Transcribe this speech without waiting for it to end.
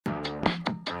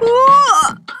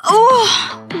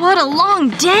Oh, what a long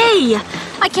day.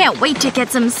 I can't wait to get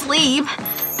some sleep.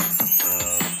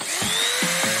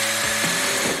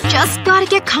 Just gotta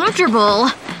get comfortable.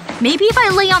 Maybe if I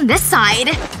lay on this side.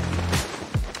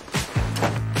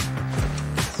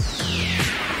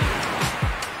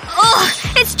 Ugh!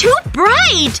 It's too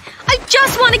bright! I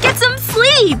just want to get some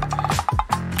sleep!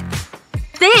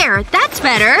 There, that's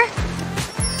better.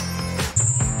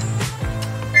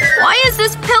 Why is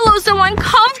this pillow so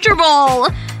uncomfortable?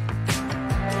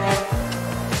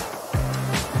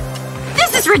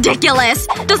 This is ridiculous!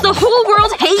 Does the whole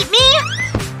world hate me?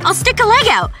 I'll stick a leg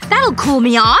out. That'll cool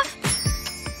me off.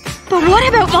 But what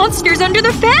about monsters under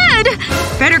the bed?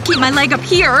 Better keep my leg up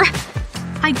here.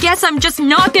 I guess I'm just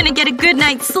not gonna get a good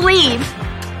night's sleep.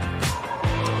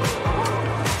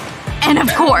 And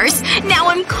of course, now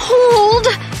I'm cold.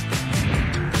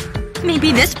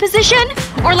 Maybe this position?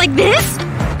 Or like this?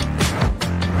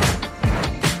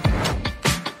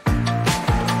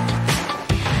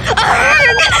 Ugh!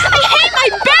 I hate my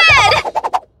bed!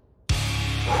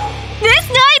 This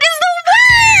night is the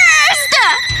worst!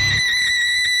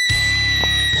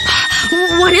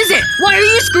 What is it? Why are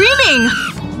you screaming?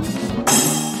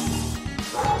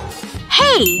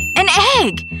 Hey, an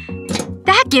egg!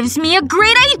 That gives me a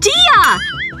great idea!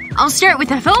 I'll start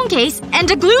with a phone case and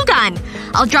a glue gun.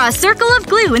 I'll draw a circle of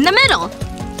glue in the middle.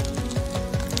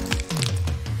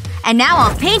 And now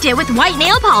I'll paint it with white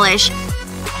nail polish.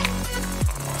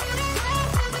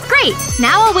 Great!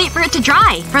 Now I'll wait for it to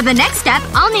dry. For the next step,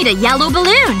 I'll need a yellow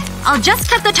balloon. I'll just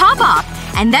cut the top off.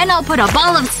 And then I'll put a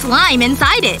ball of slime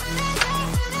inside it.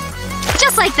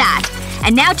 Just like that.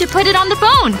 And now to put it on the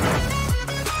phone.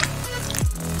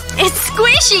 It's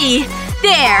squishy!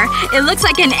 There! It looks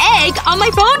like an egg on my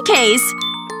phone case.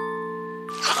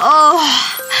 Oh.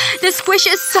 The squish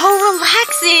is so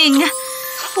relaxing.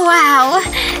 Wow.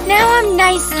 Now I'm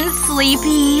nice and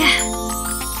sleepy.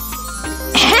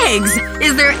 Eggs!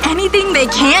 Is there anything they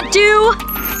can't do?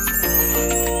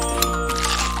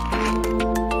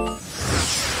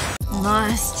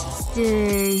 Must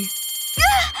stay.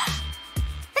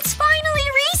 It's finally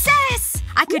recess!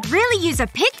 I could really use a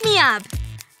pick-me-up.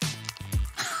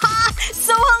 Ha!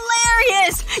 So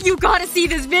hilarious! You gotta see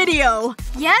this video.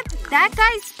 Yep, that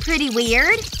guy's pretty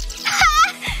weird.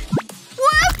 Ha!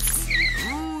 Whoops!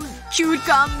 Chewed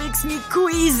gum makes me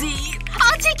queasy.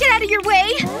 I'll take it out of your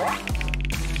way.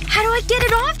 How do I get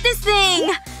it off this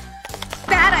thing?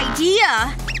 Bad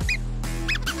idea.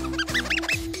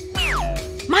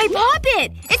 My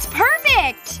poppet! It's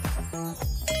perfect!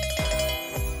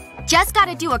 Just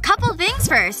gotta do a couple things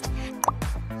first.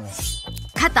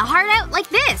 Cut the heart out like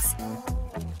this.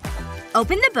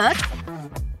 Open the book.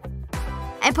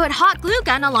 And put hot glue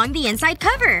gun along the inside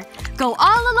cover. Go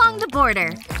all along the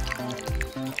border.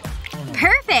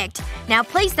 Perfect! Now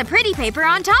place the pretty paper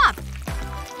on top.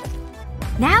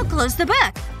 Now close the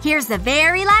book. Here's the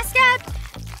very last step.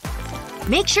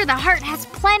 Make sure the heart has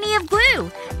plenty of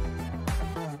glue.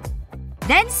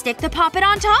 Then stick the poppet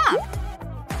on top.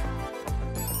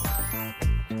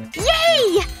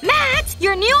 Yay! Matt!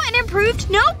 Your new and improved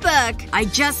notebook! I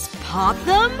just pop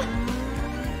them?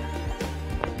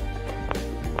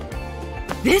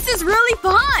 This is really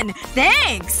fun!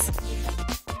 Thanks!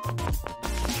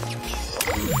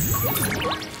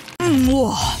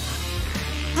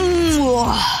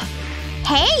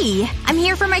 Hey! I'm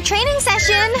here for my training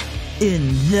session!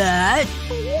 In that…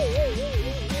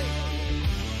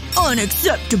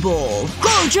 unacceptable!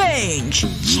 Go change!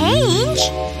 Change?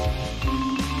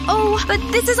 Oh, but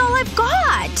this is all I've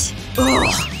got!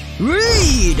 Ugh.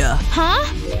 Read! Huh?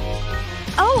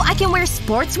 Oh, I can wear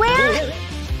sportswear?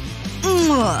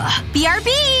 BRB!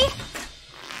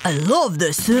 I love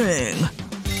this thing.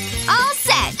 All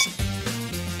set!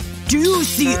 Do you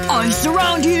see ice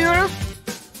around here?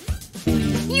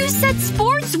 You said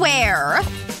sportswear!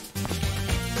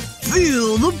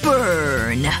 Feel the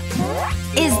burn.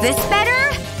 Is this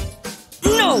better?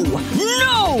 No!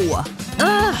 No!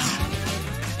 Ugh.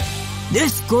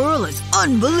 This girl is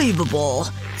unbelievable.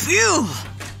 Phew!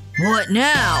 What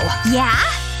now? Yeah?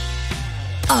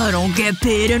 I don't get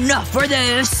paid enough for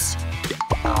this.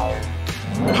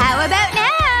 How about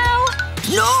now?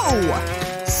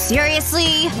 No!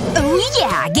 Seriously? Oh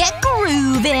yeah, get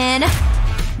groovin'.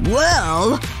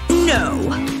 Well, no.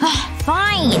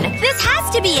 Fine. This has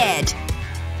to be it.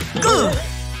 Ugh.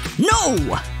 No!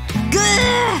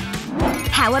 Gah.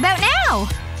 How about now?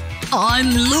 I'm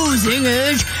losing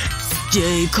it.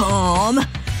 Stay calm. Are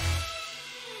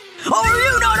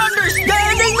you not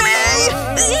understanding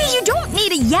me? You don't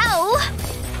need to yell.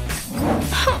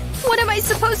 What am I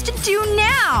supposed to do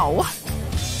now?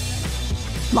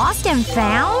 Lost and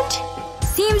found?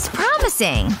 Seems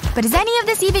promising. But is any of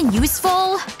this even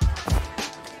useful?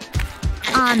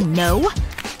 No.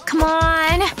 Come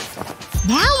on.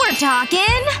 Now we're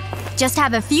talking! Just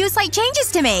have a few slight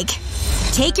changes to make.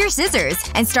 Take your scissors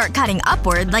and start cutting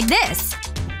upward like this.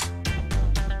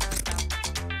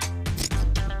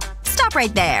 Stop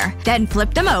right there. Then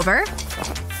flip them over.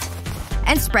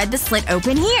 And spread the slit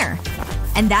open here.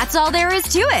 And that's all there is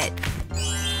to it.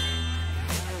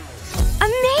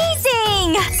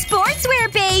 Amazing!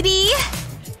 Sportswear, baby!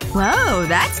 Whoa,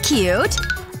 that's cute.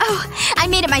 Oh, I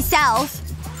made it myself.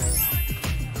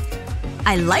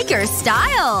 I like your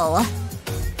style.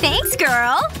 Thanks,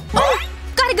 girl. Oh,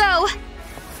 gotta go.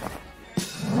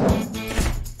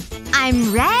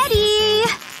 I'm ready.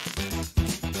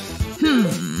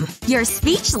 You're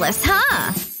speechless,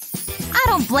 huh? I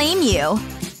don't blame you.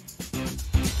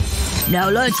 Now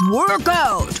let's work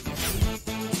out.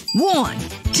 1,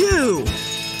 2.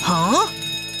 Huh?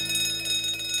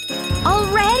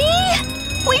 Already?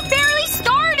 We barely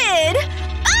started!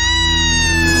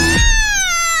 Ah!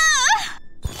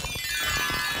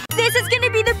 This is gonna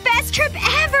be the best trip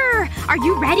ever! Are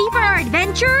you ready for our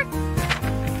adventure?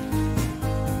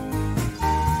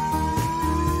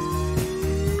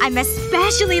 I'm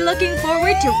especially looking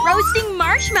forward to roasting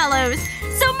marshmallows!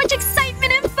 So much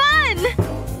excitement and fun!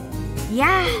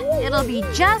 Yeah, it'll be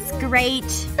just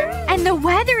great. And the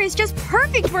weather is just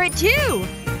perfect for it, too!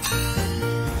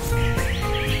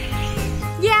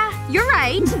 Yeah, you're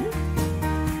right.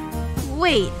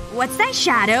 Wait, what's that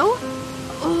shadow?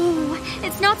 Oh,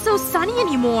 it's not so sunny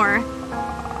anymore.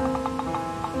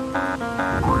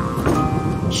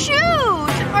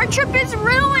 Shoot! Our trip is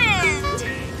ruined!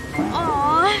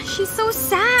 Aw, she's so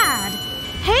sad.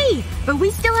 Hey, but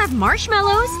we still have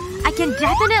marshmallows. I can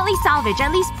definitely salvage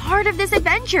at least part of this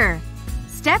adventure.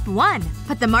 Step 1.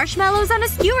 Put the marshmallows on a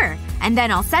skewer. And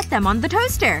then I'll set them on the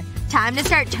toaster. Time to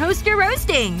start toaster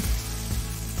roasting.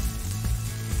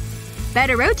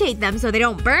 Better rotate them so they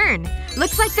don't burn.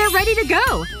 Looks like they're ready to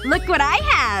go. Look what I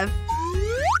have!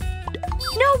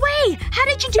 No way! How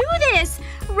did you do this?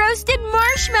 Roasted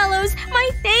marshmallows! My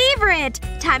favorite!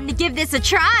 Time to give this a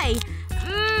try.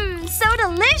 Mmm, so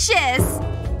delicious!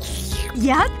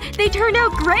 Yup, they turned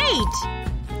out great!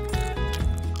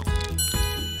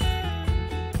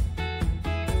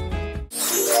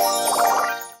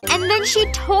 And then she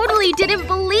totally didn't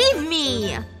believe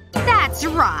me! That's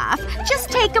rough. Just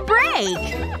take a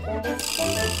break.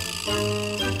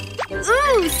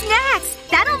 Ooh, snacks!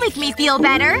 That'll make me feel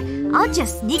better. I'll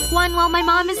just sneak one while my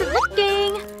mom isn't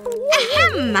looking.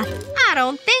 Ahem! I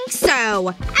don't think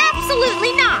so.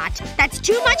 Absolutely not! That's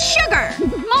too much sugar!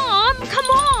 Mom, come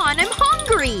on! I'm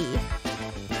hungry!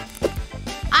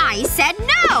 I said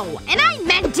no! And I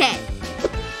meant it!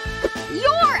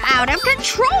 You're out of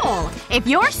control! If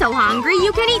you're so hungry,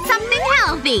 you can eat something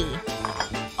healthy.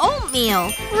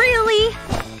 Oatmeal? Really?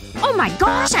 Oh my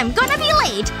gosh, I'm gonna be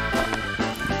late!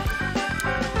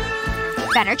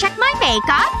 Better check my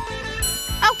makeup.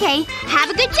 Okay, have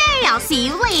a good day. I'll see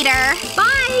you later.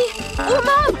 Bye! Oh,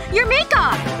 Mom! Your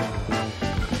makeup!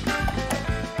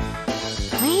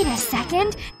 Wait a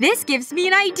second. This gives me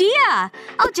an idea!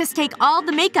 I'll just take all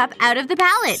the makeup out of the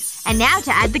palette. And now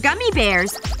to add the gummy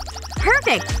bears.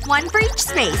 Perfect! One for each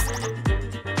space.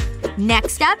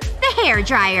 Next up, the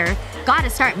hairdryer. Gotta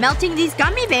start melting these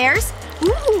gummy bears.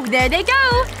 Ooh, there they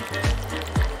go!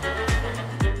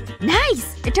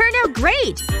 Nice! It turned out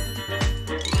great!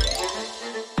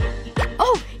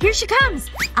 Oh, here she comes!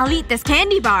 I'll eat this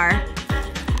candy bar.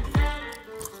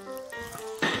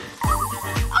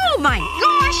 Oh my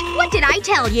gosh! What did I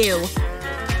tell you?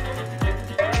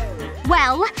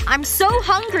 Well, I'm so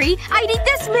hungry, I'd eat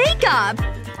this makeup!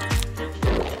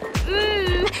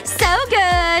 Mmm, so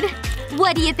good!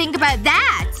 What do you think about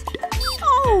that?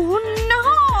 Oh no!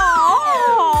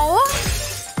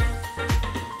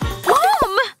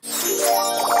 Mom!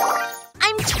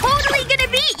 I'm totally gonna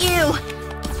beat you!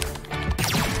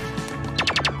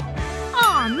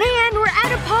 Aw man, we're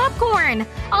out of popcorn!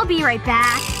 I'll be right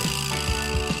back.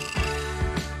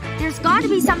 There's gotta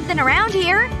be something around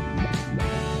here.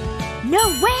 No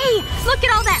way! Look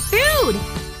at all that food!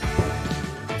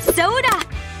 Soda!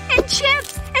 And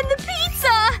chips! And the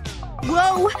pizza!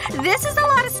 Whoa, this is a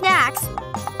lot of snacks.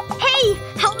 Hey!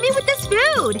 Help me with this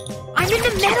food! I'm in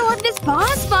the middle of this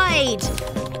boss fight!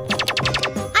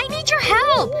 I need your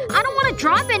help! I don't want to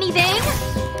drop anything!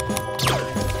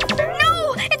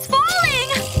 No! It's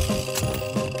falling!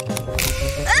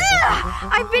 Ugh!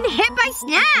 I've been hit by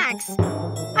snacks!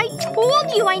 I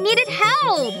told you I needed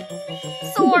help!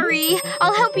 Sorry.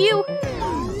 I'll help you.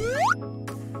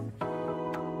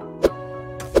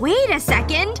 Wait a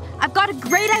second. I've got a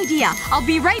great idea. I'll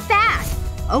be right back.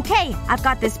 Okay, I've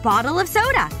got this bottle of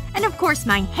soda. And of course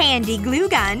my handy glue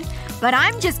gun. But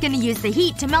I'm just gonna use the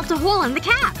heat to melt a hole in the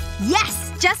cap.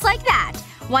 Yes! Just like that!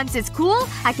 Once it's cool,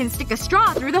 I can stick a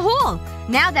straw through the hole.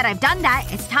 Now that I've done that,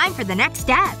 it's time for the next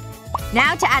step.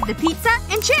 Now to add the pizza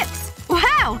and chips.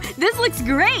 Wow! This looks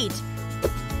great!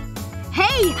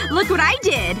 Hey! Look what I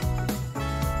did!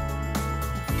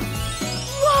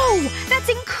 Whoa! That's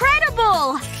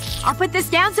incredible! I'll put this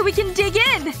down so we can dig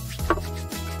in.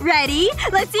 Ready?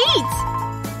 Let's eat!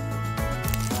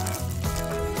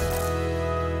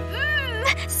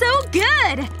 So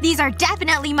good! These are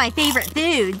definitely my favorite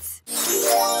foods.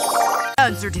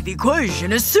 Answer to the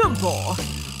equation is simple.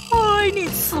 I need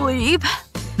sleep.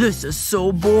 This is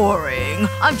so boring.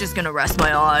 I'm just gonna rest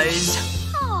my eyes.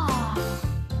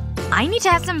 I need to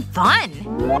have some fun.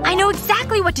 I know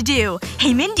exactly what to do.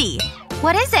 Hey, Mindy.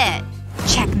 What is it?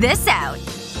 Check this out.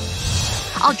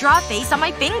 I'll draw a face on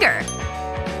my finger.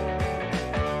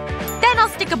 Then I'll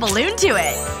stick a balloon to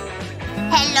it.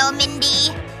 Hello,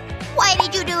 Mindy. Why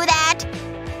did you do that?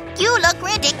 You look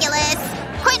ridiculous.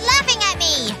 Quit laughing at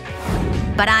me!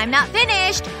 But I'm not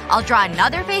finished. I'll draw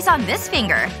another face on this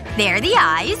finger. There are the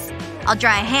eyes. I'll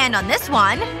draw a hand on this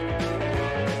one.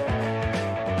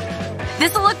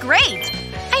 This'll look great!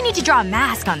 I need to draw a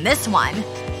mask on this one.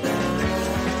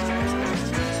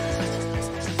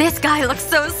 This guy looks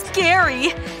so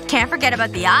scary. Can't forget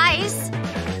about the eyes.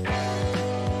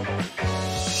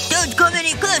 Don't come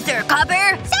any closer,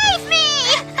 copper! Save me!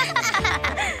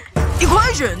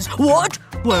 Equations! What?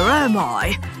 Where am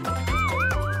I?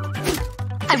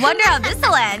 I wonder how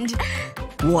this'll end.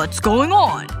 What's going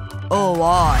on? Oh,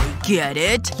 I get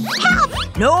it.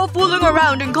 Help! No fooling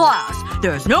around in class.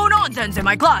 There's no nonsense in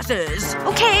my classes.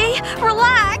 Okay,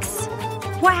 relax.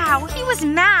 Wow, he was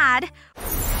mad.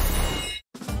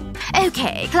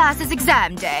 Okay, class is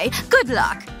exam day. Good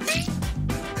luck.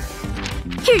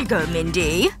 Here you go,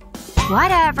 Mindy.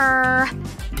 Whatever.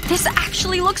 This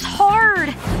actually looks hard.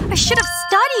 I should have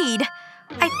studied.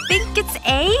 I think it's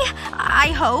A?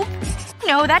 I hope.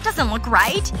 No, that doesn't look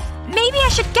right. Maybe I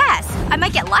should guess. I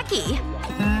might get lucky.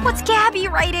 What's Gabby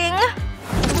writing?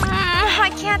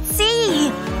 I can't see.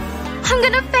 I'm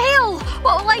gonna fail.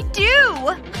 What will I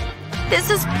do? This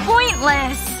is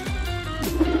pointless.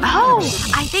 Oh,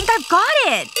 I think I've got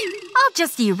it. I'll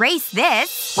just erase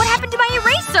this. What happened to my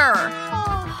eraser?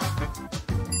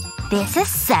 This is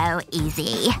so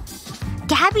easy.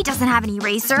 Gabby doesn't have an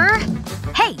eraser.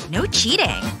 Hey, no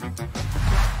cheating.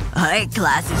 Hey,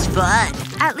 class is fun.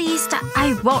 At least,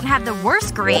 I won't have the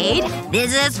worst grade.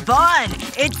 This is fun!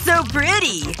 It's so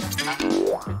pretty!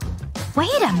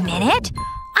 Wait a minute.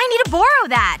 I need to borrow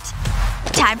that.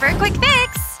 Time for a quick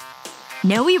fix.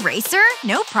 No eraser?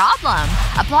 No problem.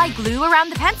 Apply glue around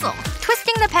the pencil.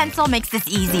 Twisting the pencil makes this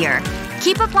easier.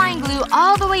 Keep applying glue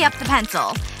all the way up the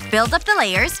pencil. Build up the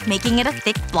layers, making it a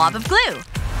thick blob of glue.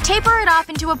 Taper it off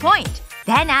into a point.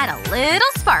 Then add a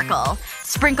little sparkle.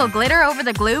 Sprinkle glitter over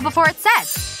the glue before it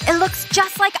sets. It looks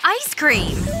just like ice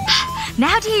cream.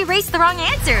 Now to erase the wrong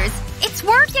answers. It's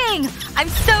working! I'm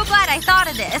so glad I thought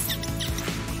of this.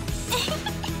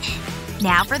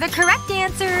 Now for the correct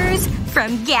answers.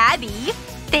 From Gabby.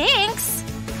 Thanks.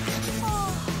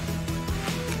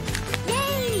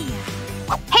 Yay!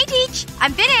 Hey, Teach!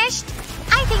 I'm finished!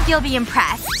 I think you'll be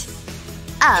impressed.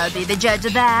 I'll be the judge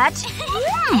of that.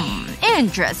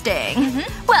 Interesting.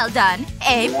 Well done.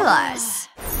 A+.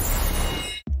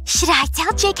 Should I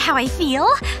tell Jake how I feel?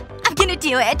 I'm gonna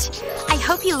do it. I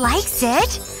hope he likes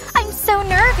it. I'm so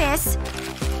nervous.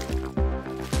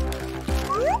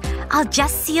 I'll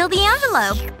just seal the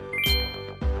envelope.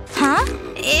 Huh?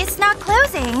 It's not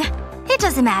closing. It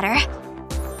doesn't matter.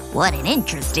 What an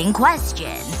interesting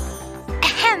question.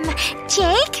 Ahem.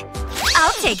 Jake?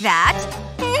 I'll take that.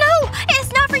 No!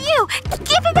 It's not for you!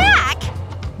 Give it back!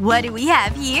 What do we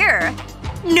have here?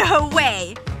 No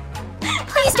way!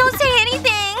 Please don't say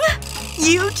anything!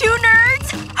 You two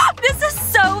nerds? This is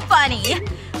so funny!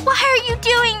 Why are you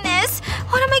doing this?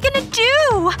 What am I gonna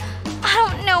do? I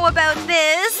don't know about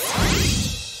this.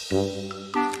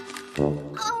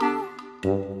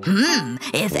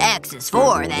 If X is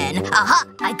 4, then… Aha!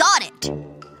 I got it!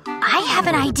 I have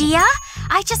an idea.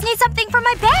 I just need something for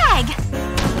my bag.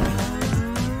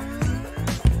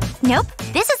 Nope.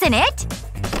 This isn't it.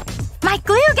 My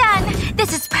glue gun!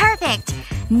 This is perfect.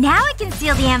 Now I can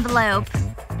seal the envelope.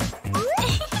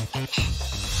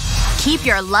 Keep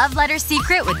your love letter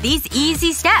secret with these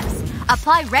easy steps.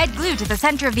 Apply red glue to the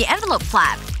center of the envelope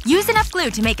flap. Use enough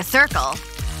glue to make a circle.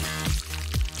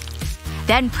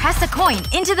 Then press a coin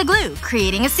into the glue,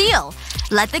 creating a seal.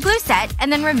 Let the glue set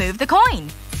and then remove the coin.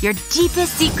 Your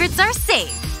deepest secrets are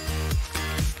safe.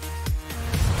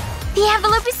 The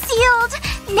envelope is sealed!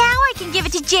 Now I can give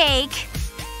it to Jake.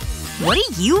 What do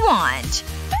you want?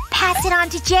 Pass it on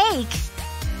to Jake.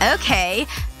 Okay.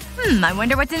 I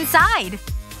wonder what's inside.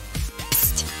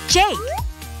 Psst. Jake.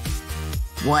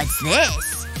 What's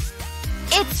this?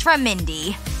 It's from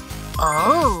Mindy.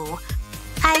 Oh.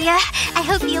 I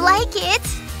hope you like it.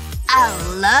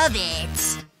 I'll love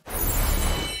it.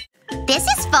 This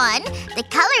is fun. The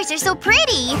colors are so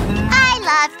pretty. I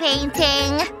love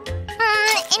painting.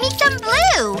 I need some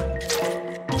blue.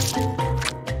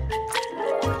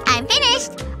 I'm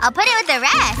finished. I'll put it with the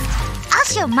rest. I'll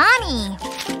show Mommy.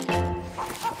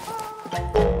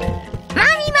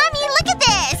 Mommy, look at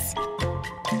this!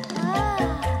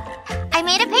 I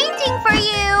made a painting for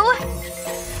you!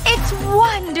 It's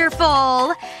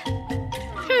wonderful!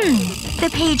 The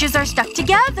pages are stuck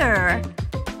together.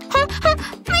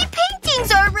 My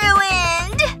paintings are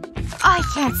ruined! I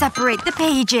can't separate the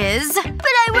pages. But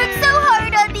I worked so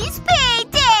hard on these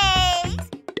paintings!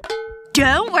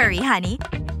 Don't worry, honey.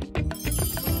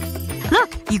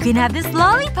 Look, you can have this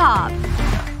lollipop.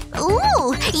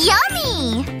 Ooh,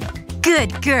 yummy!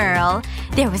 Good girl.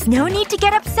 There was no need to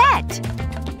get upset.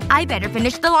 I better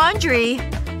finish the laundry.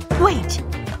 Wait.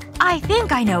 I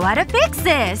think I know how to fix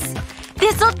this.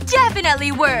 This'll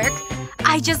definitely work.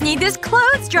 I just need this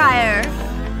clothes dryer.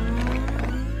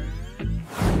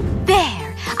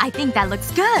 There. I think that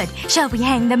looks good. Shall we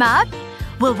hang them up?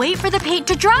 We'll wait for the paint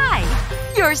to dry.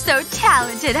 You're so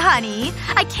talented, honey.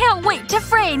 I can't wait to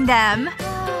frame them.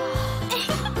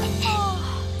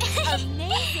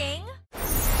 Amazing.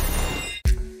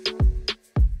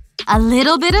 A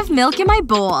little bit of milk in my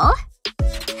bowl.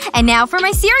 And now for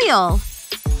my cereal.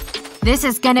 This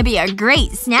is gonna be a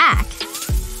great snack.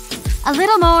 A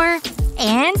little more.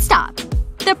 And stop.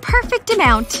 The perfect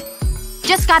amount.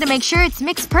 Just gotta make sure it's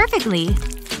mixed perfectly.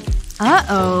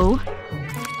 Uh-oh.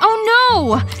 Oh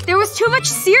no! There was too much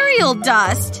cereal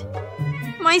dust.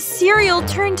 My cereal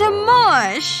turned to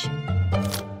mush.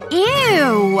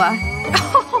 Ew.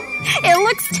 It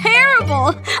looks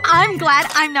terrible. I'm glad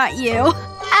I'm not you.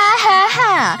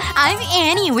 I'm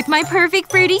Annie with my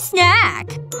perfect fruity snack.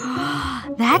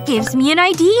 That gives me an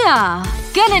idea.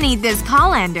 Gonna need this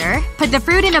colander. Put the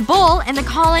fruit in a bowl and the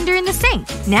colander in the sink.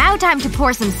 Now time to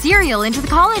pour some cereal into the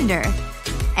colander.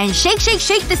 And shake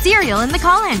the cereal in the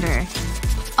colander.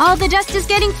 All the dust is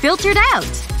getting filtered out.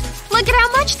 Look at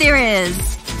how much there is.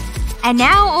 And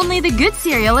now only the good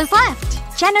cereal is left.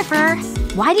 Jennifer,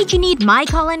 why did you need my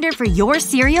colander for your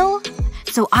cereal?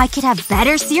 So I could have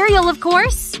better cereal, of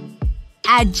course.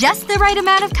 Add just the right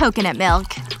amount of coconut milk.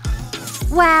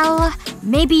 Well,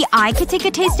 maybe I could take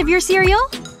a taste of your cereal?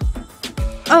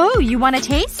 Oh, you want a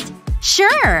taste?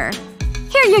 Sure.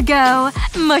 Here you go.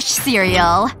 Mush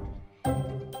cereal.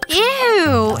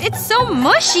 Ew, it's so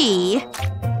mushy.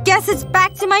 Guess it's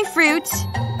back to my fruit.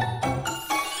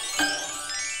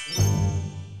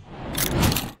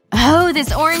 Oh,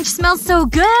 this orange smells so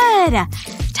good.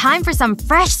 Time for some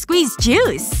fresh squeezed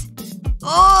juice.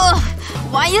 Ugh,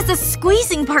 why is the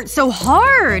squeezing part so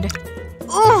hard?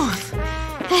 Oof.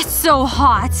 It's so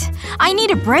hot. I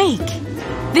need a break.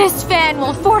 This fan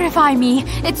will fortify me.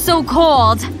 It's so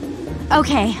cold.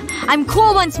 Okay, I'm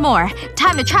cool once more.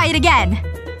 Time to try it again.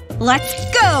 Let's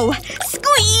go!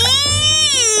 Squeeze!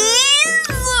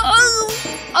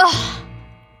 Ugh.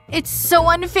 It's so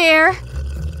unfair.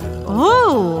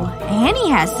 Oh, Annie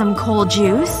has some cold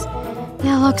juice.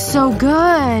 It looks so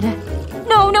good.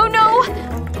 No.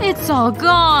 It's all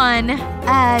gone.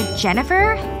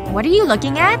 Jennifer? What are you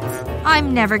looking at?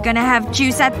 I'm never gonna have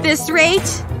juice at this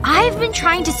rate. I've been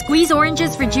trying to squeeze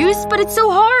oranges for juice, but it's so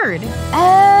hard.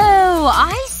 Oh,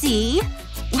 I see.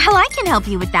 Well, I can help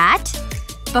you with that.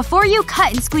 Before you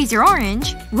cut and squeeze your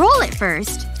orange, roll it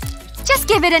first. Just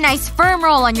give it a nice firm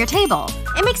roll on your table.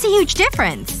 It makes a huge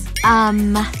difference.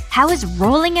 How is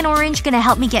rolling an orange gonna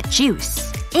help me get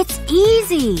juice? It's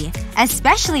easy.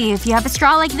 Especially if you have a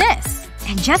straw like this.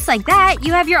 And just like that,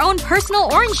 you have your own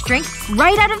personal orange drink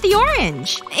right out of the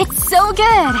orange. It's so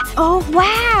good. Oh,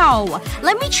 wow.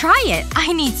 Let me try it.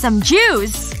 I need some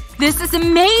juice. This is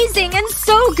amazing and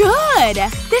so good.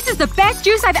 This is the best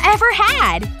juice I've ever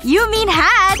had. You mean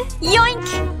had. Yoink.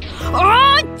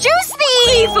 Oh, juice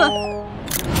thief!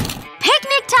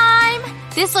 Picnic time!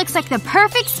 This looks like the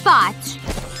perfect spot.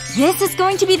 This is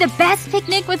going to be the best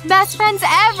picnic with best friends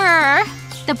ever.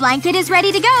 The blanket is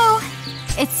ready to go.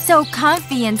 It's so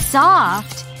comfy and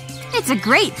soft. It's a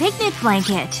great picnic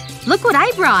blanket. Look what I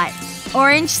brought.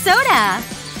 Orange soda.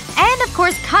 And of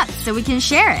course cups so we can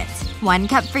share it. 1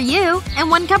 cup for you, and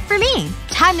 1 cup for me.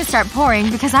 Time to start pouring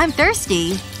because I'm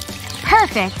thirsty.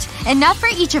 Perfect. Enough for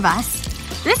each of us.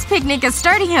 This picnic is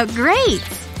starting out great.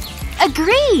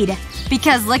 Agreed!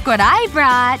 Because look what I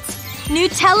brought!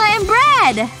 Nutella and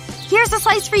bread! Here's a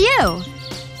slice for you.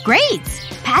 Great!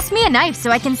 Pass me a knife so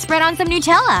I can spread on some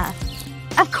Nutella.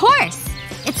 Of course!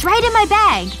 It's right in my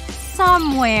bag.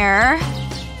 Somewhere.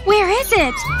 Where is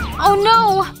it? Oh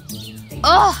no!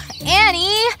 Ugh,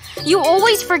 Annie! You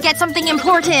always forget something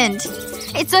important.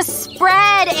 It's a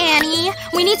spread, Annie!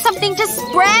 We need something to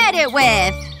spread it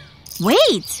with!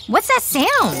 Wait! What's that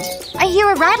sound? I hear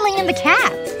a rattling in the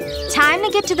cap. Time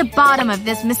to get to the bottom of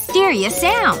this mysterious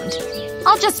sound.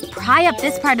 I'll just pry up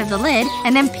this part of the lid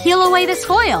and then peel away this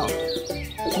foil.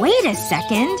 Wait a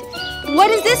second. What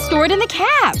is this stored in the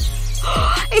cap?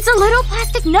 It's a little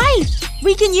plastic knife!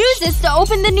 We can use this to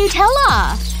open the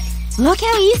Nutella! Look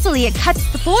how easily it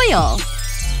cuts the foil.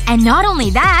 And not only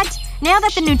that, now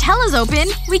that the Nutella's open,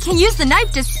 we can use the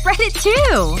knife to spread it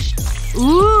too!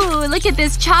 Ooh, look at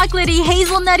this chocolatey,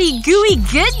 hazelnutty, gooey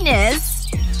goodness!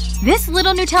 This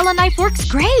little Nutella knife works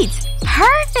great!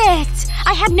 Perfect!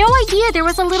 I had no idea there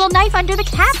was a little knife under the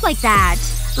cap like that.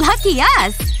 Lucky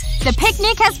us! The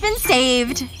picnic has been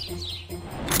saved.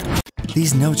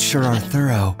 These notes sure are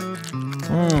thorough.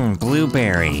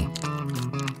 Blueberry.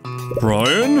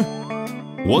 Brian?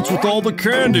 What's with all the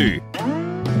candy?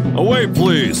 Away,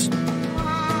 please.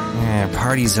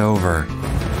 Party's over.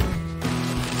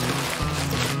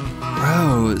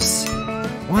 Rose.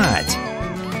 What?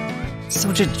 So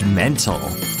judgmental.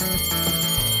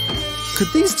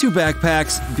 Could these two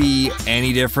backpacks be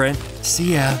any different?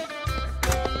 See ya.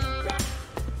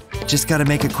 Just gotta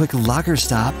make a quick locker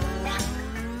stop.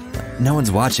 No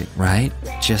one's watching, right?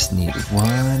 Just need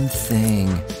one thing.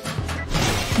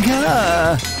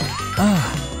 Gah!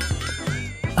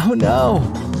 Oh no!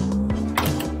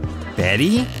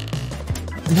 Betty?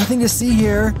 Nothing to see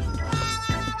here.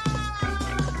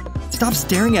 Stop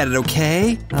staring at it,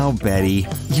 okay? Oh, Betty.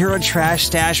 You're a trash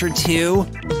stasher too?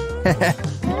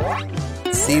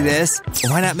 See this?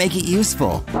 Why not make it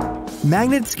useful?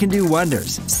 Magnets can do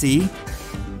wonders, see?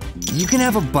 You can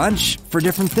have a bunch for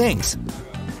different things.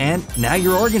 And now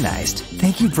you're organized.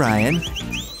 Thank you, Brian.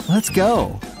 Let's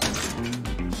go.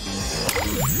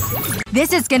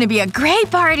 This is gonna be a great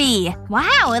party!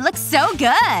 Wow, it looks so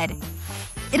good!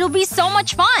 It'll be so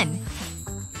much fun!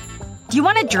 Do you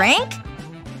want a drink?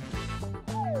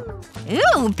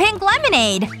 Ooh, pink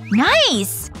lemonade!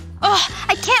 Nice! Ugh,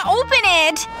 I can't open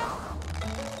it!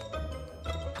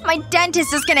 My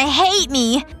dentist is gonna hate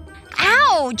me!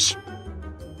 Ouch!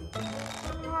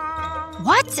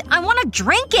 What? I wanna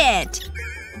drink it!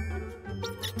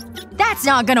 That's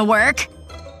not gonna work!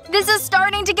 This is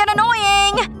starting to get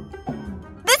annoying!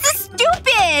 This is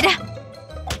stupid!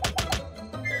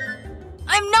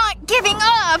 I'm not giving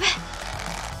up!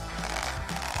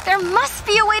 There must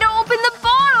be a way to open the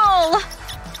bottle!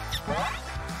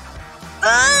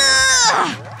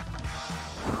 Ugh!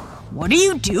 What are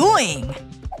you doing?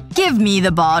 Give me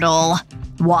the bottle.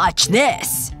 Watch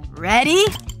this. Ready?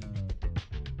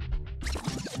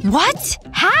 What?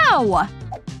 How?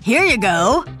 Here you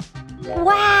go.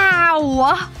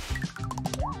 Wow!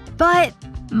 But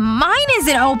mine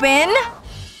isn't open.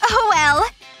 Oh well.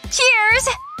 Cheers!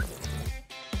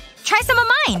 Try some of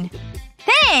mine.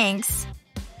 Thanks!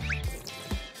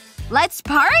 Let's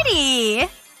party!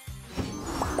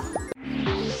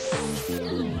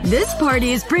 This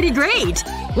party is pretty great.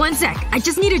 One sec. I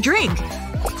just need a drink.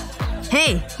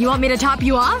 Hey, you want me to top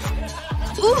you off?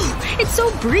 Ooh, it's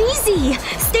so breezy!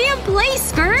 Stay in place,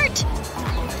 skirt!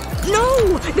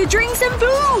 No! The drinks and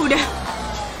food!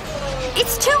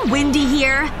 It's too windy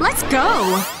here. Let's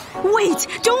go. Wait!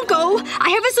 Don't go! I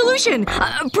have a solution!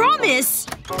 Promise!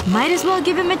 Might as well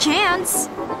give him a chance.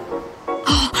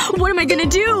 What am I gonna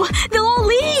do? They'll all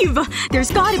leave!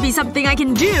 There's gotta be something I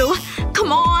can do.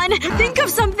 Come on! Think of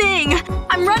something!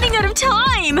 I'm running out of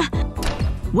time!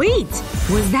 Wait.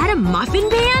 Was that a muffin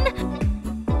ban?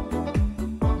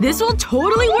 This will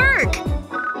totally work!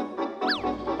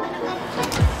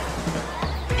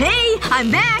 Hey! I'm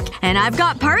back! And I've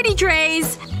got party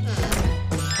trays!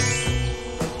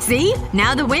 See?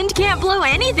 Now the wind can't blow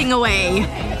anything away.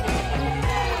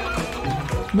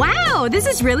 Wow! This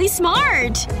is really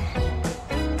smart!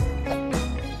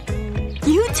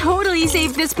 You totally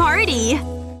saved this party!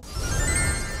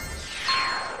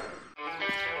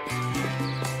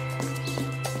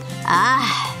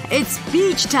 Ah, it's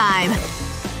beach time.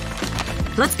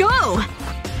 Let's go!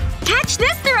 Catch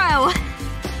this throw!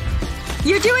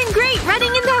 You're doing great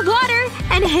running in that water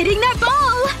and hitting that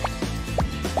ball!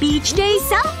 Beach day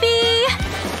selfie!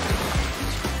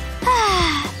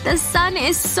 Ah, the sun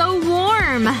is so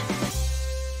warm.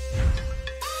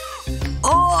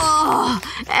 Oh,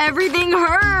 everything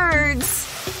hurts.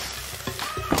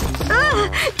 Ugh.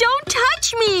 Don't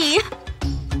touch me!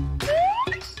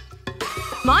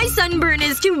 My sunburn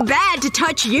is too bad to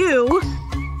touch you.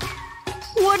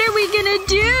 What are we gonna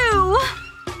do?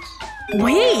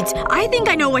 Wait, I think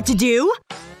I know what to do.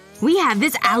 We have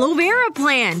this aloe vera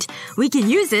plant. We can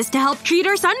use this to help treat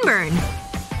our sunburn.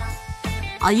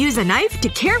 I'll use a knife to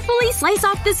carefully slice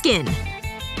off the skin.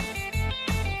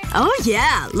 Oh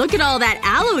yeah, look at all that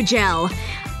aloe gel.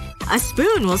 A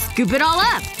spoon will scoop it all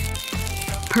up.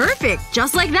 Perfect,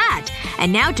 just like that.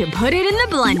 And now to put it in the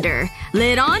blender.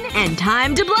 Lid on and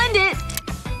time to blend it.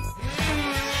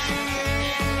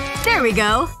 There we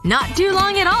go. Not too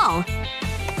long at all.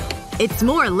 It's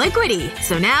more liquidy,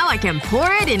 so now I can pour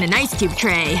it in an ice cube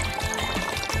tray.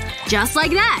 Just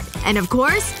like that. And of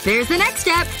course, there's the next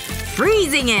step.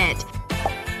 Freezing it.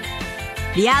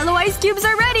 The aloe ice cubes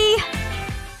are ready!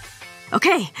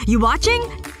 Okay, you watching?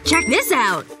 Check this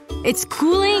out! It's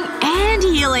cooling and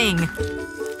healing.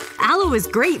 Aloe is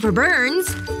great for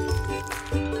burns.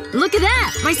 Look at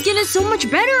that! My skin is so much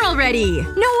better already!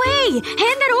 No way! Hand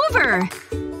that over!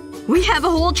 We have a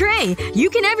whole tray. You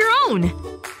can have your own.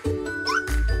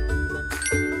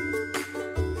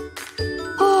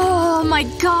 Oh my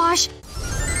gosh.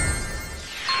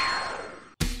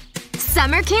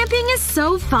 Summer camping is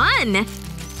so fun!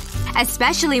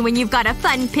 Especially when you've got a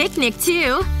fun picnic,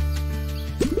 too.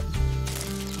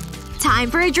 Time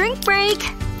for a drink break.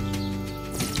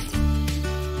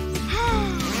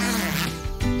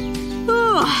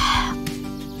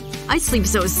 I sleep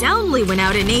so soundly when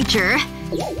out in nature.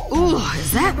 Ooh,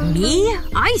 is that me?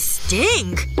 I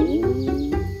stink!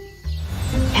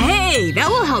 Hey, that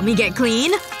will help me get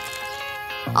clean.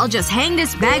 I'll just hang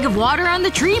this bag of water on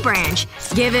the tree branch,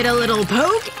 give it a little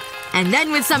poke, and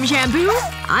then with some shampoo,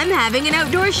 I'm having an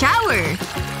outdoor shower.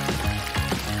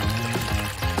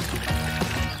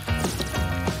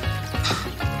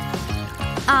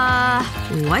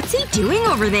 What's he doing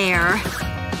over there?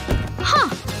 Huh.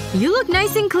 You look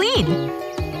nice and clean.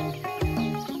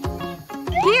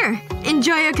 Here,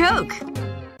 enjoy a Coke.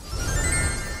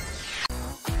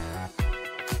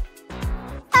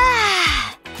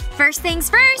 First things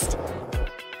first.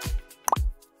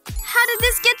 How did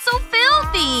this get so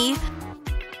filthy?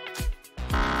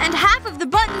 And half of the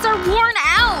buttons are worn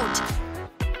out!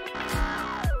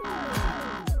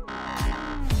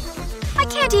 I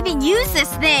can't even use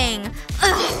this thing.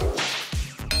 Ugh.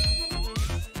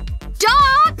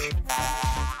 Doc!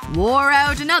 Wore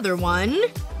out another one.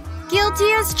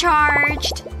 Guilty as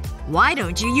charged. Why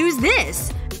don't you use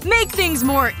this? Make things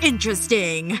more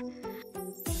interesting.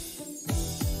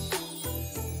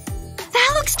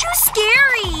 That looks too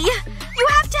scary! You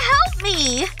have to help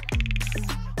me!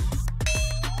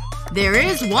 There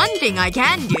is one thing I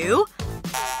can do.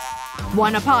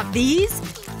 Wanna pop these?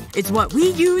 It's what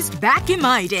we used back in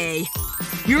my day.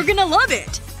 You're gonna love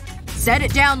it! Set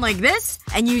it down like this,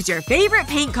 and use your favorite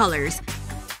paint colors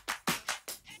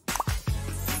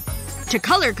to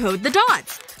color code the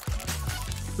dots.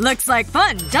 Looks like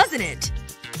fun, doesn't it?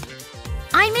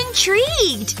 I'm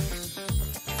intrigued!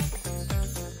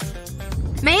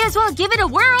 May as well give it a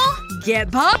whirl.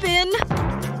 Get poppin'!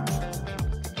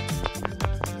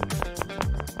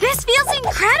 This feels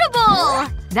incredible!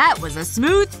 That was a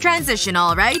smooth transition,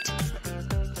 alright.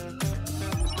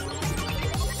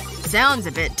 Sounds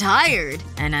a bit tired.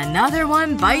 And another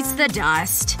one bites the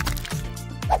dust.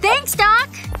 Thanks, Doc!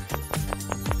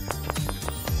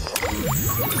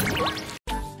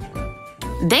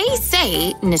 They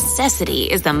say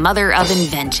necessity is the mother of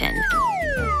invention.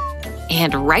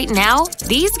 And right now,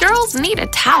 these girls need a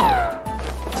towel.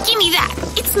 Give me that!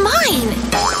 It's mine!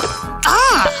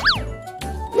 Ah!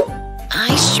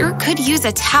 I sure could use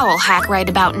a towel hack right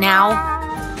about now.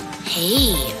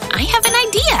 Hey, I have an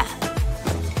idea.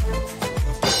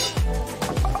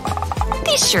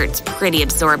 This shirt's pretty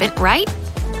absorbent, right?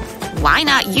 Why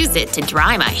not use it to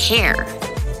dry my hair?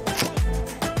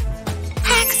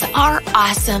 Hacks are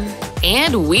awesome.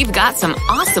 And we've got some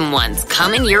awesome ones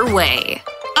coming your way.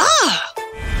 Ah!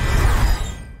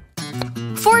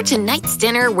 For tonight's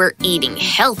dinner, we're eating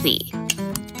healthy.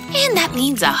 And that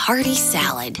means a hearty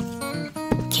salad.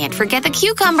 Can't forget the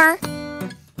cucumber.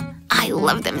 I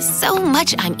love them so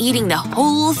much I'm eating the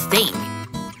whole thing.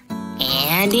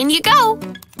 And in you go.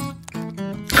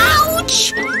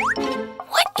 Ouch!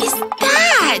 What is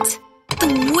that? The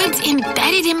wood's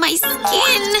embedded in my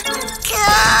skin.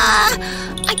 Gah!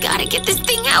 I gotta get this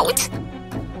thing out.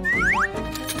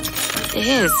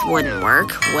 This wouldn't work,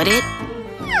 would it?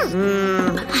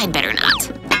 I'd better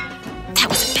not. That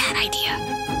was a bad idea.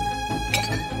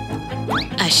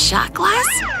 A shot glass?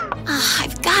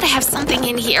 I've gotta have something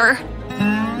in here.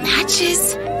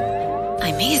 Matches?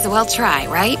 I may as well try,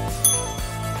 right?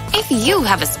 If you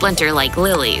have a splinter like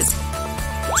Lily's,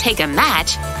 take a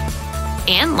match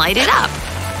and light it up.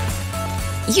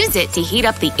 Use it to heat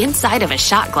up the inside of a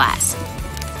shot glass.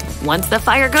 Once the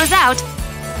fire goes out,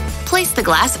 place the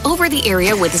glass over the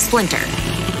area with the splinter.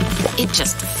 It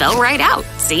just fell right out,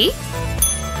 see?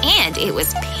 And it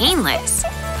was painless.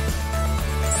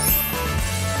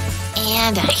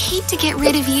 And I hate to get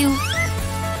rid of you,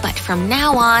 but from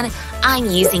now on, I'm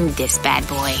using this bad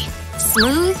boy.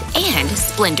 Smooth and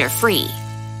splinter-free.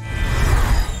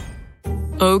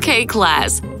 Okay,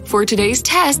 class. For today's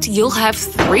test, you'll have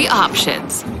 3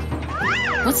 options.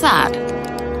 What's that?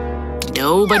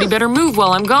 Nobody better move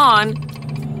while I'm gone.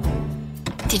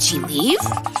 Did she leave?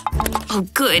 Oh,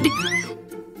 good.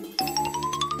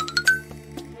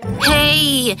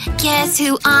 Hey, guess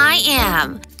who I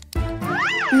am?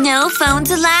 No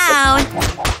phones allowed.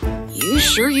 You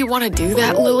sure you want to do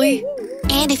that, Lily?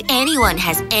 And if anyone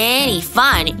has any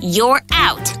fun, you're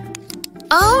out.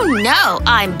 Oh no,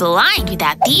 I'm blind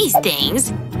without these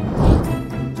things.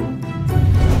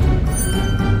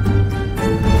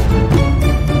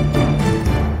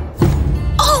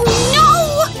 Oh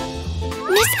no!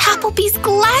 Miss Applebee's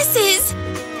glasses!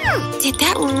 Did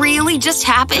that really just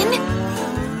happen?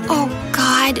 Oh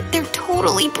god, they're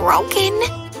totally broken.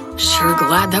 Sure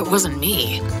glad that wasn't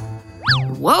me.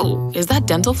 Whoa, is that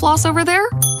dental floss over there?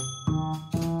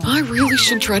 I really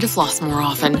should try to floss more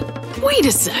often. Wait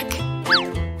a sec.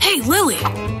 Hey, Lily!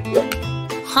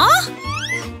 Huh?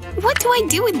 What do I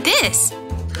do with this?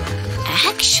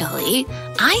 Actually,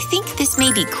 I think this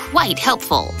may be quite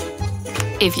helpful.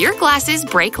 If your glasses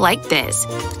break like this,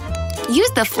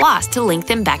 use the floss to link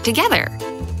them back together.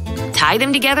 Tie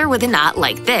them together with a knot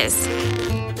like this.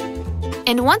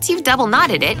 And once you've double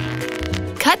knotted it,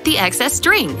 cut the excess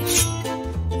string.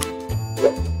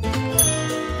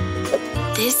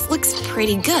 This looks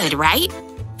pretty good, right?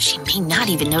 She may not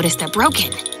even notice they're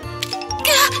broken.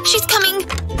 Gah, she's coming!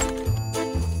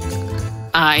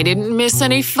 I didn't miss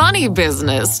any funny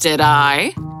business, did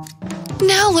I?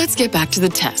 Now let's get back to the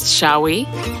test, shall we?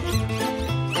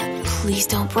 Please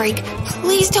don't break.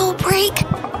 Please don't break!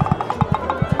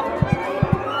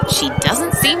 She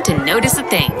doesn't seem to notice a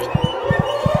thing.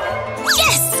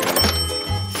 Yes!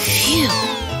 Phew.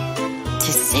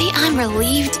 To say I'm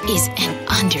relieved is an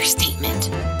understatement.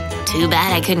 Too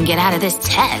bad I couldn't get out of this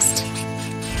test.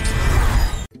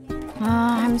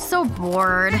 I'm so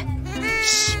bored.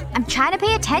 Shh! I'm trying to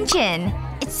pay attention.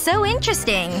 It's so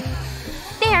interesting.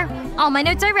 There. All my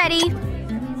notes are ready.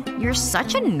 You're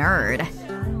such a nerd.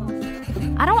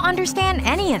 I don't understand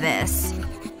any of this.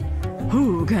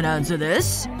 Who can answer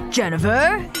this?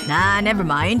 Jennifer? Nah, never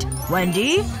mind.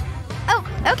 Wendy? Oh,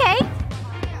 okay.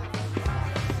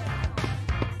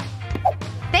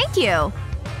 Thank you.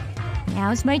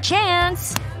 Now's my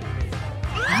chance.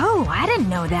 Oh, I didn't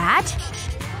know that.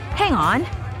 Hang on.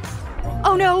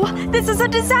 Oh no! This is a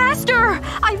disaster!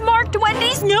 I've marked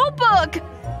Wendy's notebook!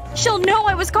 She'll know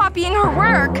I was copying her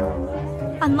work.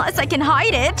 Unless I can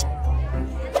hide it.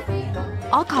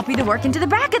 I'll copy the work into the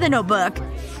back of the notebook.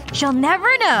 She'll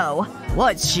never know.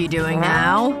 What's she doing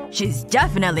now? She's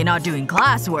definitely not doing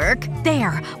classwork.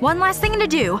 There. One last thing to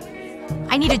do.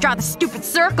 I need to draw the stupid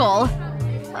circle.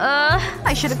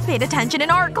 I should have paid attention in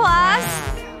art class.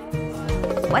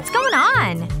 What's going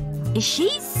on? Is she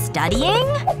studying?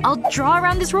 I'll draw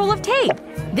around this roll of tape.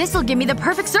 This'll give me the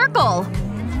perfect circle.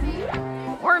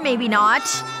 Or maybe not.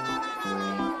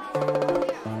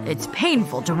 It's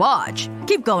painful to watch.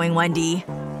 Keep going, Wendy.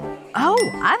 Oh,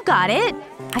 I've got it.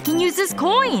 I can use this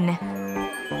coin.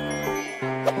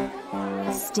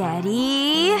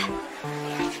 Steady.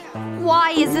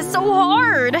 Why is this so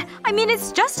hard? I mean,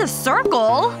 it's just a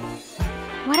circle.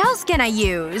 What else can I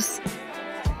use?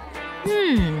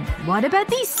 What about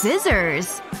these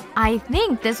scissors? I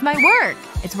think this might work.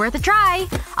 It's worth a try.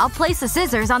 I'll place the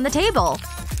scissors on the table.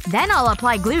 Then I'll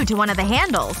apply glue to one of the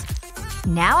handles.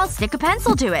 Now I'll stick a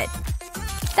pencil to it.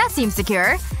 That seems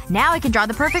secure. Now I can draw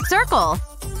the perfect circle.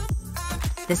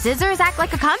 The scissors act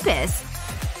like a compass.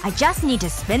 I just need to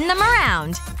spin them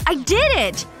around. I did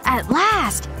it! At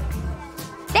last!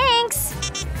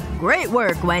 Thanks! Great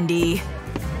work, Wendy.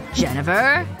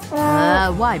 Jennifer?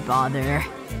 Why bother?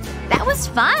 That was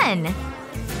fun!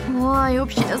 Oh, I hope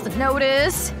she doesn't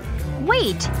notice.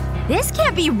 Wait. This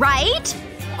can't be right!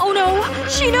 Oh no!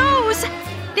 She knows!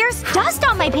 There's dust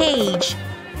on my page!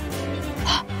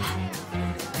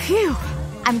 Phew.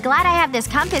 I'm glad I have this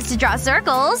compass to draw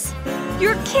circles.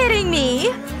 You're kidding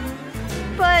me!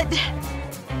 But…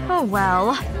 oh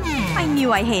well. I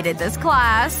knew I hated this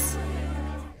class.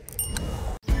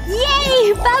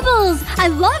 Yay! Bubbles! I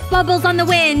love bubbles on the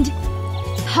wind!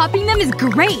 Popping them is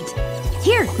great!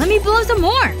 Here, let me blow some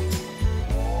more!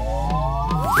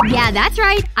 Yeah, that's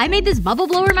right. I made this bubble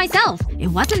blower myself. It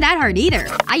wasn't that hard either.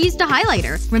 I used a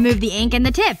highlighter, removed the ink and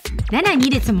the tip. Then I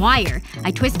needed some wire.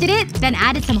 I twisted it, then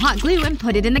added some hot glue and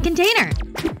put it in the container.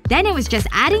 Then it was just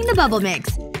adding the bubble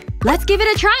mix. Let's give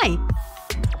it a try.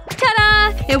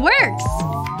 Ta-da! It works!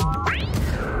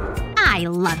 I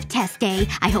love test day.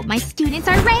 I hope my students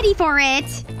are ready for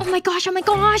it. Oh my gosh, oh my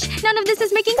gosh. None of this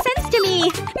is making sense to me.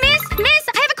 Miss,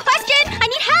 I have a question! I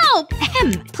need help!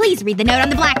 Ahem. Please read the note on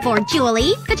the blackboard,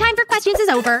 Julie. The time for questions is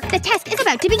over. The test is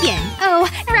about to begin. Oh,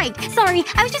 right. Sorry.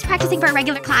 I was just practicing for a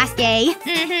regular class day.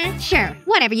 Sure.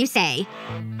 Whatever you say.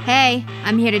 Hey,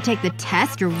 I'm here to take the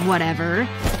test or whatever.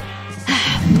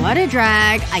 What a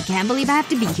drag. I can't believe I have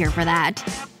to be here for that.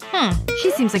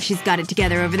 She seems like she's got it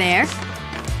together over there.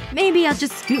 Maybe I'll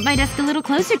just scoot my desk a little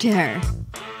closer to her.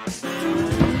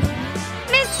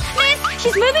 Miss!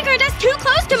 She's moving her desk too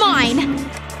close to mine!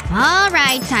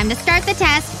 Alright, time to start the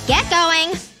test. Get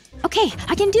going! Okay,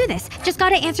 I can do this. Just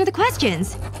gotta answer the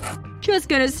questions. Just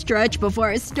gonna stretch before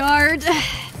I start.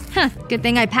 Good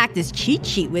thing I packed this cheat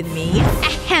sheet with me.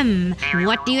 Ahem.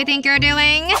 What do you think you're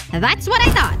doing? That's what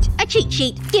I thought. A cheat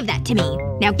sheet. Give that to me.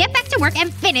 Now get back to work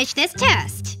and finish this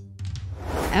test.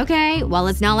 Okay, well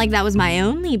it's not like that was my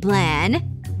only plan.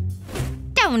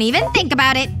 Don't even think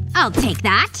about it. I'll take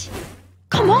that.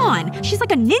 Come on! She's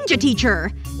like a ninja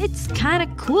teacher! It's kinda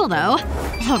cool, though.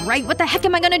 Alright, what the heck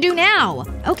am I gonna do now?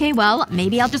 Okay, well,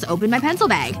 maybe I'll just open my pencil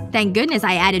bag. Thank goodness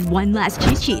I added one last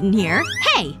cheat sheet in here.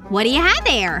 Hey! What do you have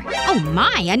there? Oh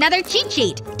my, another cheat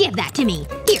sheet! Give that to me.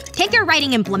 Here, take your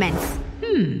writing implements.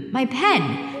 My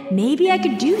pen. Maybe I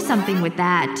could do something with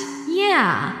that.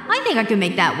 Yeah, I think I could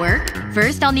make that work.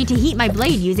 First, I'll need to heat my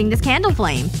blade using this candle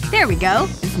flame. There we go.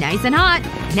 It's nice and hot.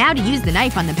 Now to use the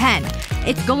knife on the pen.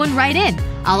 It's going right in.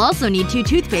 I'll also need 2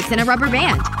 toothpicks and a rubber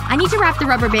band. I need to wrap the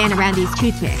rubber band around these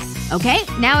toothpicks. Okay,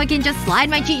 now I can just slide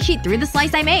my cheat sheet through the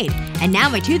slice I made. And now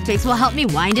my toothpicks will help me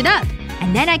wind it up.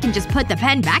 And then I can just put the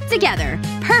pen back together.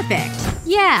 Perfect.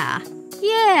 Yeah,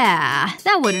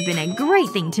 that would have been a great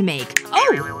thing to make.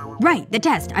 Oh! Right, the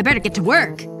test. I better get to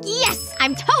work. Yes!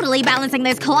 I'm totally balancing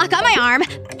this clock on my arm.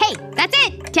 Hey, that's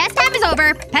it! Test time is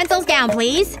over. Pencils down,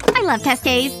 please. I love test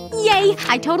days. Yay!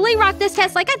 I totally rocked this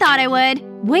test like I thought I would.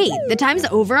 Wait, the time's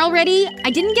over already?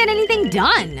 I didn't get anything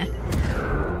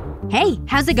done. Hey,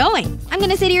 how's it going? I'm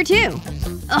gonna sit here too.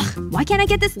 Ugh, why can't I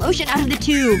get this lotion out of the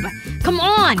tube? Come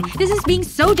on! This is being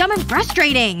so dumb and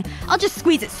frustrating. I'll just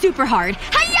squeeze it super hard.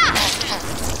 Hi-ya!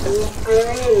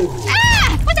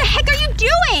 Ah! What the heck are you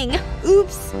doing?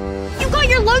 Oops. You got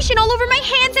your lotion all over my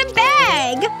hands and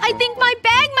bag! I think my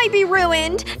bag might be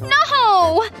ruined.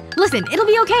 No! Listen, it'll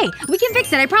be okay. We can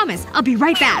fix it, I promise. I'll be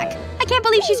right back. I can't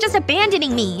believe she's just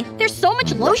abandoning me. There's so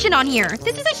much lotion on here.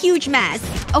 This is a huge mess.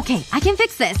 Okay, I can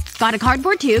fix this. Got a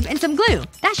cardboard tube and some glue.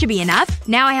 That should be enough.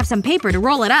 Now I have some paper to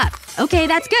roll it up. Okay,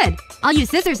 that's good. I'll use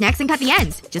scissors next and cut the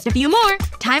ends. Just a few more.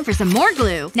 Time for some more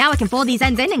glue. Now I can fold these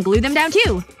ends in and glue them down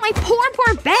too. My poor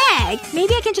bag!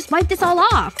 Maybe I can just wipe this all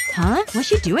off. Huh? What's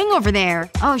she doing over there?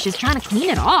 Oh, she's trying to clean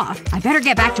it off. I better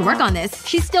get back to work on this.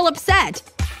 She's still upset.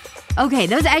 Okay,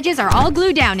 those edges are all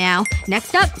glued down now.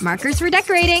 Next up, markers for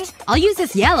decorating. I'll use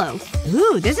this yellow.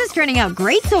 Ooh, this is turning out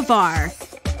great so far.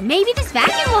 Maybe this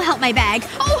vacuum will help my bag.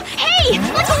 Oh, hey!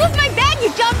 Let go of my bag, you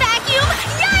dumb vacuum!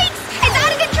 Yikes! It's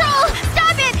out of control!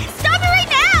 Stop it! Stop it right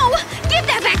now! Give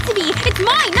that back to me! It's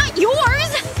mine, not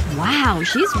yours! Wow,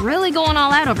 she's really going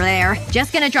all out over there.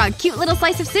 Just gonna draw a cute little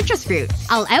slice of citrus fruit.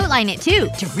 I'll outline it too,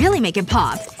 to really make it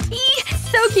pop. Eee!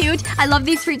 So cute! I love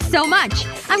these fruits so much.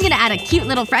 I'm gonna add a cute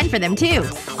little friend for them too.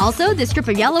 Also, this strip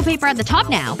of yellow paper at the top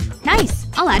now. Nice!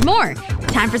 I'll add more.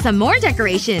 Time for some more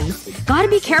decorations. Gotta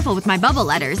be careful with my bubble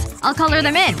letters. I'll color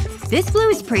them in. This blue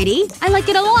is pretty. I like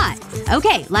it a lot.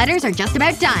 Okay, letters are just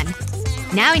about done.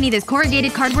 Now I need this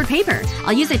corrugated cardboard paper.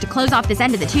 I'll use it to close off this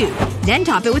end of the tube. Then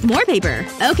top it with more paper.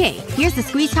 Okay, here's the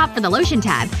squeeze top for the lotion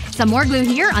tab. Some more glue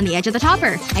here on the edge of the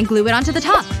topper. And glue it onto the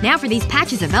top. Now for these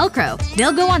patches of Velcro.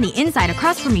 They'll go on the inside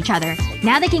across from each other.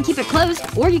 Now they can keep it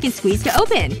closed, or you can squeeze to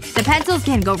open. The pencils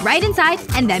can go right inside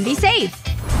and then be safe.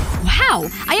 Wow!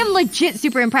 I am legit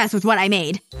super impressed with what I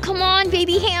made. Come on,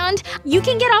 baby hand. You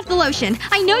can get off the lotion.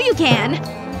 I know you can.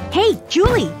 Hey,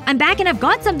 Julie! I'm back and I've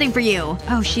got something for you.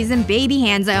 Oh, she's in baby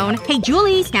hand zone. Hey,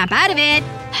 Julie, snap out of it.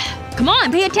 Come on,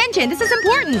 pay attention. This is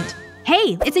important.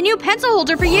 Hey, it's a new pencil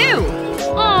holder for you.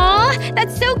 Aww,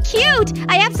 that's so cute!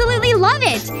 I absolutely love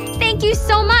it! Thank you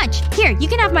so much! Here, you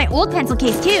can have my old pencil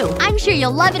case too. I'm sure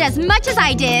you'll love it as much as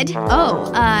I did.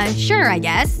 Oh, sure, I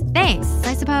guess. Thanks,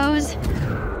 I suppose.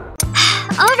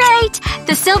 Alright,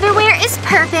 the silverware is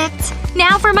perfect.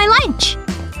 Now for my lunch.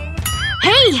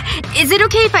 Hey! Is it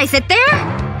okay if I sit there?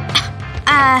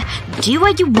 Do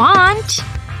what you want.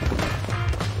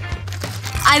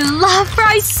 I love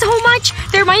fries so much.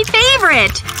 They're my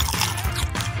favorite.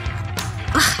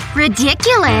 Ugh,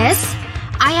 ridiculous.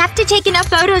 I have to take enough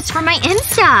photos for my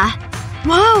Insta.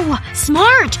 Whoa,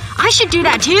 smart. I should do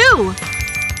that too.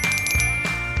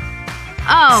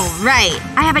 Oh, right.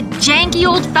 I have a janky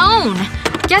old phone.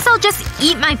 Guess I'll just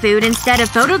eat my food instead of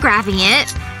photographing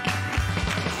it.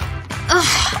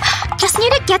 Ugh. Just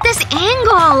need to get this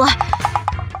angle.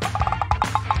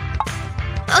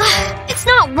 Ugh. It's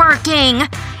not working.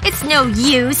 It's no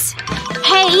use.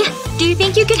 Hey, do you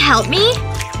think you could help me?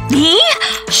 Me?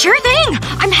 Sure thing.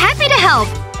 I'm happy to help.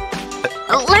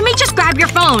 Let me just grab your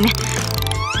phone.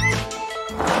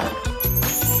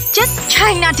 Just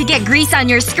try not to get grease on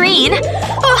your screen.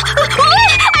 Oh,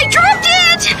 I dropped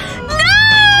it! No!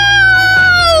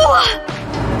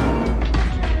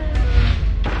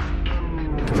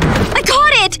 I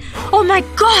caught it! Oh my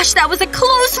gosh, that was a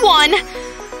close one!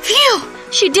 Phew!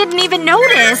 She didn't even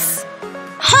notice.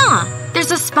 Huh.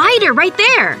 There's a spider right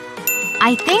there.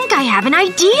 I think I have an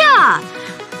idea.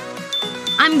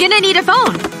 I'm gonna need a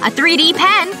phone, a 3D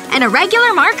pen, and a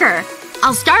regular marker.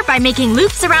 I'll start by making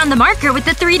loops around the marker with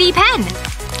the 3D pen.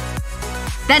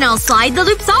 Then I'll slide the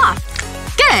loops off.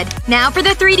 Good. Now for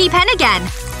the 3D pen again.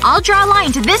 I'll draw a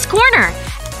line to this corner.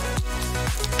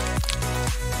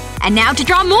 And now to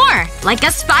draw more, like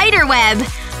a spider web.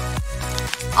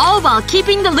 All while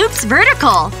keeping the loops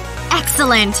vertical.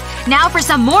 Excellent. Now for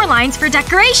some more lines for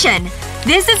decoration.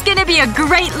 This is gonna be a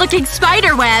great-looking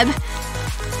spider web.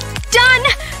 Done!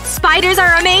 Spiders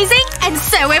are amazing, and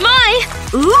so am I!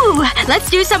 Ooh, let's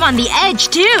do some on the edge,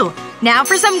 too. Now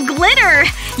for some glitter!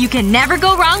 You can never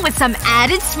go wrong with some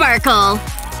added sparkle.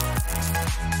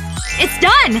 It's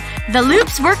done! The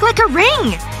loops work like a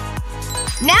ring.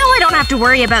 Now I don't have to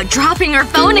worry about dropping her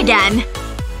phone again.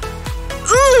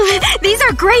 Ooh, these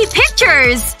are great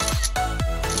pictures!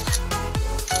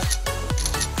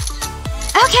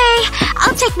 Okay,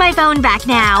 I'll take my phone back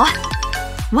now.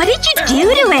 What did you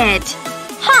do to it?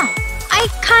 Huh. I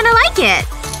kinda like it.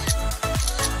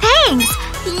 Thanks.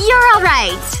 You're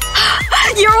alright.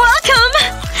 You're welcome!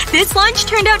 This lunch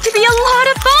turned out to be a lot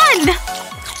of fun!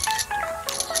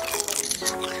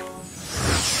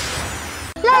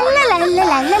 La la la la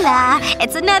la la la.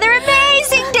 It's another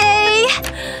amazing day!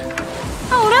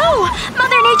 Oh no!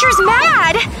 Mother Nature's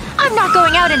mad! I'm not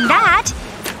going out in that!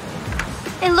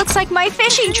 It looks like my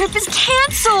fishing trip is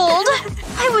cancelled!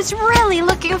 I was really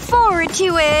looking forward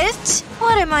to it.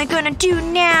 What am I gonna do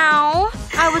now?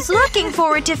 I was looking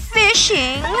forward to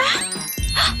fishing.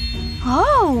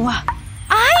 Oh.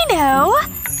 I know!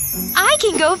 I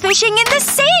can go fishing in the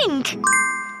sink!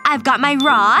 I've got my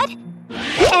rod.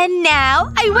 And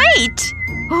now I wait.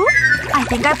 Oh, I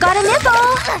think I've got a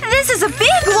nibble. This is a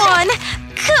big one!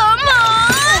 Come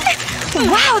on!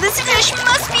 Wow, this fish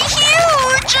must be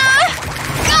huge!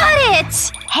 Got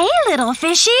it! Hey, little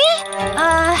fishy.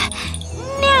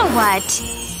 Now what?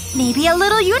 Maybe a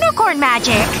little unicorn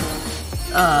magic.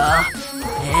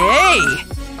 Hey!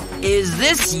 Is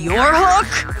this your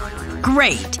hook?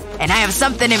 Great. And I have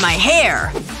something in my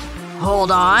hair.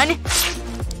 Hold on.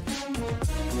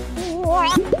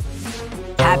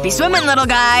 Happy swimming, little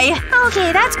guy.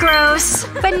 Okay, that's gross.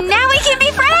 But now we can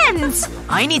be friends!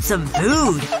 I need some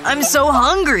food. I'm so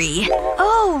hungry.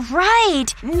 Oh,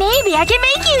 right. Maybe I can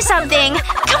make you something.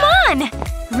 Come on!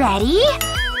 Ready?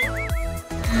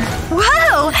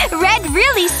 Whoa! Red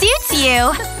really suits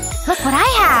you! Look what I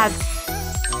have.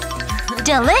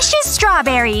 Delicious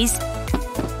strawberries.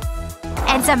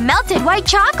 And some melted white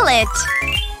chocolate.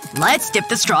 Let's dip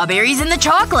the strawberries in the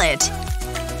chocolate.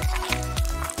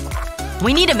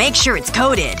 We need to make sure it's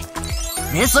coated.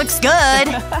 This looks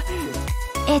good.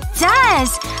 It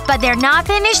does! But they're not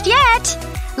finished yet.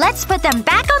 Let's put them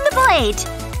back on the plate.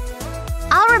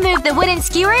 I'll remove the wooden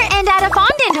skewer and add a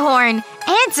fondant horn.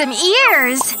 And some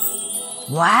ears.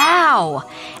 Wow!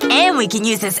 And we can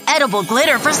use this edible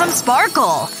glitter for some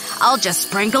sparkle. I'll just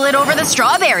sprinkle it over the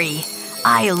strawberry.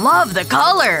 I love the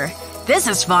color. This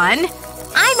is fun.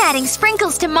 I'm adding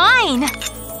sprinkles to mine.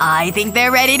 I think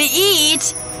they're ready to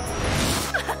eat.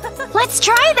 Let's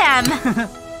try them!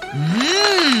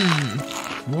 Mmm.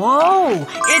 Whoa!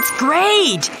 It's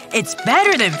great! It's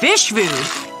better than fish food.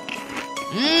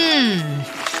 Mmm.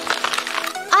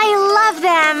 I love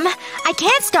them! I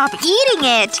can't stop eating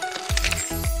it!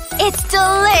 It's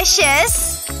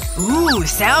delicious! Ooh,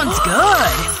 sounds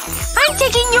good. I'm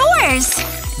taking yours!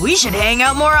 We should hang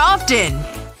out more often.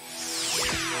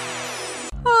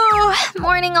 Oh,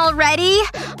 morning already?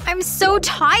 I'm so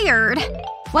tired.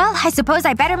 Well, I suppose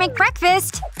I better make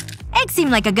breakfast. Eggs seem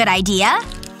like a good idea.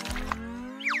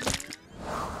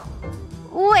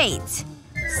 Wait.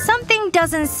 Something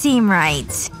doesn't seem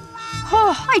right.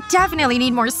 Oh, I definitely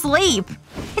need more sleep.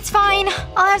 It's fine.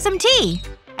 I'll have some tea.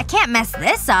 I can't mess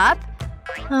this up.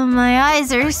 Oh, my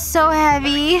eyes are so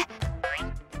heavy.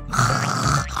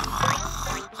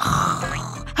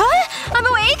 Huh? I'm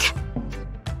awake?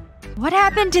 What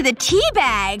happened to the tea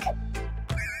bag?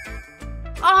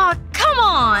 Aw, come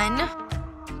on.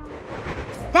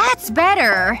 That's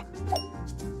better.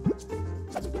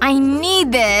 I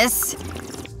need this.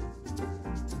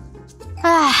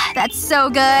 Ah, that's so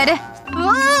good.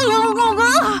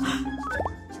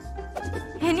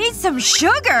 I need some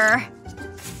sugar.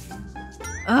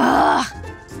 Ugh.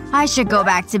 I should go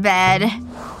back to bed.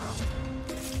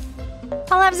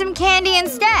 I'll have some candy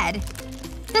instead.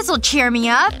 This'll cheer me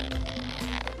up.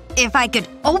 If I could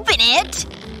open it.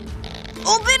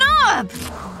 Open up!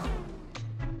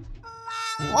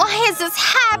 Why is this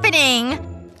happening?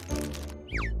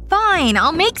 Fine,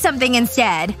 I'll make something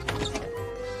instead.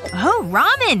 Oh,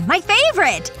 ramen! My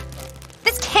favorite!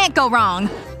 This can't go wrong.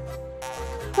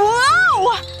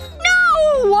 Whoa!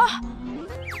 No!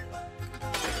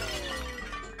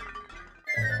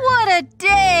 What a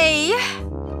day!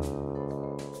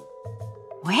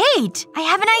 Wait! I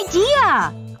have an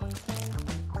idea!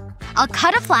 I'll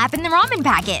cut a flap in the ramen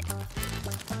packet.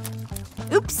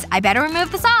 Oops, I better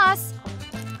remove the sauce.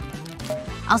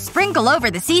 I'll sprinkle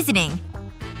over the seasoning.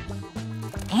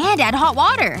 And add hot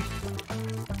water.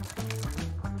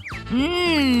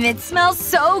 Mmm, it smells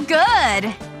so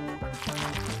good.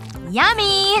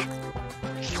 Yummy!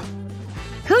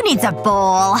 Who needs a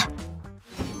bowl?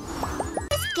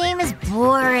 This game is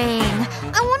boring.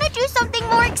 I want to do something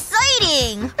more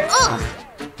exciting. Ugh.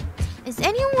 Is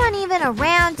anyone even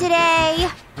around today?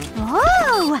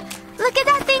 Whoa! Look at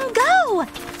that thing go!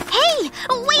 Hey!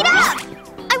 Wait up!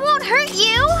 I won't hurt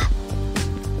you!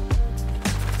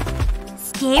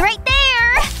 Stay right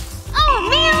there! Oh,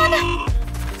 man!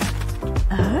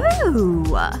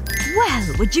 Oh. Well,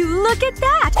 would you look at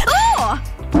that? Oh!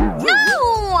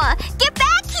 No! Get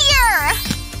back here!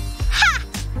 Ha!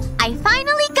 I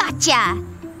finally gotcha!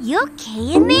 You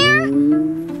okay in there?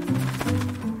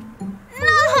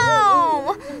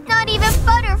 No! Not even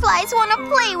butterflies want to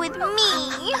play with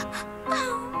me.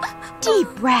 Deep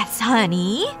breaths,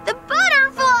 honey. The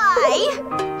butterfly!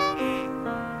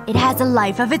 It has a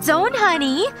life of its own,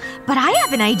 honey. But I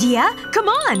have an idea. Come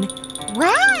on.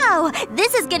 Wow!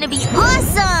 This is gonna be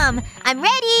awesome! I'm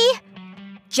ready!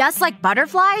 Just like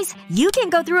butterflies, you can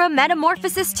go through a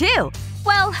metamorphosis too.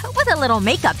 Well, with a little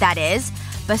makeup, that is.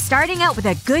 But starting out with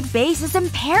a good base is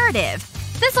imperative.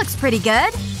 This looks pretty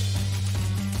good.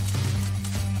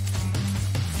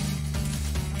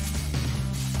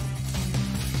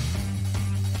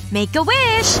 Make a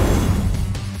wish!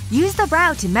 Use the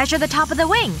brow to measure the top of the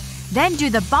wing. Then do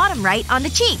the bottom right on the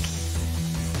cheek.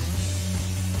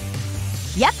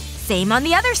 Yep, same on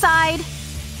the other side.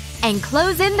 And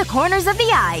close in the corners of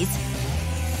the eyes.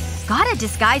 Gotta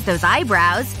disguise those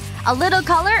eyebrows. A little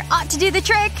color ought to do the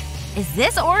trick. Is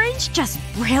this orange just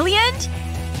brilliant?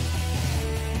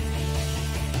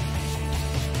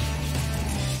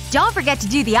 Don't forget to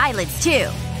do the eyelids, too.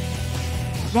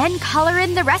 Then color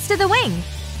in the rest of the wing.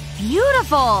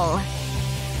 Beautiful!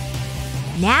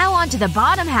 Now onto the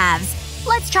bottom halves.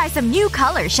 Let's try some new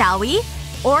colors, shall we?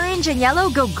 Orange and yellow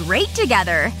go great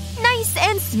together. Nice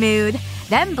and smooth.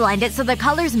 Then blend it so the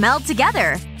colors meld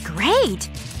together. Great!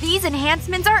 These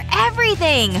enhancements are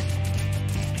everything!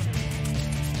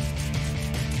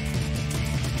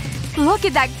 Look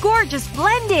at that gorgeous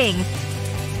blending!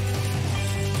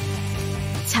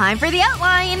 Time for the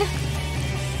outline!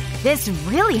 This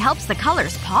really helps the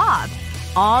colors pop.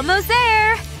 Almost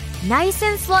there! Nice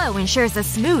and slow ensures a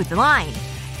smooth line.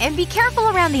 And be careful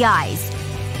around the eyes.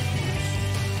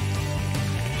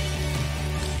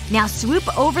 Now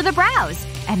swoop over the brows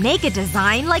and make a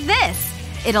design like this.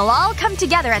 It'll all come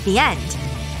together at the end.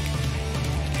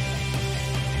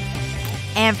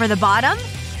 And for the bottom,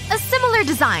 a similar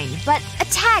design, but a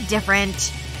tad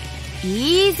different.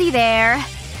 Easy there.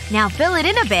 Now fill it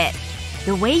in a bit.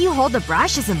 The way you hold the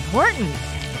brush is important.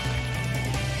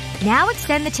 Now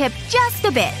extend the tip just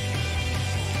a bit.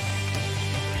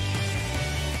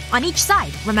 On each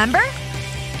side, remember?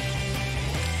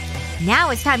 Now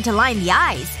it's time to line the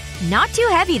eyes. Not too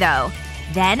heavy, though.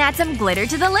 Then add some glitter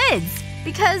to the lids.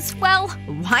 Because, well,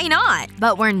 why not?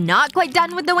 But we're not quite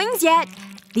done with the wings yet.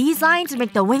 These lines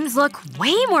make the wings look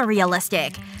way more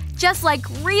realistic. Just like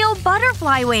real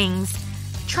butterfly wings.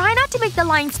 Try not to make the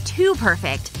lines too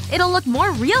perfect. It'll look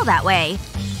more real that way.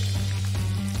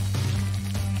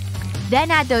 Then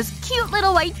add those cute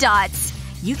little white dots.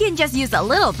 You can just use a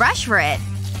little brush for it.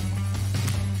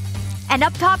 And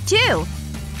up top, too.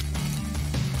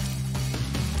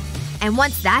 And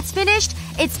once that's finished,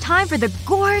 it's time for the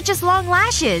gorgeous long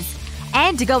lashes.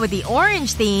 And to go with the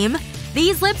orange theme,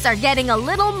 these lips are getting a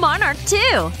little monarch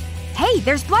too. Hey,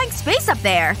 there's blank space up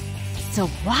there. So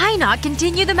why not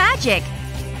continue the magic?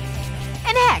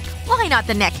 And heck, why not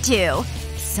the neck too?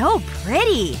 So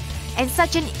pretty. And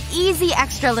such an easy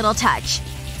extra little touch.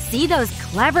 See those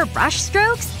clever brush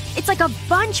strokes? It's like a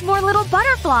bunch more little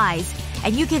butterflies.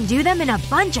 And you can do them in a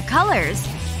bunch of colors.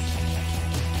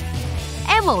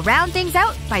 And we'll round things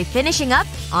out by finishing up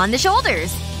on the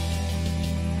shoulders.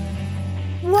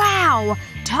 Wow!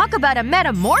 Talk about a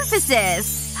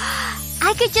metamorphosis!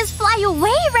 I could just fly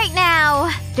away right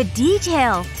now! The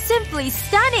detail. Simply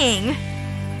stunning.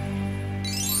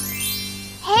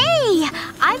 Hey!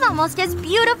 I'm almost as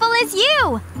beautiful as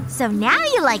you! So now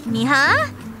you like me, huh?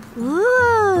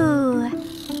 Ooh.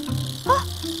 Oh,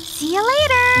 see you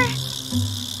later!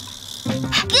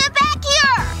 Get back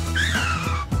here!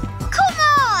 Come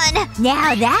on!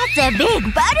 Now that's a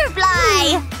big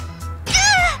butterfly!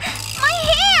 My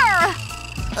hair!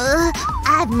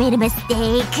 I've made a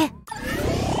mistake.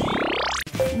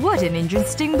 What an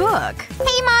interesting book.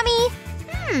 Hey, Mommy!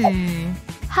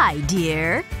 Hi,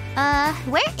 dear.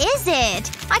 Where is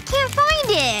it? I can't find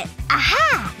it.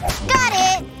 Aha! Got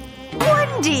it!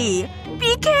 Wendy!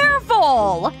 Be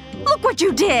careful! Look what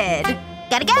you did!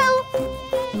 Gotta go!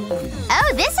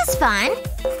 Oh, this is fun.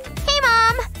 Hey,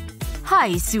 Mom!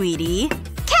 Hi, sweetie.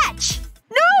 Catch!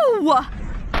 No!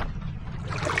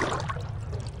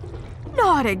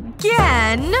 Not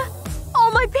again!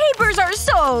 All my papers are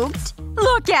soaked!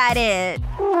 Look at it!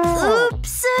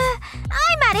 Oops.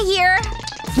 I'm out of here.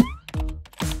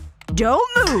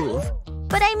 Don't move!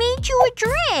 But I made you a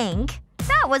drink.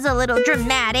 That was a little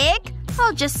dramatic.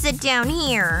 I'll just sit down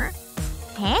here.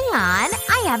 Hang on.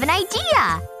 I have an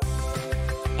idea.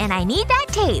 And I need that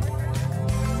tape.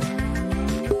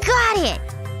 Got it!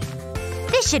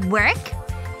 This should work.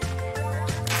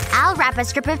 I'll wrap a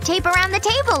strip of tape around the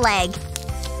table leg.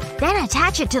 Then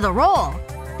attach it to the roll.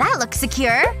 That looks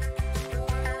secure.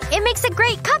 It makes a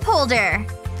great cup holder.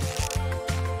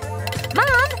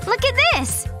 Mom, look at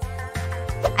this!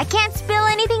 I can't spill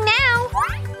anything now.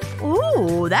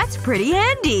 Ooh, that's pretty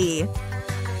handy.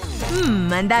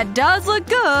 And that does look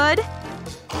good.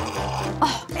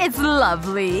 Oh, it's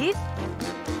lovely.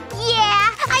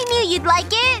 Yeah, I knew you'd like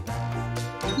it.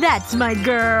 That's my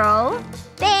girl.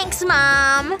 Thanks,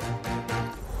 Mom.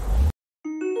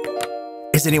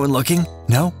 Is anyone looking?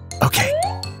 No? Okay.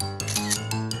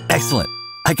 Excellent.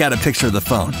 I got a picture of the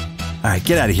phone. Alright,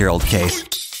 get out of here, old case.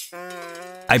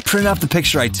 I printed off the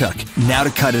picture I took. Now to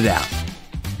cut it out.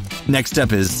 Next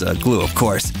up is glue, of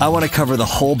course. I want to cover the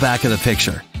whole back of the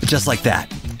picture. Just like that.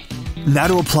 Now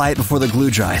to apply it before the glue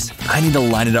dries. I need to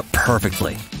line it up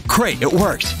perfectly. Great, it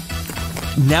worked!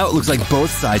 Now it looks like both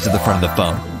sides of the front of the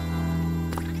phone.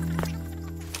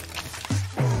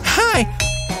 Hi!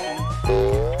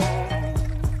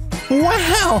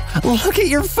 Wow! Look at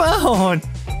your phone!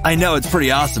 I know, it's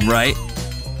pretty awesome, right?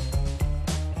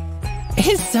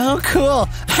 It's so cool!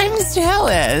 I'm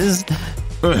jealous!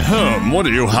 Ahem, what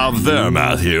do you have there,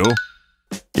 Matthew?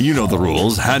 You know the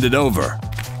rules, hand it over.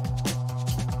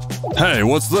 Hey,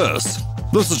 what's this?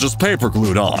 This is just paper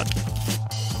glued on.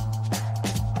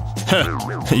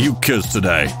 Heh, you kids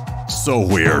today. So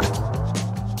weird.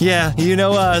 Yeah, you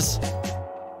know us.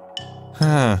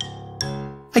 Huh.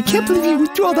 I can't believe you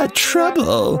went through all that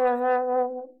trouble.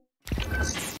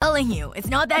 Telling you, it's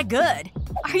not that good.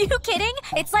 Are you kidding?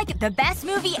 It's like the best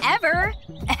movie ever.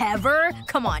 Ever?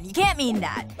 Come on, you can't mean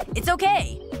that. It's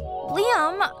okay.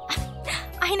 Liam,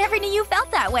 I never knew you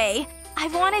felt that way.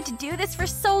 I've wanted to do this for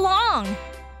so long.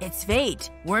 It's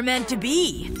fate. We're meant to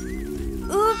be.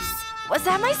 Oops. Was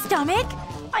that my stomach?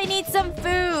 I need some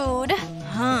food.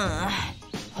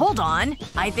 Hold on.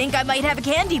 I think I might have a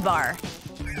candy bar.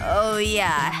 Oh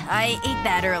yeah, I ate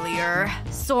that earlier.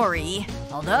 Sorry.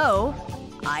 Although,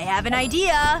 I have an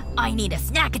idea. I need a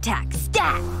snack attack.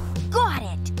 Stat! Got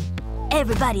it!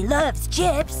 Everybody loves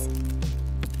chips.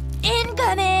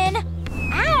 Incoming!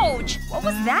 Ouch! What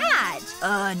was that?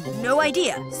 No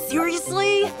idea.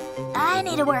 Seriously? I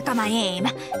need to work on my aim.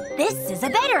 This is a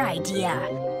better idea.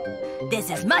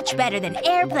 This is much better than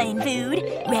airplane food.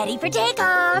 Ready for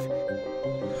takeoff.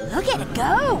 Look at it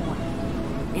go.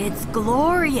 It's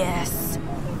glorious.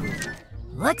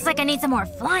 Looks like I need some more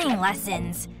flying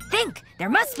lessons. Think, there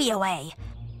must be a way.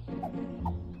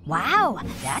 Wow,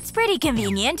 that's pretty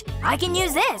convenient. I can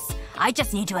use this. I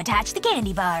just need to attach the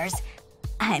candy bars.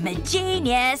 I'm a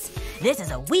genius. This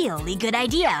is a really good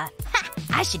idea. Ha!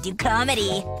 I should do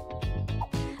comedy.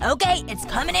 Okay, it's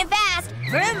coming in fast.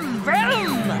 Vroom,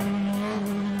 vroom.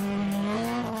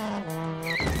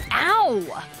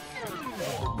 Ow!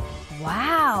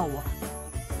 Wow.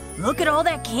 Look at all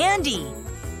that candy.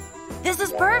 This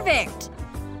is perfect.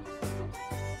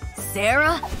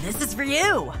 Sarah, this is for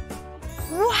you.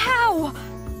 Wow!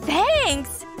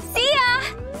 Thanks! See ya!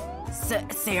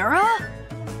 Sarah?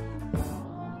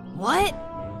 What?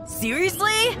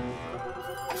 Seriously?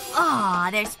 Aw,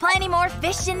 there's plenty more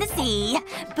fish in the sea.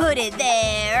 Put it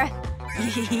there.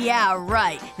 Yeah,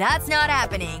 right. That's not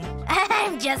happening.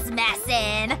 I'm just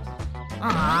messing.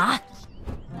 Aw.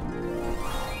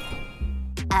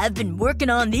 I've been working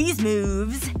on these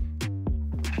moves.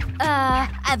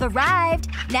 I've arrived.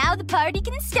 Now the party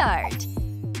can start.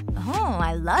 Oh,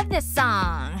 I love this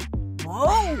song. Whoa!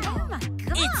 Oh my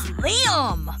god. It's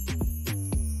Liam!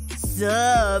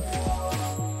 Sup?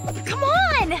 Come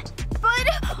on! But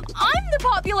I'm the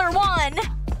popular one!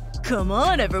 Come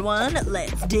on, everyone.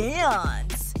 Let's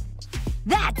dance.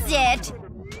 That's it!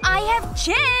 I have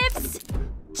chips!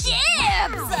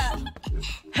 Chips!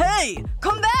 Hey!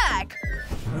 Come back!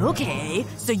 Okay,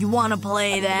 so you wanna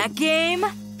play that game?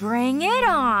 Bring it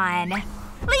on.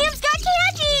 Liam's got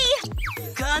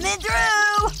candy! Coming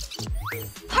through!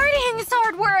 Partying is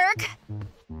hard work.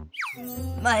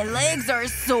 My legs are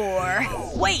sore.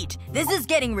 Wait! This is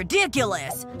getting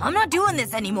ridiculous. I'm not doing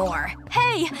this anymore.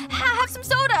 Hey, have some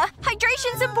soda.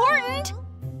 Hydration's important.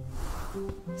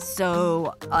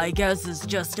 So, I guess it's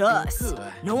just us.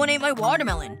 No one ate my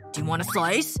watermelon. Do you want a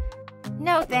slice?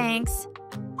 No thanks.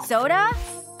 Soda?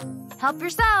 Help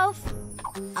yourself.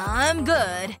 I'm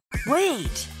good.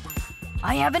 Wait!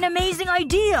 I have an amazing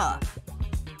idea!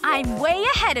 I'm way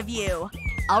ahead of you.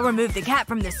 I'll remove the cap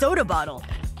from the soda bottle.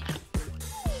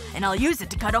 And I'll use it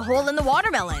to cut a hole in the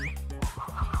watermelon.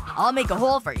 I'll make a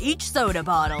hole for each soda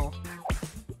bottle.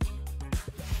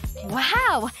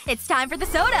 Wow! It's time for the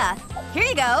soda. Here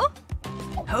you go.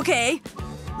 Okay.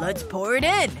 Let's pour it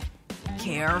in.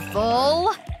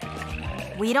 Careful.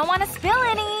 We don't want to spill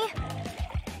any.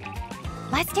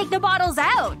 Let's take the bottles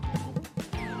out.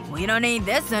 We don't need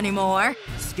this anymore.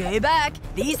 Stay back.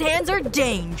 These hands are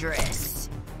dangerous.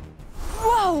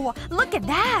 Whoa! Look at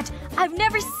that! I've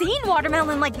never seen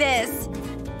watermelon like this.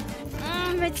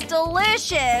 It's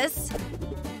delicious.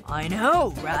 I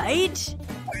know, right?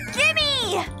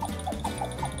 Gimme!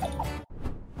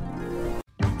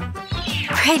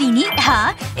 Pretty neat,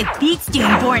 huh? It beats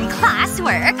doing boring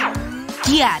classwork.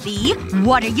 Gabby,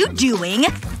 what are you doing?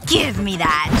 Give me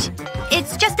that.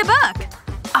 It's just a book.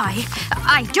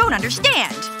 I don't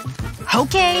understand.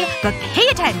 Okay, but pay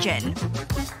attention.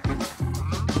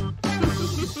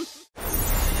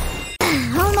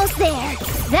 Almost there.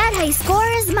 That high score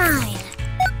is mine.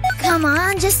 Come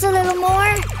on, just a little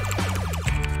more.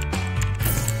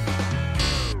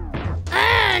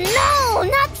 No!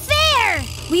 Not fair!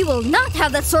 We will not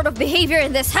have that sort of behavior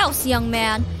in this house, young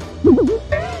man.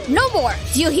 No more!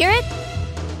 Do you hear it?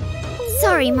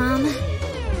 Sorry, Mom.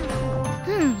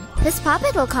 This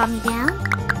puppet will calm me down.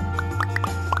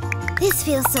 This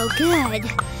feels so good.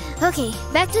 Okay,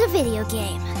 back to the video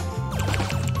game.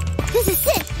 This is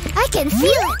it! I can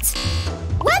feel it!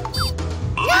 What?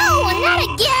 No, not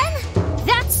again!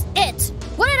 That's it!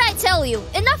 What did I tell you?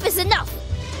 Enough is enough!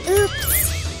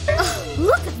 Oops. Ugh,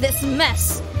 look at this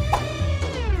mess.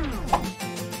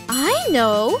 I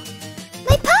know.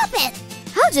 My puppet!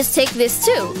 I'll just take this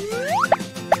too.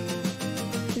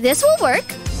 This will work.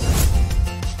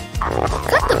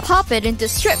 Cut the puppet into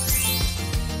strips.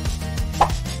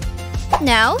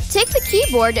 Now, take the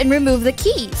keyboard and remove the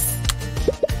keys.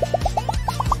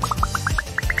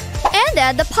 And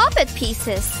add the puppet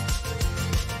pieces.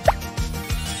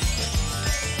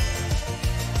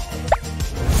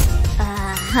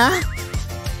 Huh?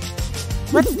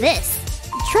 What's this?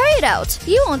 Try it out.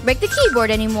 You won't break the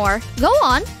keyboard anymore. Go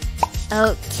on.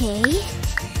 Okay.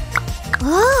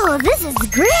 Oh, this is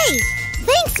great!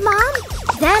 Thanks, Mom!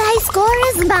 That high score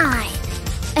is mine!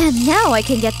 And now I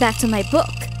can get back to my book.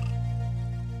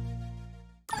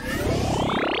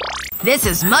 This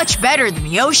is much better than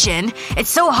the ocean. It's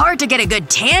so hard to get a good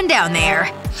tan down there.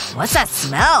 What's that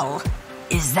smell?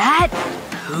 Is that…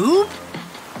 poop?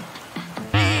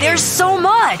 There's so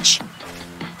much!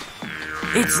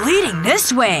 It's leading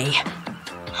this way.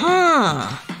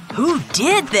 Who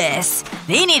did this?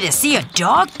 They need to see a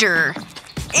doctor.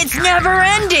 It's never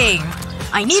ending!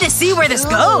 I need to see where this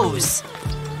goes.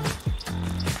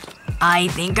 I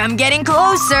think I'm getting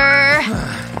closer.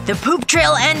 The poop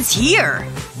trail ends here.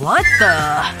 What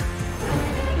the…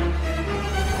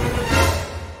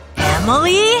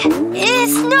 Emily?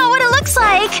 It's not what it looks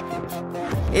like.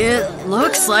 It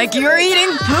looks like you're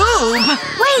eating poop.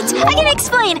 Wait, I can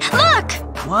explain. Look!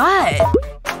 What?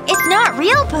 It's not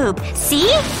real poop. See?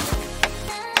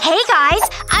 Hey guys,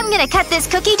 I'm gonna gonna cut this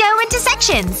cookie dough into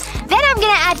sections. Then I'm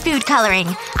gonna add food coloring.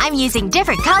 I'm using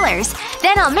different colors.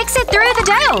 Then I'll mix it through the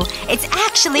dough. It's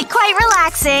actually quite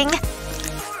relaxing.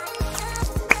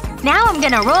 Now I'm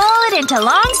gonna roll it into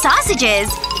long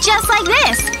sausages. Just like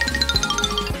this.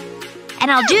 And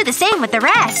I'll do the same with the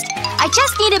rest. I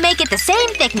just need to make it the same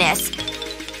thickness.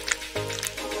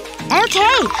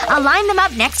 Okay, I'll line them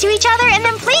up next to each other and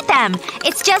then pleat them.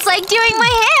 It's just like doing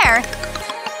my hair.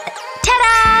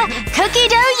 Ta-da! Cookie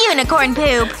dough unicorn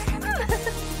poop.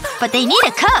 But they need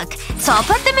to cook, so I'll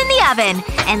put them in the oven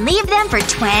and leave them for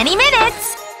 20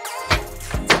 minutes.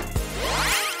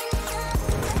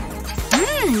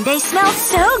 They smell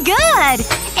so good!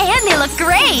 And they look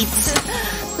great!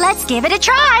 Let's give it a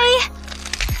try!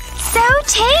 So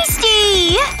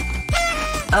tasty!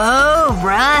 Oh,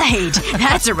 right.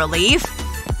 That's a relief.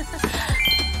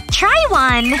 Try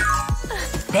one.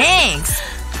 Thanks.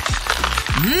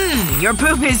 Your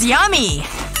poop is yummy.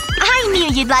 I knew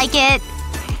you'd like it.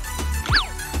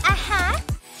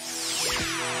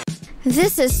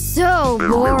 This is so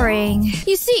boring.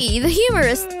 You see, the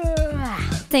humorous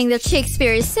thing that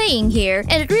Shakespeare is saying here,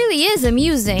 and it really is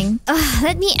amusing.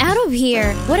 Let me out of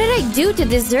here. What did I do to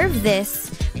deserve this?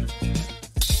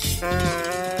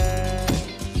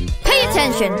 Pay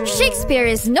attention. Shakespeare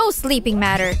is no sleeping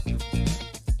matter.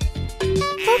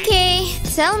 Okay,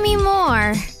 tell me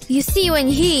more. You see, when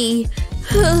he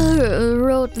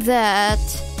wrote that…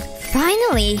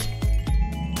 Finally!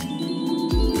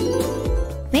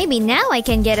 Maybe now I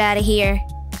can get out of here.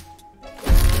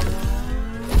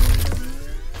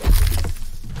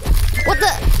 What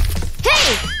the…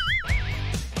 Hey!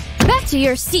 Back to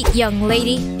your seat, young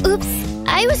lady. Oops.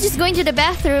 I was just going to the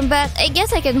bathroom, but I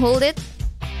guess I can hold it.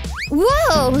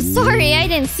 Whoa! Sorry, I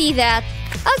didn't see that.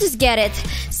 I'll just get it.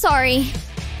 Sorry.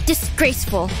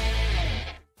 Disgraceful.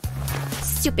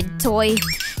 Stupid toy.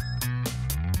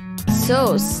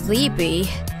 So sleepy.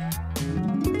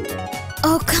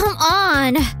 Oh, come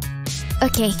on!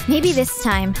 Okay, maybe this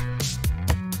time.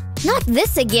 Not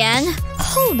this again!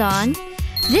 Hold on.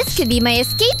 This could be my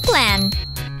escape plan!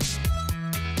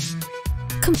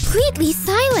 Completely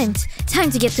silent!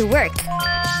 Time to get to work.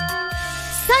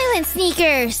 Silent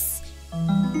sneakers!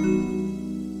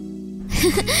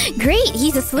 Great,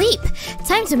 he's asleep.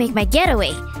 Time to make my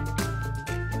getaway.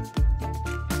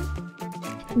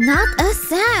 Not a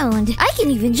sound. I can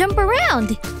even jump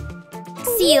around.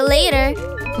 See you later.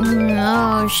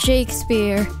 Oh,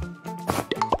 Shakespeare.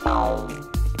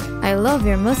 I love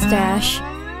your mustache.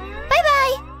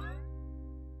 Bye-bye!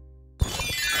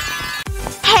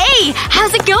 Hey!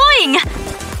 How's it going?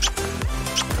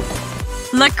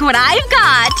 Look what I've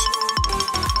got!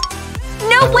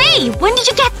 No way! When did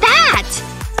you get that?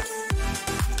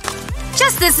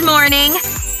 Just this morning.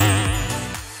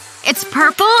 It's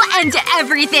purple and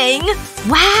everything.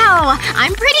 Wow!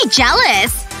 I'm pretty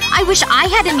jealous. I wish I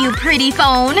had a new pretty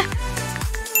phone.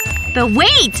 But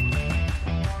wait!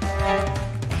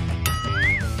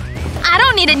 I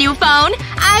don't need a new phone.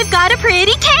 I've got a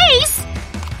pretty case!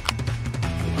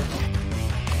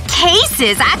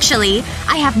 Cases, actually.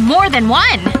 I have more than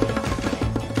one.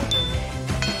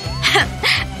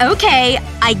 Okay,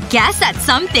 I guess that's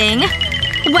something.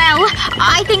 Well,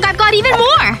 I think I've got even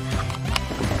more.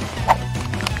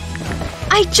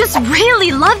 I just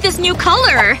really love this new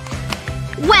color.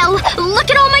 Well, look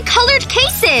at all my colored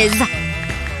cases!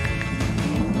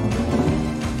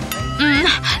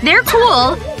 They're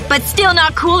cool, but still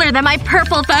not cooler than my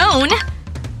purple phone.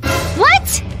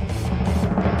 What?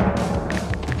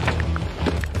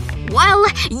 Well,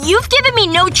 you've given me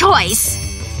no choice.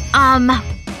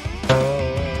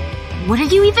 What are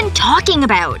you even talking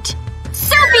about?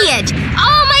 So be it!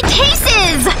 All my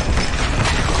cases!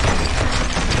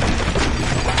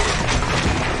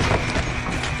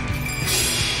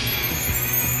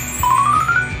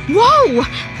 Whoa!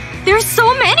 There's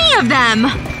so many of them!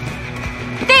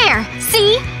 There!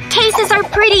 See? Cases are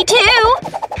pretty too!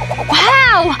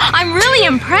 Wow! I'm really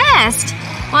impressed!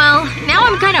 Well, now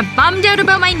I'm kinda bummed out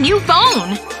about my new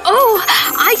phone. Oh!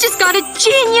 I just got a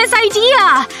genius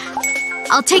idea!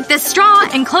 I'll take this straw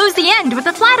and close the end with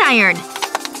a flat iron.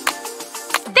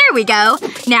 There we go.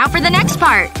 Now for the next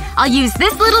part. I'll use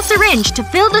this little syringe to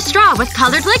fill the straw with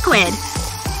colored liquid.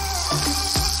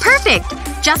 Perfect!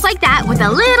 Just like that with a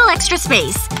little extra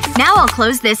space. Now I'll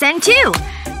close this end too.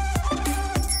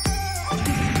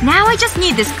 Now I just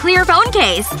need this clear phone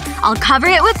case. I'll cover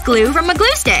it with glue from a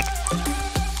glue stick.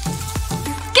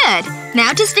 Good.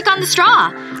 Now to stick on the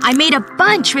straw. I made a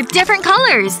bunch with different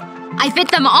colors. I fit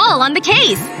them all on the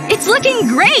case. It's looking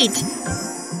great!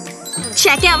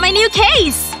 Check out my new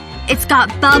case! It's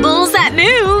got bubbles that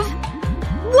move.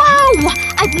 Whoa!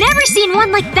 I've never seen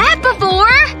one like that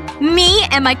before! Me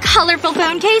and my colorful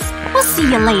phone case? We'll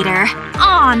see you later.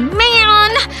 Aw,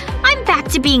 man! I'm back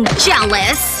to being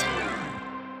jealous.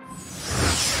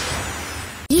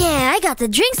 Yeah, I got the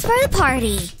drinks for the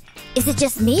party. Is it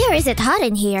just me or is it hot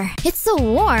in here? It's so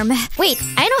warm. Wait,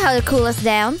 I know how to cool us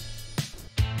down.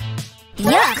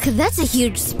 Yuck, that's a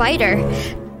huge spider.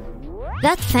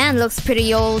 That fan looks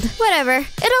pretty old. Whatever,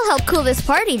 it'll help cool this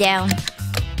party down.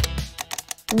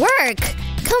 Work!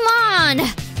 Come on!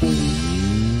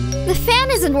 The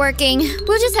fan isn't working.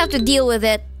 We'll just have to deal with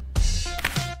it.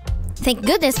 Thank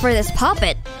goodness for this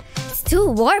poppet. It's too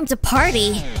warm to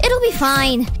party. It'll be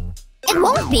fine. It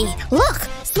won't be. Look!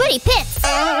 Sweaty pits!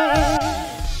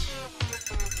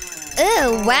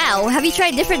 Oh, wow. Have you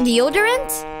tried different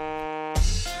deodorants?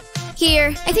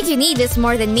 Here, I think you need this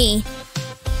more than me.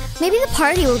 Maybe the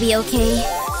party will be okay.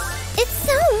 It's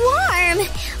so warm!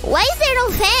 Why is there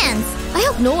no fans? I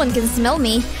hope no one can smell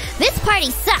me. This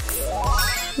party sucks!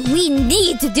 We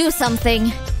need to do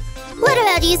something. What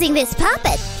about using this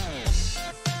puppet?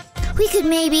 We could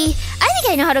maybe… I think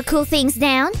I know how to cool things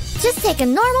down. Just take a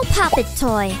normal puppet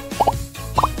toy.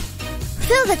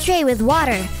 Fill the tray with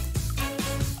water.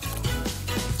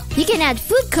 You can add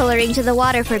food coloring to the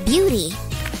water for beauty.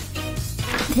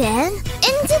 Then,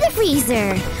 into the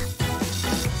freezer.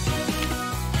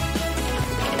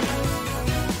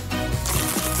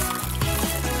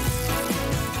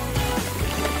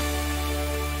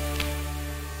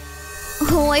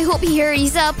 Oh, I hope he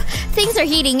hurries up. Things are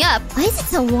heating up. Why is it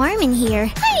so warm in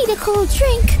here? I need a cold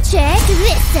drink. Check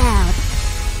this out.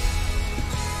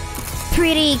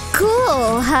 Pretty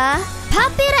cool, huh?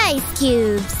 Puppet ice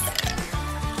cubes.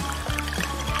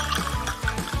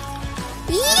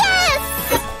 Yes!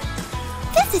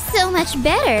 This is so much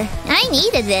better. I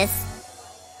needed this.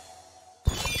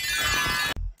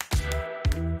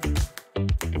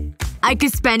 I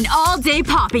could spend all day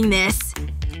popping this.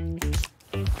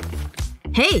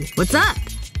 Hey, what's up?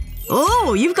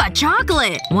 Oh, you've got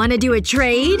chocolate. Wanna do a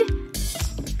trade?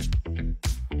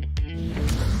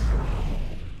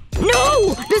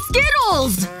 No! The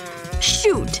Skittles!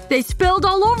 Shoot, they spilled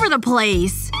all over the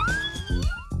place.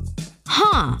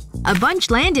 Huh. A bunch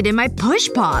landed in my push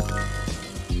pop.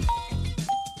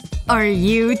 Are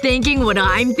you thinking what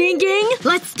I'm thinking?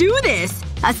 Let's do this!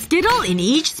 A Skittle in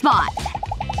each spot.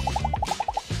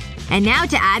 And now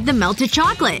to add the melted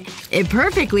chocolate. It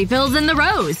perfectly fills in the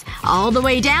rows. All the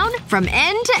way down, from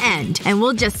end to end. And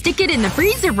we'll just stick it in the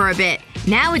freezer for a bit.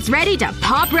 Now it's ready to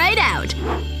pop right out.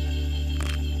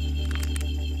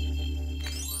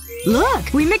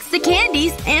 Look! We mixed the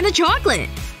candies and the chocolate.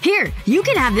 Here, you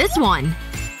can have this one.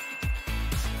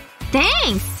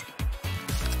 Thanks!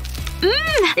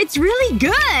 It's really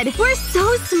good! We're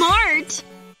so smart!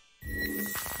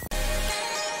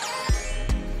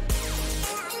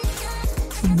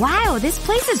 Wow, this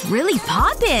place is really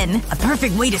poppin'. A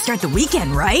perfect way to start the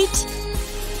weekend, right?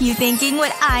 You thinking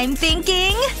what I'm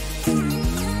thinking?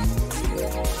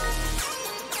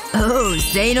 Oh,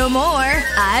 say no more.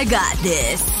 I got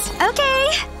this. Okay.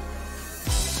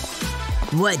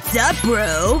 What's up,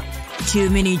 bro? Too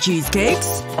many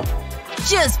cheesecakes?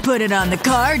 Just put it on the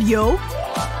card, yo.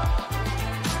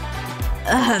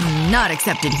 Not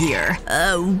accepted here.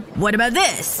 What about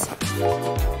this?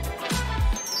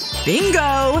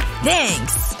 Bingo!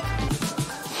 Thanks!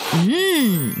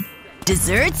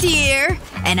 Dessert's here!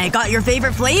 And I got your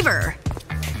favorite flavor.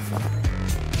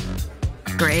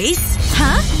 Grace?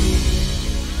 Huh?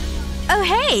 Oh,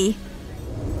 hey!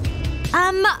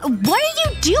 What are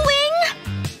you doing?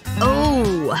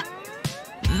 Oh.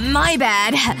 My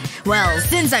bad. Well,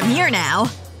 since I'm here now.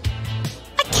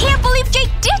 I can't believe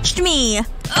Jake ditched me!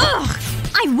 Ugh!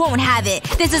 I won't have it.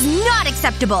 This is not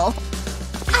acceptable.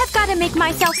 I've gotta make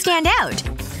myself stand out.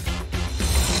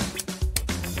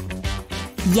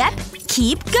 Yep.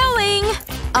 Keep going.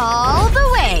 All the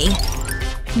way.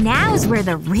 Now's where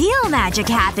the real magic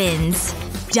happens.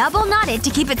 Double knot it to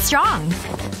keep it strong.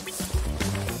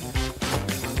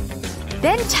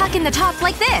 Then tuck in the top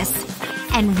like this.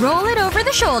 And roll it over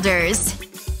the shoulders.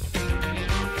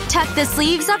 Tuck the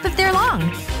sleeves up if they're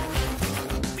long.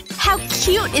 How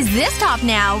cute is this top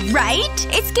now, right?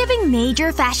 It's giving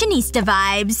major fashionista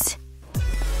vibes.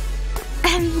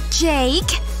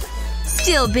 Jake?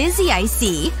 Still busy, I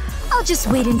see. I'll just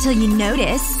wait until you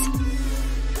notice.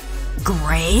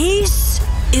 Grace?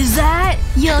 Is that…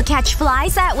 You'll catch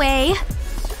flies that way.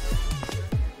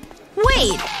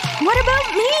 Wait! What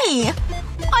about me?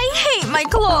 I hate my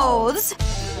clothes.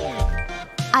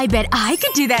 I bet I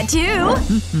could do that too.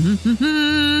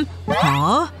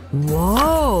 Huh?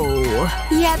 Whoa.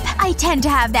 Yep, I tend to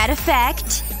have that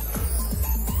effect.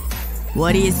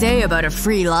 What do you say about a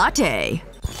free latte?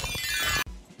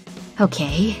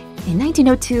 Okay, in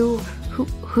 1902,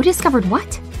 who discovered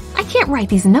what? I can't write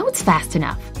these notes fast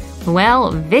enough.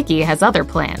 Well, Vicky has other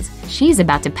plans. She's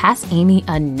about to pass Amy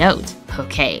a note.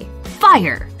 Okay,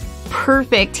 fire!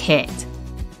 Perfect hit.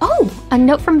 Oh, a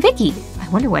note from Vicky. I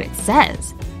wonder what it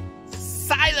says.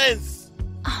 Silence!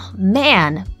 Oh,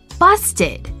 man,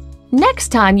 busted. Next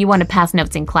time you want to pass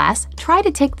notes in class, try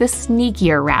to take the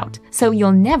sneakier route so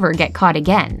you'll never get caught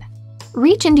again.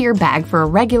 Reach into your bag for a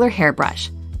regular hairbrush.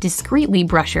 Discreetly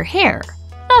brush your hair.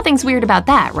 Nothing's weird about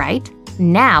that, right?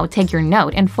 Now take your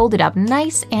note and fold it up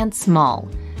nice and small.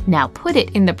 Now put it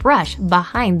in the brush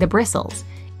behind the bristles.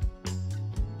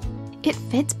 It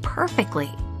fits perfectly.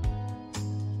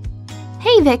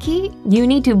 Hey Vicky, you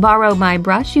need to borrow my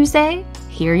brush, you say?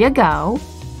 Here you go.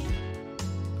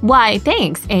 Why,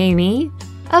 thanks, Amy.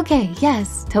 Okay,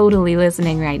 yes, totally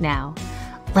listening right now.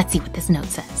 Let's see what this note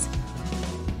says.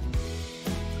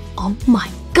 Oh my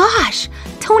gosh!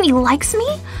 Tony likes me?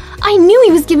 I knew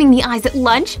he was giving me eyes at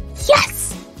lunch.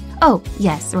 Yes! Oh,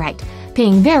 yes, right.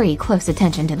 Paying very close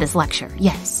attention to this lecture,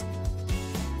 yes.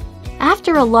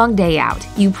 After a long day out,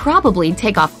 you probably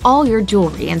take off all your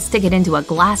jewelry and stick it into a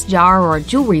glass jar or a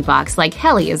jewelry box like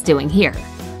Helly is doing here.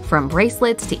 From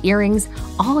bracelets to earrings,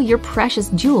 all your precious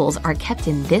jewels are kept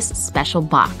in this special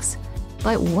box.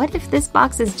 But what if this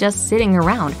box is just sitting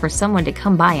around for someone to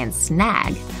come by and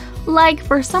snag? Like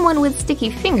for someone with sticky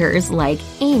fingers like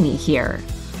Amy here.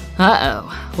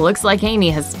 Uh-oh, looks like Amy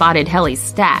has spotted Helly's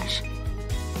stash.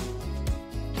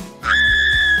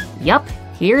 Yup,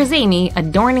 here's Amy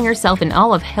adorning herself in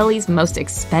all of Helly's most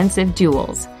expensive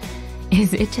jewels.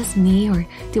 Is it just me or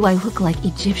do I look like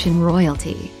Egyptian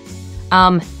royalty?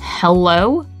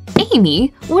 Hello?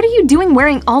 Amy, what are you doing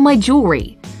wearing all my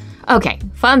jewelry? Okay,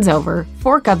 fun's over.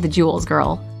 Fork up the jewels,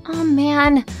 girl. Oh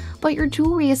man, but your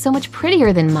jewelry is so much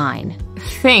prettier than mine.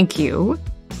 Thank you.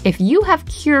 If you have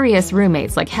curious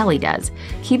roommates like Helly does,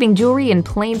 keeping jewelry in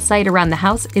plain sight around the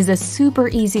house is a super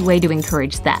easy way to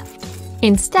encourage theft.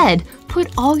 Instead,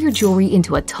 put all your jewelry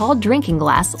into a tall drinking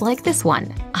glass like this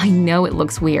one. I know it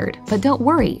looks weird, but don't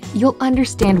worry, you'll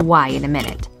understand why in a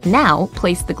minute. Now,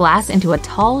 place the glass into a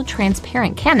tall,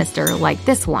 transparent canister like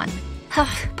this one.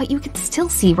 But you can still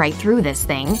see right through this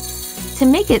thing. To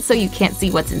make it so you can't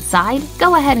see what's inside,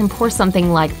 go ahead and pour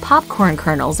something like popcorn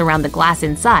kernels around the glass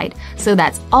inside, so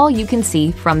that's all you can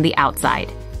see from the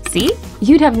outside. See?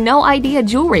 You'd have no idea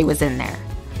jewelry was in there.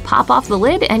 Pop off the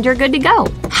lid and you're good to go.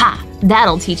 Ha!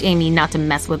 That'll teach Amy not to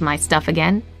mess with my stuff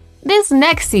again. This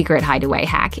next secret hideaway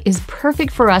hack is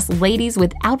perfect for us ladies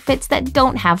with outfits that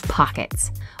don't have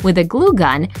pockets. With a glue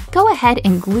gun, go ahead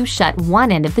and glue shut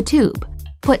one end of the tube.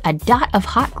 Put a dot of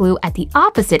hot glue at the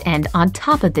opposite end on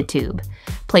top of the tube.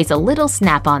 Place a little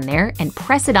snap on there and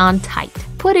press it on tight.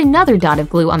 Put another dot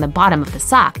of glue on the bottom of the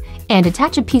sock and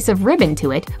attach a piece of ribbon to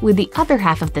it with the other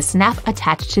half of the snap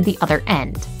attached to the other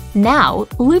end. Now,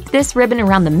 loop this ribbon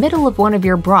around the middle of one of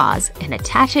your bras and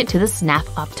attach it to the snap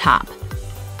up top.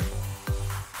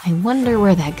 I wonder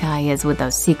where that guy is with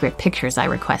those secret pictures I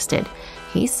requested.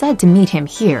 He said to meet him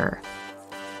here.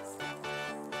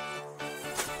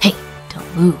 Hey,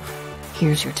 don't move.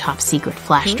 Here's your top secret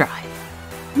flash drive.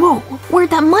 Whoa, where'd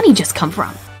that money just come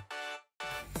from?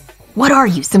 What are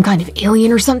you, some kind of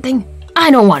alien or something?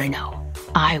 I don't want to know.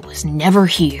 I was never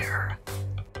here.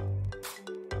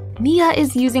 Mia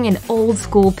is using an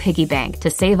old-school piggy bank to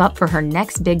save up for her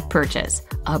next big purchase,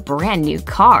 a brand new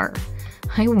car.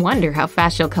 I wonder how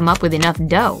fast she'll come up with enough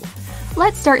dough.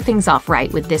 Let's start things off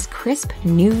right with this crisp,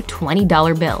 new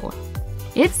 $20 bill.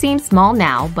 It seems small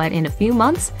now, but in a few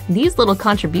months, these little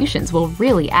contributions will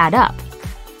really add up.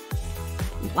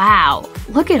 Wow,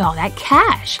 look at all that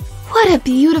cash! What a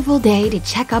beautiful day to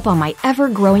check up on my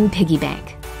ever-growing piggy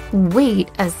bank. Wait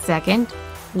a second.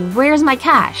 Where's my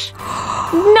cash?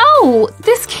 No!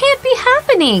 This can't be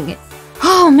happening!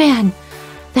 Oh man,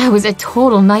 that was a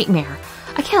total nightmare.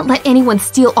 I can't let anyone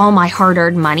steal all my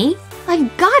hard-earned money.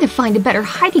 I've got to find a better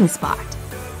hiding spot.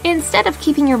 Instead of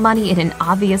keeping your money in an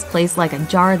obvious place like a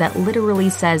jar that literally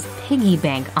says piggy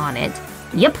bank on it,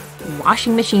 yep,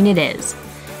 washing machine it is.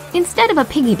 Instead of a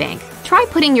piggy bank, try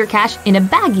putting your cash in a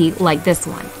baggie like this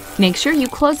one. Make sure you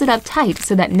close it up tight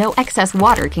so that no excess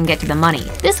water can get to the money.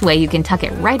 This way you can tuck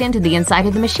it right into the inside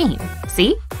of the machine.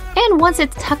 See? And once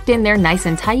it's tucked in there nice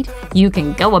and tight, you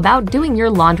can go about doing your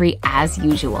laundry as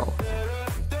usual.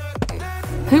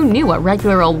 Who knew a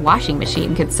regular old washing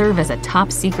machine could serve as a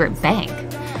top secret bank?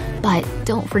 But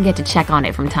don't forget to check on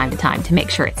it from time to time to make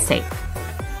sure it's safe.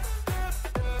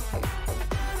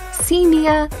 See,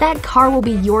 Mia? That car will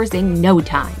be yours in no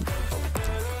time.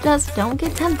 Just don't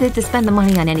get tempted to spend the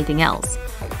money on anything else.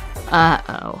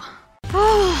 Uh-oh.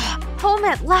 Home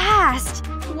at last!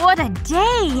 What a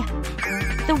day!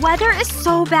 The weather is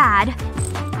so bad.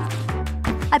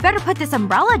 I better put this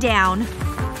umbrella down.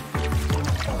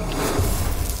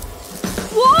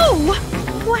 Whoa!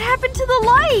 What happened to the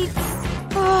lights?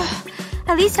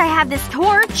 At least I have this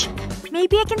torch.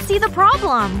 Maybe I can see the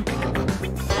problem.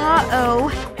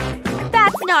 Uh-oh.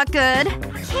 That's not good.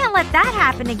 Can't let that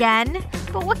happen again.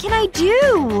 But what can I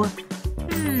do?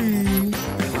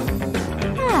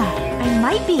 I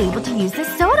might be able to use this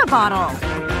soda bottle.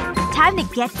 Time to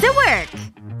get to work.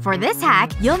 For this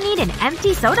hack, you'll need an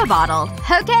empty soda bottle.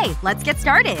 Okay, let's get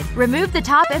started. Remove the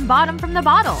top and bottom from the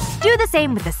bottle. Do the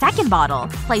same with the second bottle.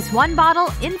 Place one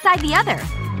bottle inside the other.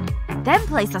 Then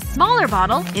place a smaller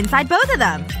bottle inside both of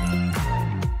them.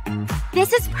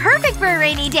 This is perfect for a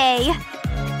rainy day.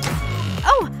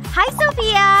 Oh, hi,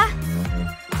 Sophia.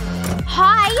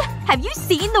 Hi. Have you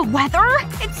seen the weather?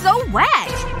 It's so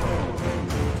wet.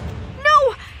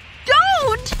 No!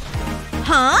 Don't!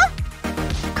 Huh?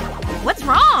 What's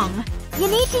wrong? You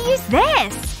need to use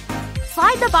this.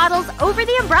 Slide the bottles over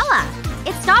the umbrella.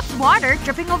 It stops water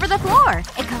dripping over the floor.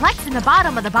 It collects in the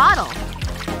bottom of the bottle.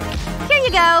 Here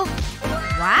you go.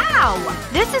 Wow.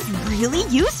 This is really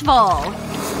useful.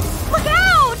 Look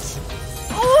out!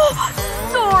 Oh,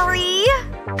 sorry.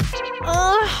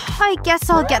 I guess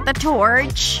I'll get the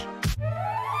torch.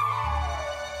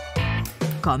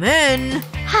 Come in.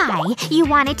 Hi, you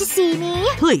wanted to see me?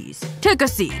 Please, take a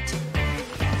seat.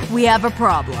 We have a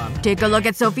problem. Take a look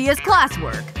at Sophia's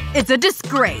classwork. It's a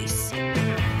disgrace.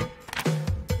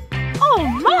 Oh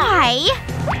my!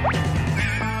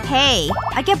 Hey,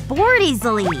 I get bored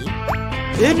easily.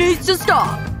 It needs to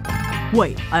stop.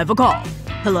 Wait, I have a call.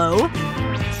 Hello?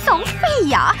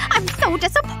 Sophia! I'm so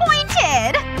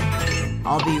disappointed!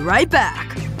 I'll be right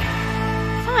back.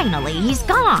 Finally, he's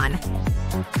gone.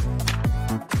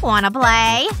 Wanna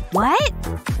play? What?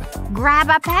 Grab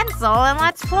a pencil and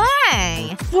let's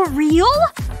play. For real?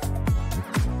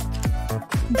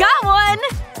 Got one!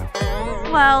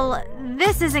 Well,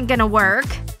 this isn't gonna work.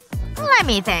 Let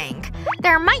me think.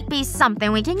 There might be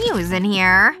something we can use in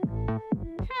here.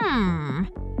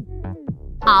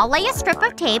 I'll lay a strip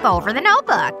of tape over the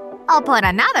notebook. I'll put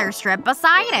another strip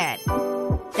beside it.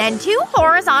 Then 2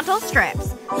 horizontal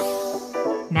strips.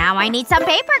 Now I need some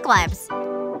paper clips.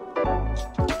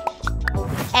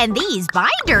 And these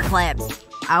binder clips.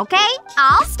 Okay,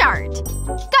 I'll start.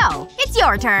 Go. It's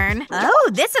your turn. Oh,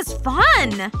 this is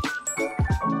fun.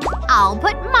 I'll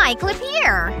put my clip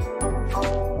here.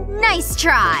 Nice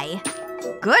try.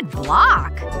 Good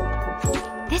block.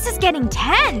 This is getting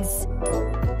tense.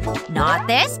 Not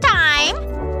this time.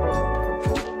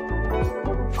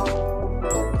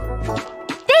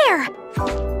 There!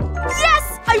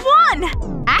 Yes! I won!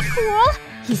 Act cool.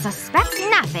 He suspects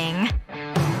nothing.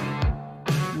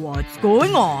 What's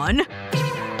going on?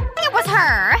 It was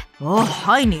her. Oh,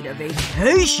 I need a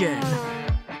vacation.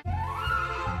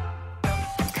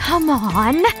 Come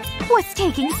on. What's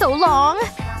taking so long?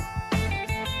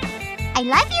 I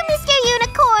love you, Mr.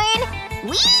 Unicorn!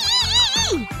 Whee!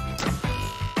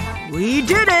 We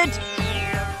did it!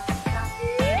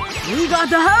 We got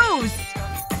the house!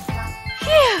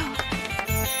 Phew.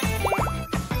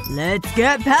 Let's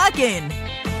get packing.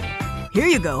 Here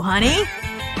you go, honey.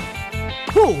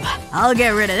 Whew, I'll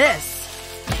get rid of this.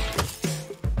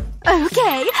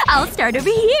 Okay, I'll start over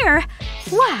here.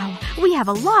 Wow, we have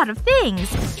a lot of things.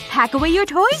 Pack away your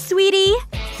toys, sweetie.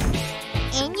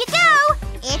 In you go!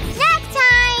 It's snack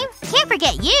time! Can't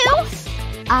forget you!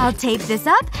 I'll tape this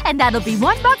up, and that'll be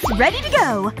 1 box ready to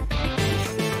go.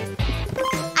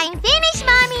 I'm finished,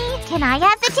 Mommy! Can I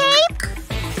have the tape?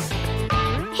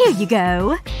 Here you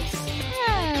go.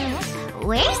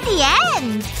 Where's the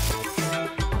end?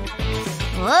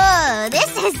 Whoa,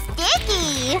 this is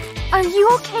sticky! Are you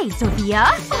okay, Sophia?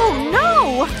 Oh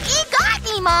no! You got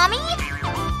me, Mommy!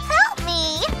 Help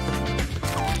me!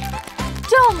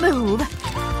 Don't move.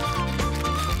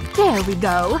 There we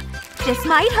go. This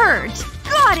might hurt.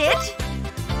 Got it!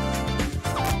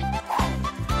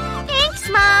 Thanks,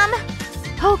 Mom!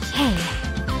 Okay.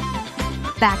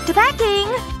 Back to packing.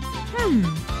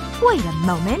 Wait a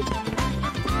moment.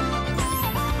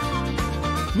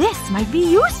 This might be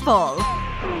useful.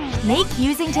 Make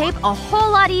using tape a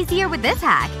whole lot easier with this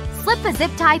hack. Slip a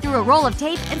zip tie through a roll of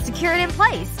tape and secure it in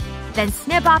place. Then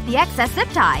snip off the excess zip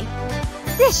tie.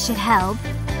 This should help.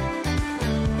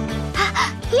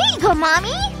 Here you go,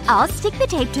 Mommy! I'll stick the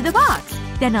tape to the box.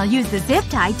 Then I'll use the zip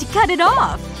tie to cut it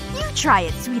off. You try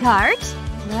it, sweetheart.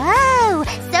 Whoa!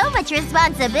 So much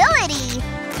responsibility!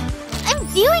 I'm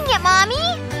doing it,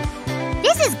 Mommy!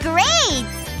 This is great!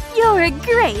 You're a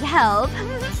great help.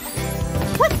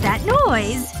 What's that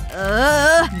noise?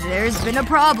 There's been a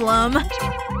problem.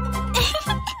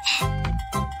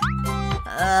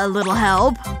 A little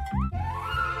help?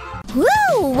 Woo!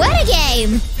 What a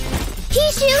game!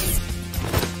 He shoots!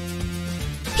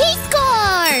 He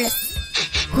scores!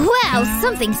 Wow,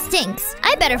 something stinks.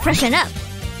 I better freshen up.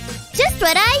 Just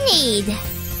what I need.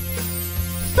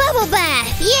 Bubble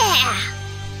bath, yeah!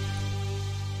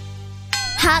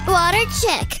 Hot water,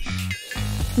 check.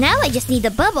 Now I just need the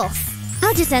bubbles.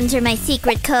 I'll just enter my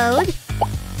secret code.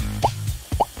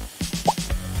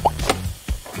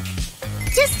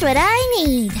 Just what I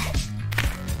need.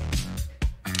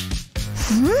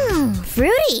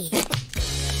 Fruity.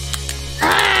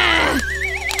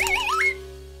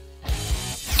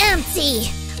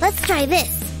 Empty. Let's try this.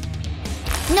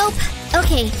 Nope.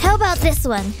 Okay, how about this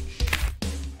one?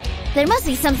 There must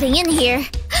be something in here.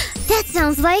 That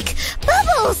sounds like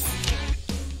bubbles!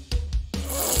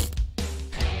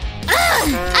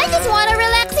 I just want a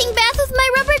relaxing bath with my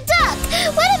rubber duck!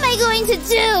 What am I going to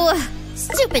do?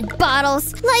 Stupid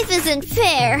bottles. Life isn't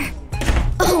fair.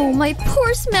 Oh, my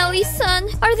poor smelly son.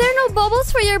 Are there no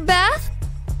bubbles for your bath?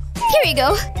 Here you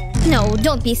go. No,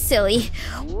 don't be silly.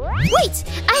 Wait,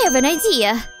 I have an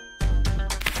idea.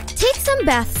 Take some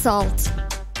bath salt.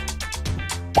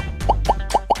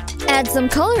 Add some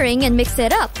coloring and mix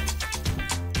it up.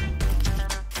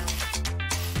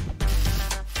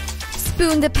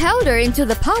 Spoon the powder into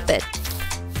the poppet.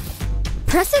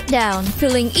 Press it down,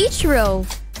 filling each row.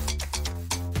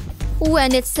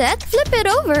 When it's set, flip it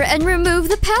over and remove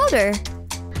the powder.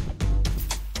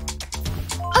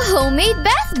 A homemade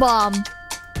bath bomb.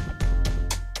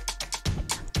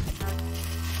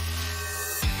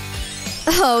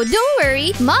 Oh, don't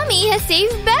worry. Mommy has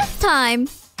saved bath time.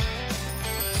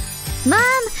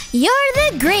 Mom, you're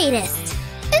the greatest.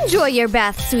 Enjoy your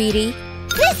bath, sweetie.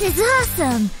 This is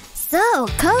awesome. So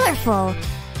colorful.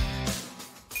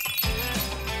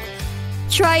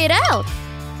 Try it out.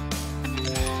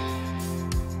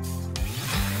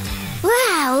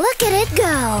 Wow, look at it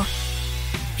go.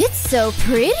 It's so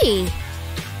pretty.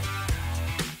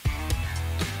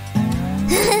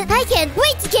 I can't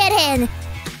wait to get in.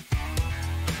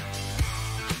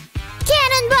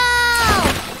 Cannonball!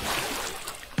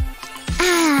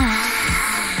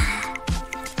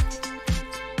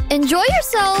 Enjoy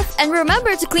yourself and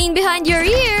remember to clean behind your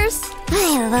ears.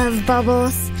 I love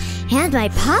bubbles. And my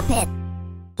poppet.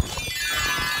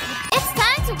 It's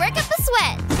time to work up the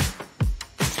sweat.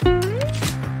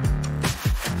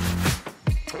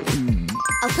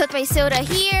 I'll put my soda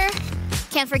here.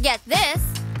 Can't forget this.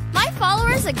 My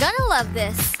followers are gonna love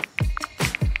this.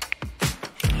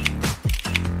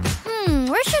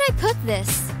 Where should I put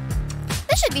this?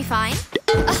 This should be fine.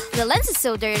 Ugh, the lens is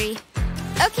so dirty.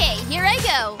 Okay, here I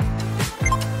go.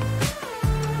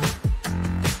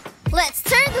 Let's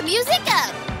turn the music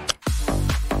up.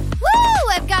 Woo!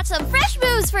 I've got some fresh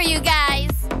moves for you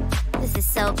guys. This is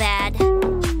so bad.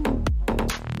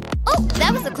 Oh,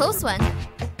 that was a close one.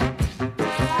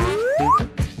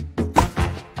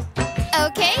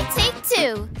 Okay, take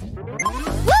two.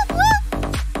 Whoop,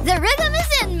 whoop! The rhythm is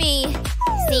in me.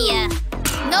 See ya.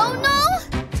 No, no!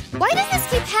 Why does this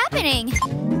keep happening?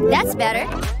 That's better.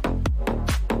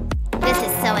 This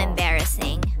is so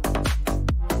embarrassing.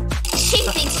 She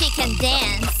thinks she can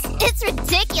dance. It's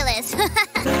ridiculous.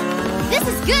 This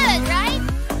is good, right?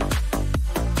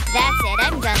 That's it,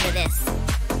 I'm done with this.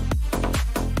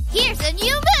 Here's a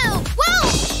new move! Whoa!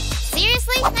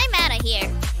 Seriously? I'm out of here.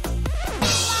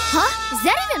 Huh? Is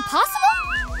that even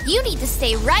possible? You need to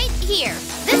stay right here.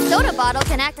 This soda bottle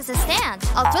can act as a stand.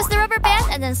 I'll twist the rubber band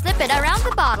and then slip it around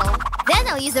the bottle. Then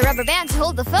I'll use the rubber band to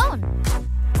hold the phone.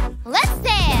 Let's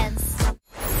dance!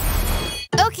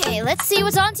 Okay, let's see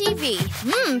what's on TV.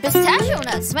 Pistachio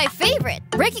nuts, my favorite.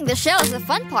 Breaking the shell is the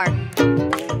fun part.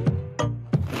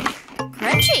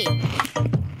 Crunchy.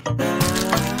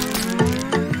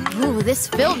 Ooh, this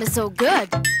film is so good.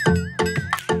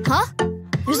 Huh?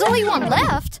 There's only one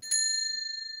left.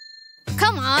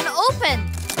 Come on, open!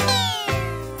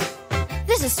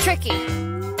 This is tricky.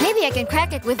 Maybe I can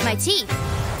crack it with my teeth.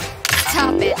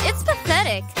 Stop it, it's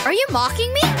pathetic. Are you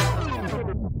mocking me?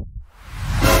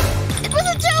 It was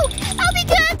a joke! I'll be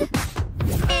good!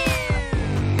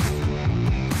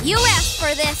 You asked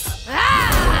for this.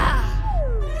 Ah!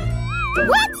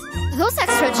 What? Those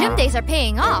extra gym days are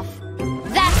paying off.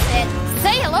 That's it.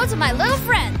 Say hello to my little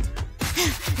friend.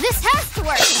 This has to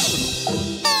work.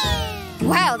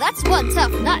 Wow, that's one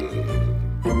tough nut.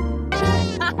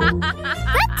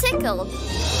 That tickled.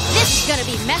 This is gonna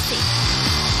be messy.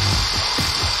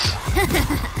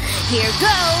 Here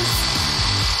goes.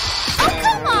 Oh,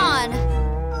 come on!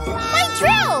 My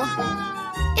drill!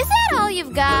 Is that all you've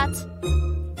you've got.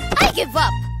 I give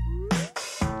up.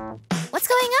 What's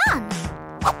going on?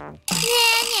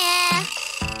 Yeah.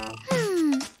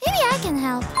 Maybe I can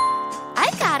help.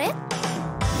 I've got it.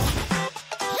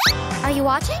 Are you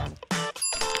watching?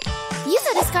 Use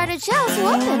the discarded shell to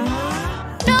open.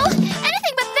 No,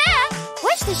 anything but that!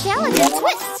 Watch the shell and then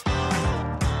twist.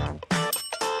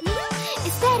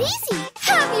 It's that easy.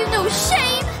 Have you no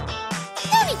shame?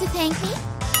 No need to thank me.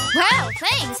 Wow,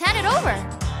 thanks. Hand it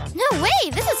over. No way,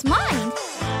 this is mine.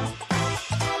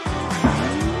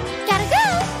 Gotta go.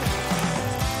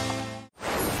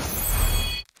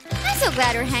 I'm so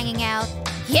glad we're hanging out.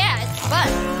 Yeah, it's fun.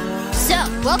 So,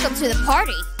 welcome to the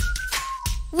party.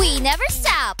 We never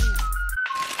stop.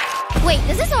 Wait,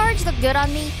 does this orange look good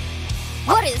on me?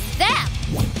 What is that?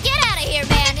 Get out of here,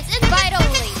 man. It's invite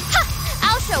only. Ha!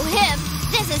 I'll show him.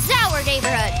 This is our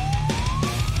neighborhood.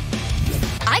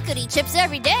 I could eat chips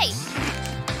every day.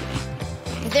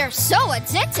 They're so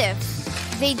addictive.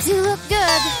 They do look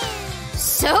good.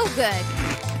 So good.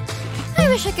 I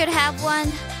wish I could have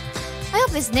one. I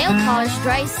hope this nail polish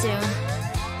dries soon.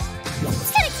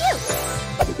 It's kind of cute.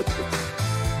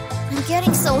 I'm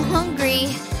getting so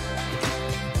hungry.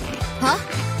 Huh?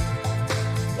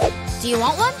 Do you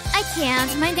want one? I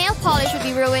can't. My nail polish would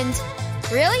be ruined.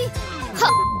 Really?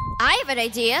 Huh. I have an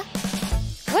idea.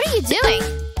 What are you doing?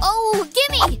 Oh,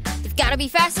 gimme! You've got to be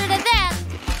faster than that.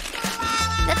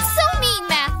 That's so mean,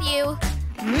 Matthew.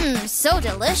 So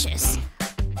delicious.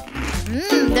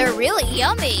 They're really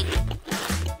yummy.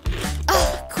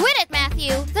 Ugh, quit it, Matthew.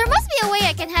 There must be a way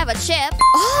I can have a chip.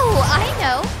 Oh, I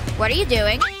know. What are you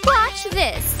doing? Watch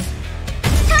this.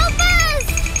 Help us!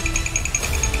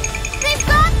 They've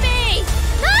got me!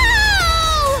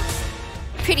 No!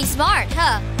 Pretty smart,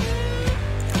 huh?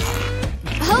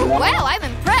 Oh, wow, I'm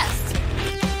impressed.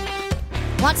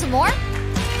 Want some more?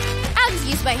 I'll just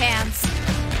use my hands.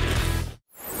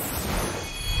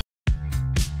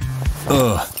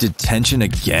 Ugh, detention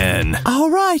again.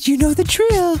 Alright, you know the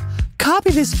drill.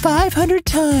 Copy this 500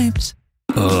 times.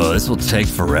 Ugh, this will take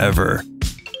forever.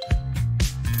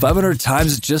 500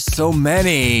 times is just so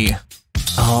many.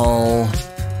 I'll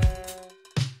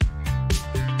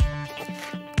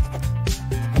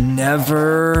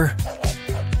never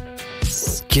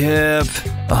skip.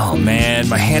 Oh man,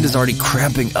 my hand is already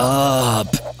cramping up.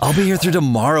 I'll be here through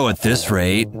tomorrow at this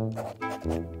rate.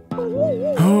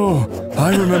 Oh,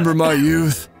 I remember my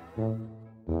youth.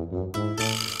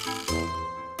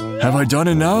 Have I done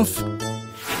enough?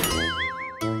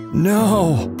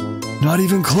 No, not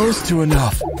even close to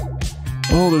enough.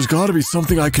 Oh, there's gotta be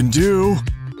something I can do.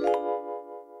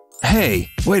 Hey,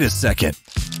 wait a second.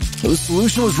 The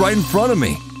solution was right in front of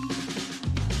me.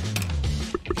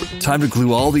 Time to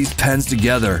glue all these pens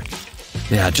together.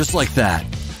 Yeah, just like that.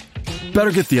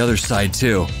 Better get the other side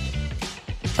too.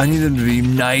 I need them to be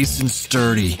nice and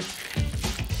sturdy.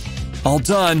 All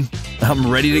done.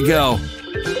 I'm ready to go.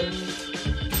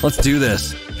 Let's do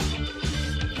this.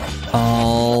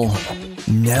 I'll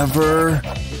never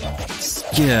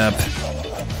skip.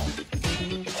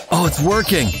 Oh, it's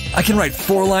working. I can write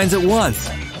 4 lines at once.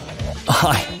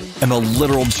 I am a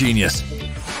literal genius.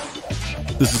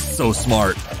 This is so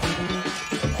smart.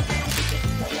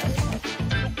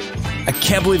 I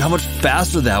can't believe how much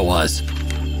faster that was.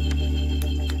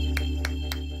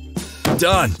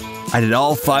 Done. I did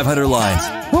all 500 lines.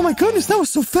 Oh my goodness, that was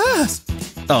so fast.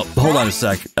 Oh, hold on a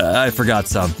sec. I forgot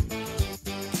some.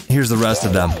 Here's the rest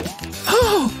of them.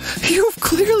 Oh, you've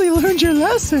clearly learned your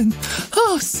lesson.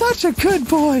 Oh, such a good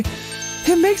boy.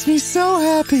 It makes me so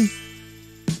happy.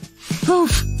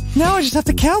 Oof, now I just have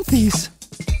to count these.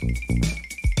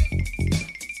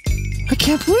 I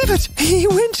can't believe it. He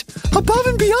went above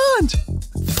and beyond.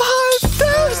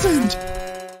 5,000.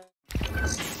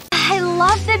 I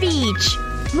love the beach.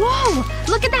 Whoa,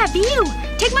 look at that view.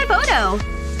 Take my photo.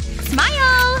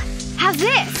 Smile. How's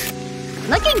this?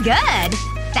 Looking good.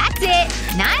 That's it.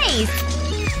 Nice.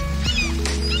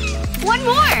 One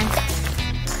more.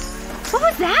 What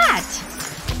was that?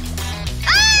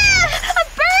 Ah! A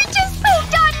bird just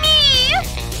pooped on me!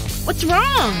 What's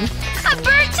wrong? A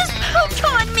bird just pooped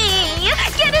on me!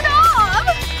 Get it off!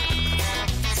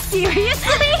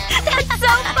 Seriously? That's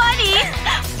so funny!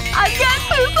 A cat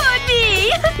poop on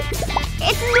me!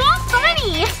 It's not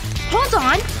funny! Hold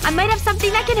on, I might have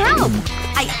something that can help.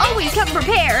 I always come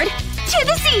prepared. To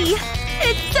the sea!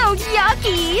 It's so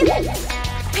yucky!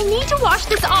 I need to wash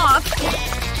this off.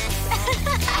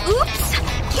 Oops!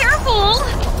 Careful!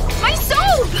 My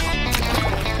soap!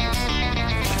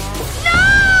 No!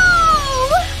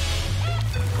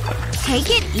 Take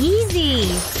it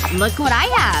easy. Look what I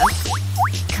have.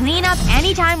 Clean up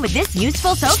anytime with this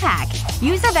useful soap hack.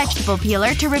 Use a vegetable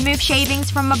peeler to remove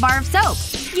shavings from a bar of soap.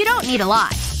 You don't need a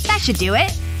lot. That should do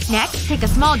it. Next, take a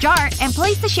small jar and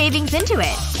place the shavings into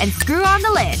it. And screw on the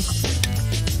lid.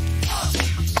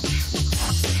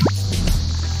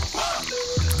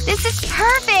 This is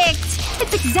perfect!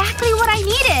 It's exactly what I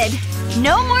needed!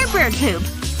 No more bird poop.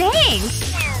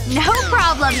 Thanks! No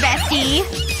problem, bestie!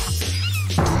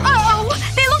 Uh-oh!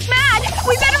 They look mad!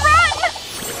 We better run!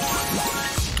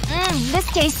 This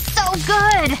tastes so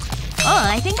good! Oh,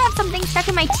 I think I have something stuck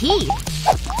in my teeth.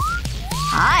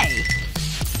 Hi.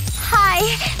 Hi.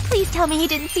 Please tell me he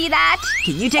didn't see that.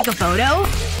 Can you take a photo?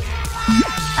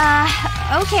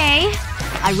 Okay.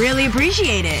 I really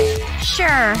appreciate it.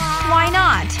 Sure. Why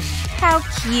not? How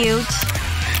cute.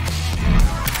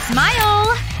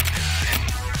 Smile!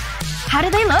 How do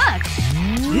they look?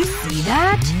 Do you see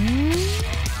that?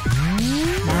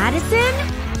 Madison?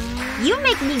 You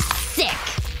make me sick.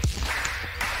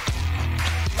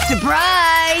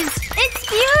 Surprise! It's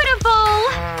beautiful!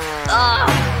 Ugh.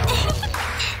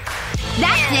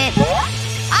 That's it!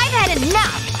 I've had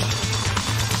enough!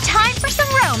 Time for some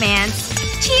romance.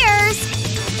 Cheers!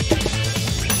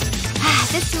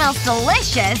 This smells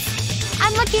delicious.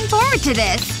 I'm looking forward to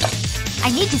this.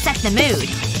 I need to set the mood.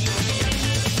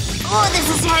 Oh, this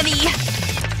is heavy.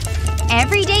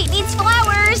 Every date needs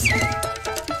flowers.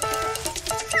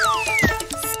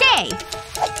 Stay.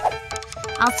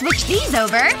 I'll switch these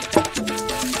over.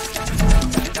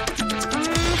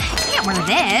 Can't wear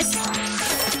this.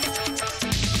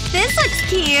 This looks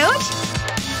cute.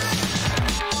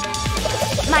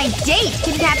 My date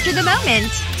can capture the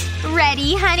moment.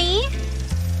 Ready, honey?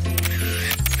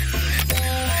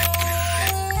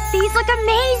 These look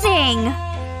amazing!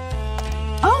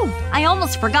 Oh, I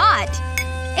almost forgot.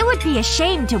 It would be a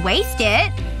shame to waste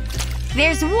it.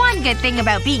 There's one good thing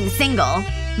about being single.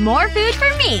 More food for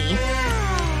me.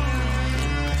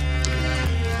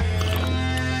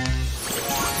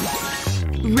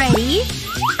 Ready?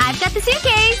 I've got the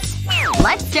suitcase.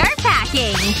 Let's start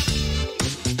packing.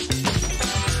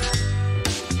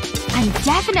 I'm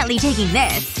definitely taking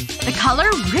this. The color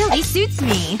really suits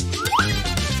me.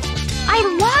 I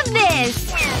love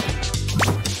this!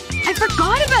 I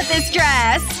forgot about this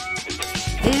dress!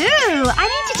 Ooh, I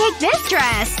need to take this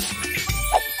dress!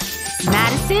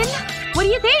 Madison? What do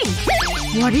you think?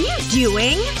 What are you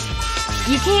doing?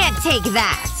 You can't take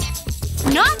that.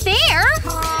 Not fair!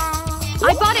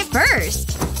 I bought it first.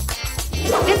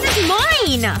 This is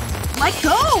mine! Let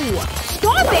go!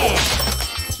 Stop it!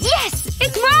 Yes!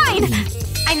 It's mine!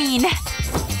 I mean…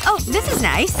 Oh, this is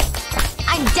nice.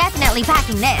 I'm definitely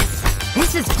packing this.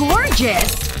 This is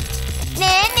gorgeous.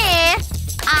 Nah.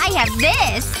 I have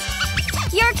this.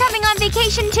 You're coming on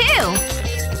vacation too.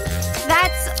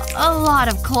 That's a lot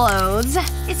of clothes.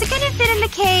 Is it gonna fit in the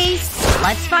case?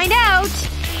 Let's find out.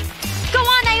 Go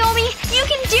on, Naomi! You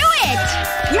can do it!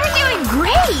 You're doing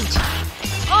great!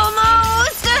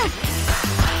 Almost!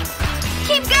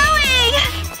 Keep going!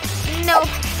 Nope.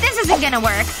 This isn't gonna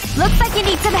work. Looks like you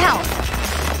need some help.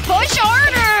 Push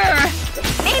harder!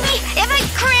 Maybe if I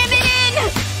cram it in!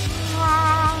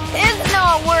 It's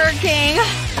not working.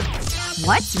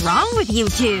 What's wrong with you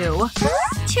two?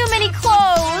 Too many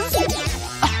clothes.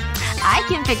 I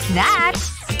can fix that.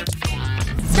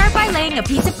 Start by laying a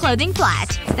piece of clothing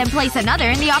flat. Then place another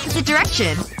in the opposite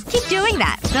direction. Keep doing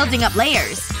that, building up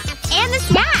layers. And the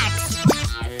snacks!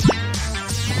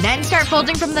 Then start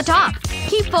folding from the top.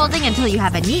 Keep folding until you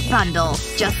have a neat bundle.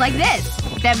 Just like this.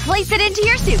 Then place it into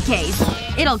your suitcase.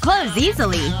 It'll close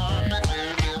easily.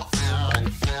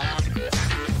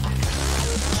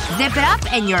 Zip it up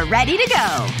and you're ready to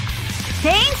go.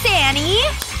 Thanks, Annie!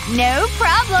 No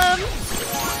problem!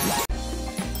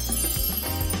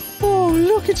 Oh,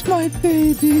 look, it's my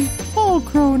baby. All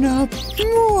grown up.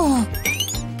 Mwah.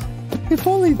 If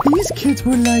only these kids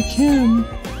were like him.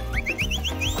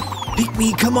 Pick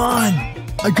me, come on!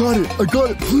 I got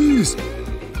it, please!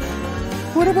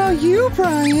 What about you,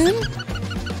 Brian?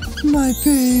 My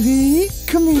baby.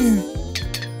 Come here.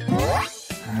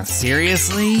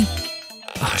 Seriously?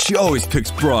 Oh, she always picks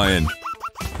Brian.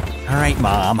 Alright,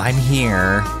 Mom, I'm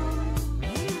here.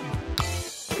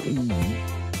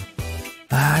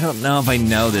 I don't know if I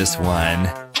know this one.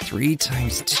 3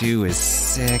 times 2 is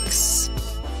 6.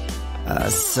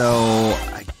 So…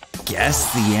 I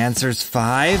guess the answer's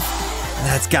 5?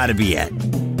 That's gotta be it.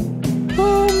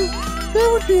 That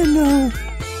would be a no.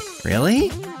 Really?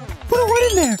 Put a 1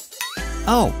 in there.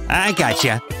 Oh, I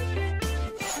gotcha.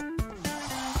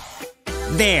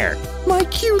 There. My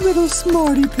cute little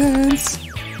smarty pants.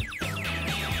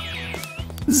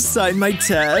 Sign my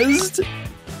test?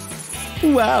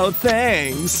 Wow,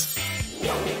 thanks.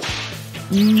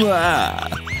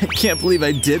 Mwah. I can't believe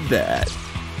I did that.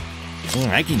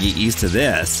 I can get used to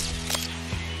this.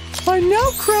 I now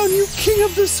crown you king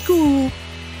of the school.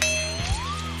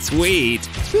 Sweet.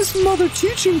 This mother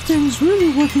teaching thing's really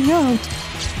working out.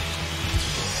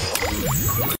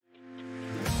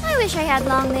 I wish I had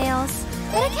long nails,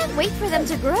 but I can't wait for them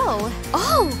to grow.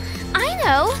 Oh, I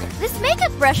know! This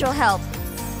makeup brush will help.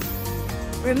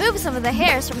 Remove some of the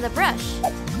hairs from the brush.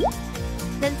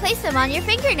 Then place them on your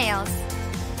fingernails.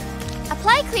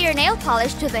 Apply clear nail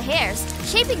polish to the hairs,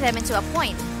 shaping them into a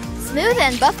point. Smooth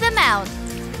and buff them out.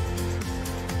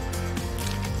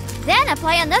 Then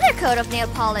apply another coat of nail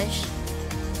polish.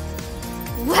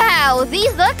 Wow,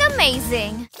 these look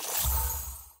amazing!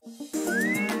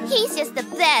 He's just the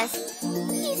best.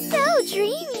 He's so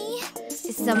dreamy.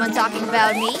 Is someone talking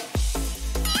about me?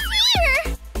 He's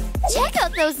here! Check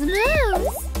out those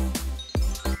moves!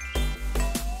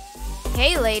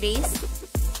 Hey, ladies.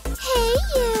 Hey,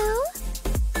 you.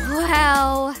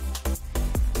 Wow.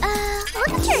 Look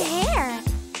at your hair.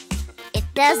 It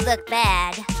does look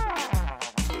bad.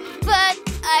 But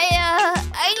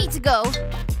I need to go.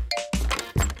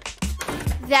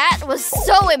 That was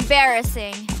so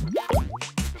embarrassing.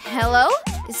 Hello?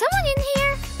 Is someone in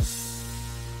here?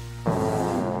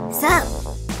 Sup?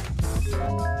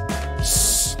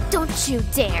 Shh! Don't you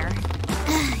dare.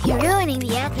 You're ruining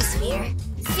the atmosphere.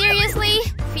 Seriously?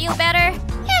 Feel better?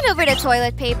 Hand over the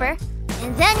toilet paper.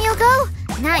 And then you'll go?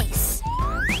 Nice.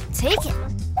 Take it.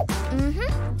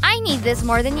 I need this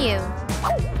more than you.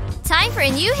 Time for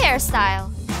a new hairstyle.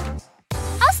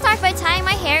 I'll start by tying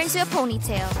my hair into a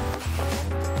ponytail.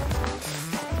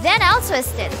 Then I'll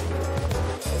twist it.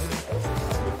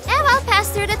 Now I'll pass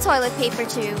through the toilet paper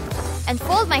tube and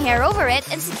fold my hair over it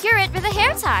and secure it with a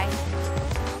hair tie.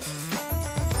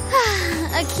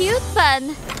 A cute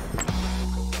bun.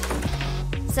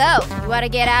 So, you want to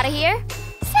get out of here?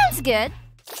 Sounds good.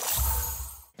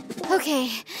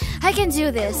 Okay, I can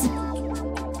do this.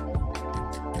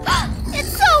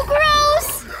 It's so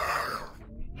gross!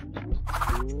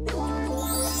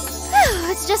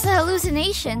 It's just a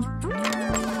hallucination.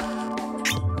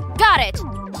 Got it!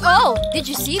 Oh, did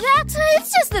you see that?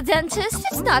 It's just the dentist.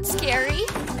 It's not scary.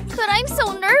 But I'm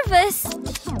so nervous.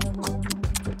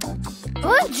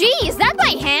 Oh, gee, is that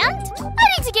my hand? I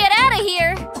need to get out of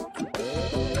here.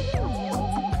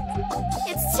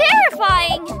 It's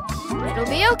terrifying. It'll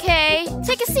be okay.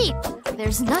 Take a seat.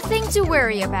 There's nothing to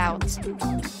worry about.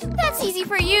 That's easy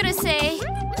for you to say.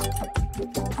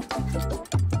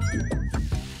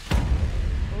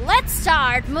 Let's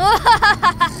start. Stay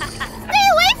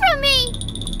away from me!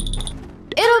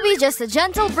 It'll be just a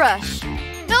gentle brush.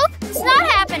 Nope, it's not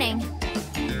happening.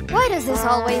 Why does this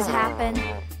always happen?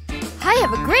 I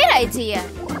have a great idea.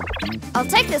 I'll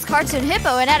take this cartoon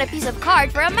hippo and add a piece of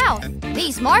card for a mouth.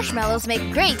 These marshmallows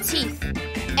make great teeth.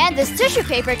 And this tissue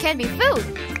paper can be food.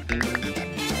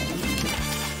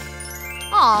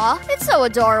 Aw, it's so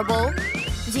adorable.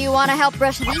 Do you want to help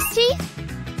brush these teeth?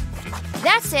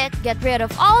 That's it. Get rid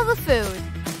of all the food.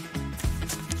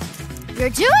 You're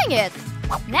doing it!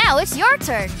 Now it's your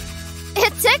turn.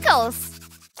 It tickles.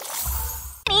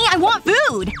 Honey, I want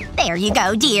food! There you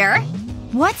go, dear.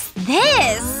 What's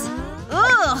this?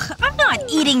 Ugh, I'm not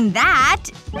eating that.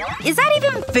 Is that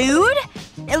even food?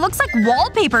 It looks like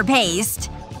wallpaper paste.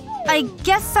 I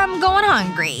guess I'm going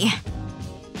hungry.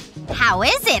 How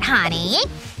is it, honey?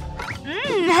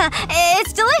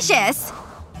 It's delicious.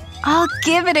 I'll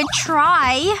give it a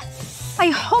try. I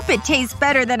hope it tastes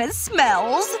better than it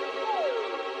smells.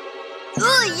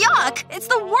 Ugh, yuck! It's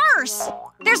the worst!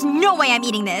 There's no way I'm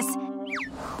eating this.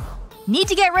 Need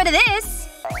to get rid of this.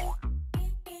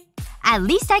 At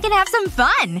least I can have some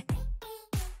fun.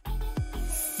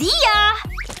 See ya!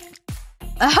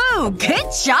 Oh,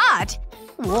 good shot!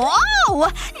 Whoa! No!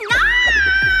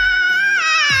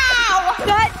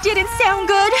 That didn't sound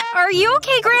good. Are you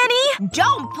okay, Granny?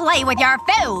 Don't play with your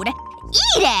food.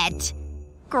 Eat it!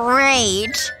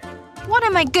 Great. What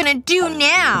am I gonna do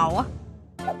now?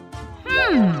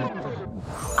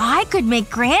 I could make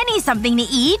Granny something to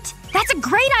eat. That's a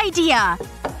great idea!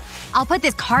 I'll put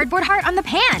this cardboard heart on the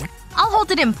pan. I'll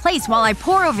hold it in place while I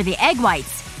pour over the egg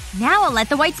whites. Now I'll let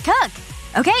the whites cook.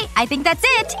 Okay, I think that's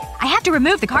it. I have to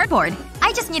remove the cardboard.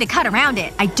 I just need to cut around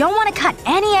it. I don't want to cut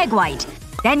any egg white.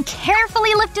 Then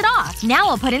carefully lift it off. Now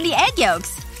I'll put in the egg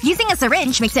yolks. Using a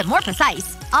syringe makes it more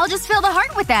precise. I'll just fill the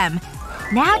heart with them.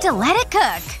 Now to let it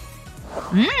cook.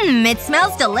 It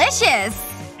smells delicious.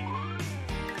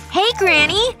 Hey,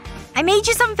 Granny. I made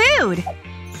you some food.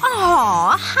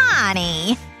 Aw,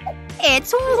 honey.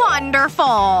 It's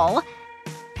wonderful.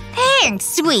 Thanks,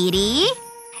 sweetie.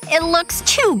 It looks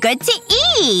too good to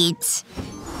eat!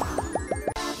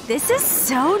 This is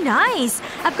so nice.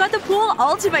 I've got the pool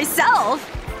all to myself.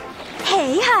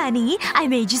 Hey, honey. I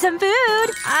made you some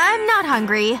food. I'm not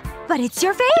hungry. But it's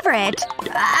your favorite.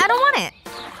 I don't want it.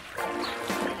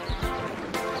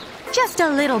 Just a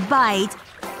little bite.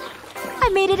 I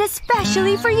made it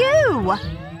especially for you.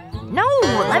 No,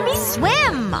 let me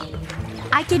swim.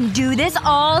 I can do this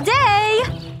all day.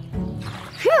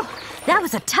 Phew. That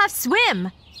was a tough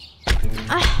swim.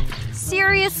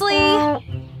 Seriously?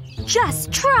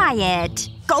 Just try it.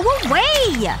 Go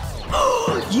away!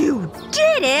 You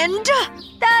didn't!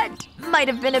 That might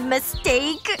have been a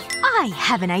mistake. I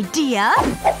have an idea.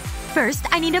 First,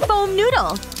 I need a foam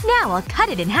noodle. Now I'll cut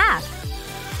it in half.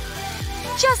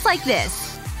 Just like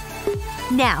this.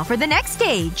 Now for the next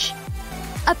stage.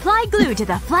 Apply glue to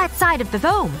the flat side of the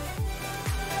foam.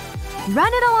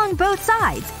 Run it along both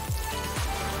sides.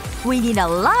 We need a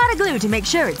lot of glue to make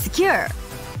sure it's secure.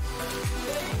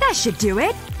 That should do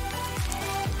it.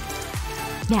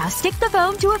 Now stick the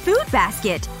foam to a food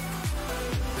basket.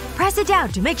 Press it down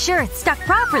to make sure it's stuck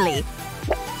properly.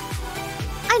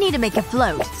 I need to make it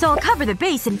float, so I'll cover the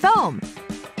base in foam.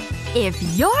 If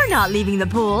you're not leaving the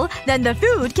pool, then the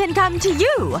food can come to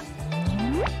you.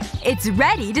 It's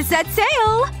ready to set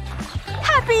sail!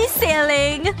 Happy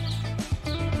sailing!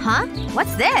 Huh?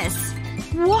 What's this?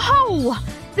 Whoa!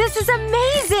 This is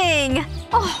amazing!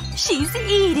 Oh, she's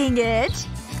eating it.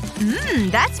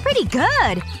 That's pretty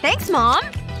good. Thanks, Mom.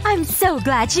 I'm so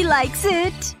glad she likes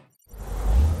it.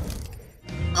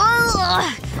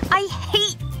 Ugh! I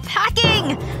hate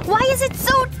packing! Why is it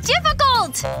so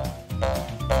difficult?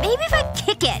 Maybe if I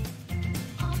kick it.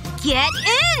 Get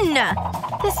in!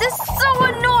 This is so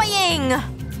annoying!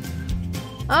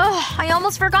 Ugh, I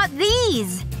almost forgot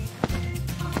these.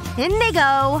 In they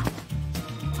go.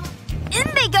 In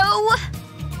they go!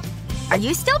 Are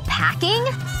you still packing?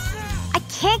 I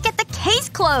can't get the case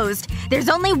closed. There's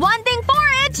only one thing for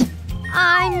it!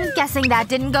 I'm guessing that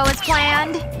didn't go as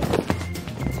planned.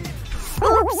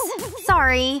 Oops.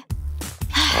 Sorry.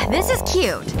 This is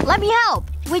cute. Let me help.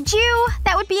 Would you?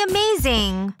 That would be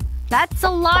amazing. That's a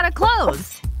lot of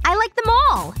clothes. I like them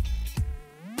all.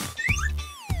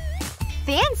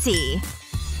 Fancy.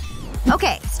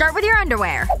 Okay, start with your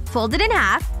underwear. Fold it in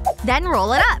half. Then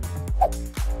roll it up.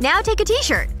 Now take a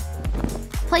t-shirt.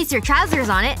 Place your trousers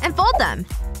on it and fold them.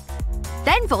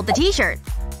 Then fold the t-shirt.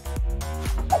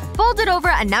 Fold it over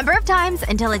a number of times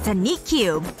until it's a neat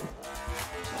cube.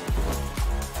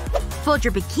 Fold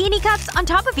your bikini cups on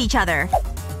top of each other.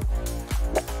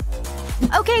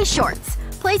 Okay, shorts.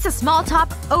 Place a small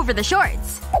top over the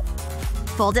shorts.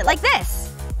 Fold it like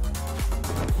this.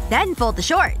 Then fold the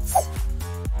shorts.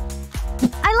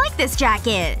 I like this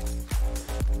jacket.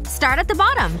 Start at the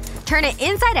bottom. Turn it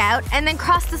inside out and then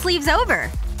cross the sleeves over.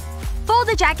 Fold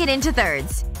the jacket into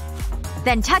thirds.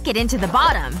 Then tuck it into the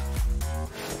bottom.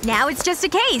 Now it's just a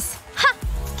case. Ha!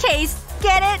 Case.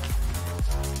 Get it?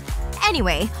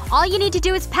 Anyway, all you need to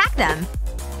do is pack them.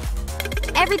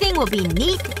 Everything will be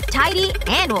neat, tidy,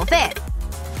 and will fit.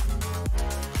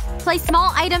 Place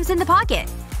small items in the pocket.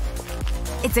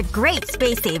 It's a great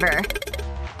space saver.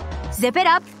 Zip it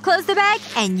up, close the bag,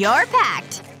 and you're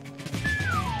packed.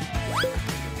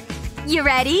 You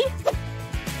ready?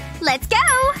 Let's go!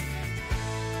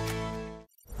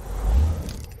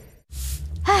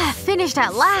 Finished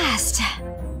at last.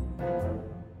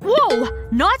 Whoa!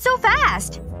 Not so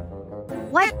fast!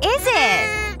 What is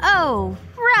it? Oh,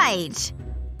 right.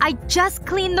 I just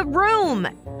cleaned the room.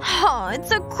 Oh,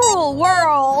 it's a cruel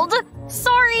world.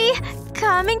 Sorry.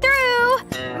 Coming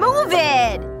through. Move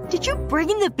it! Did you bring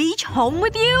the beach home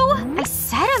with you? I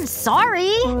said I'm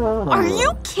sorry. Are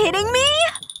you kidding me?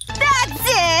 That's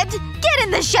it! Get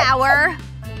in the shower!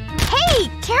 Hey!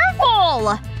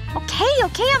 Careful!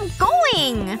 Okay, I'm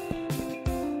going!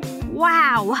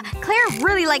 Wow. Claire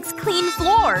really likes clean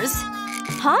floors.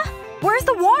 Huh? Where's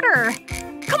the water?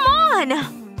 Come on!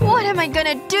 What am I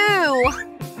gonna do?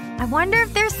 I wonder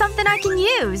if there's something I can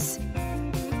use.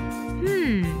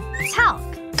 Talc.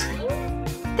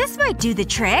 This might do the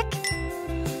trick.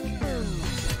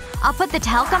 I'll put the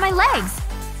talc on my legs.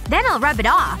 Then I'll rub it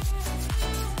off.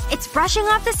 It's brushing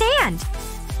off the sand.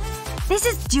 This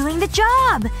is doing the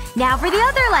job. Now for the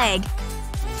other leg.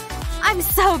 I'm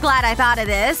so glad I thought of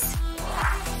this.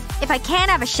 If I can't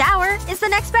have a shower, it's the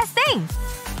next best thing.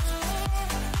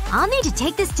 I'll need to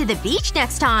take this to the beach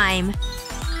next time.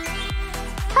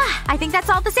 I think that's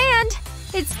all the sand.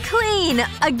 It's clean.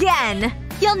 Again.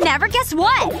 You'll never guess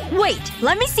what. Wait,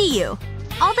 let me see you.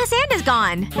 All the sand is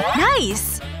gone.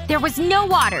 Nice. There was no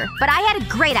water, but I had a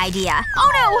great idea.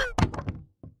 Oh no!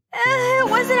 It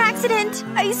was an accident.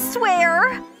 I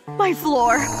swear. My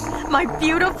floor. My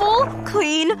beautiful,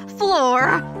 clean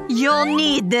floor. You'll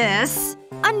need this.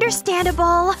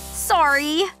 Understandable.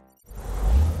 Sorry.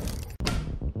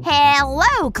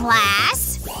 Hello,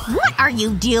 class. What are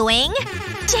you doing?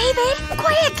 David,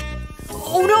 quick!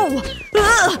 Oh no!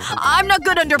 I'm not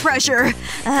good under pressure.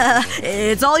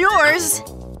 It's all yours.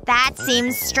 That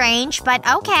seems strange, but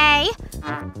okay.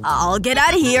 I'll get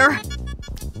out of here.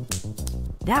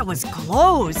 That was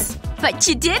close. But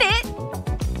you did it!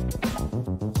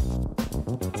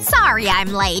 Sorry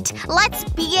I'm late. Let's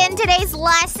begin today's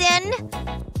lesson.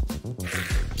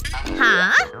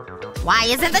 Huh? Why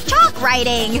isn't the chalk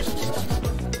writing?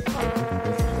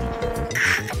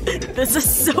 This is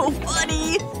so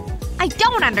funny. I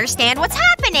don't understand what's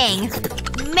happening.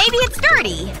 Maybe it's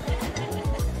dirty.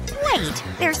 Wait,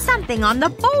 there's something on the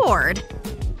board.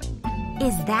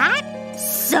 Is that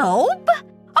soap?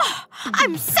 Oh,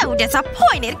 I'm so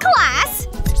disappointed, class!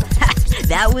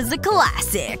 That was a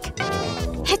classic.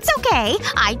 It's okay.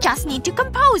 I just need to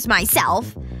compose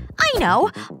myself. I know.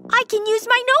 I can use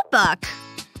my notebook.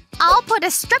 I'll put a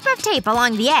strip of tape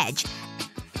along the edge.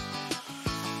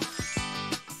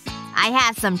 I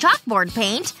have some chalkboard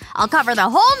paint. I'll cover the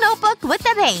whole notebook with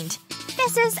the paint.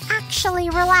 This is actually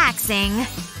relaxing.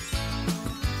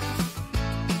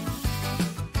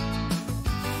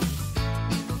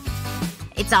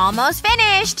 It's almost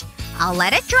finished. I'll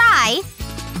let it dry.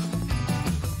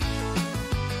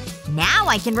 Now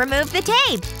I can remove the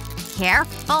tape.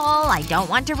 Careful, I don't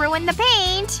want to ruin the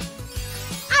paint.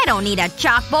 I don't need a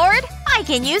chalkboard. I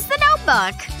can use the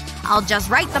notebook. I'll just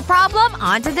write the problem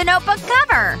onto the notebook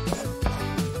cover.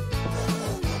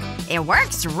 It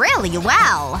works really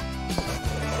well.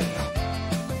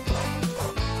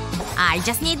 I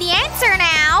just need the answer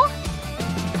now.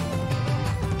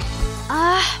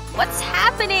 What's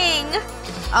happening?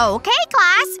 Okay,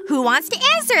 class. Who wants to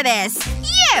answer this?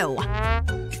 You!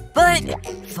 But…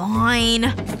 fine.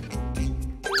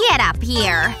 Get up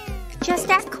here. Just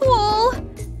act cool.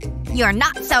 You're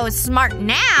not so smart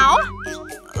now.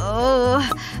 Oh…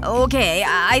 okay.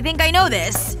 I think I know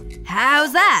this.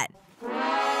 How's that?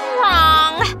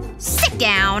 Wrong. Sit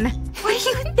down. What are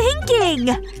you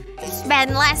thinking?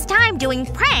 Spend less time doing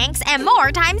pranks and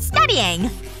more time studying.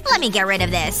 Let me get rid of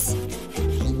this.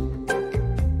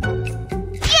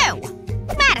 You!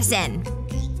 Madison.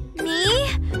 Me?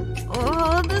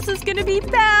 Oh, this is gonna be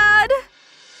bad.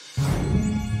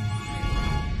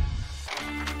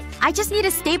 I just need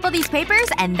to staple these papers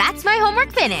and that's my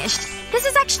homework finished. This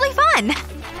is actually fun.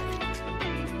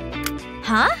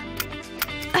 Huh?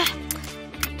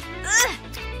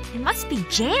 It must be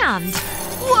jammed.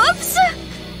 Whoops!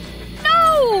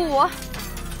 No!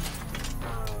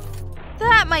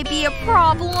 That might be a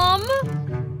problem.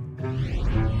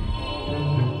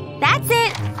 That's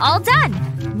it. All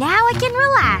done. Now I can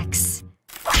relax.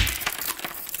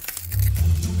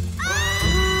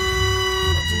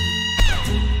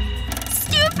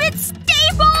 Stupid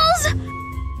staples!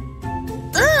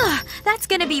 Ugh, that's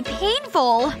gonna be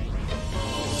painful.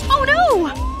 Oh no!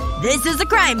 This is a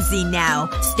crime scene now.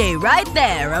 Stay right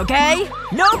there, okay?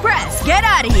 No press! Get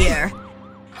out of here!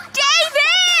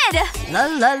 David! La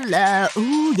la la.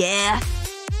 Ooh yeah.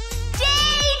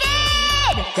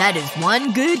 David! That is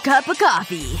one good cup of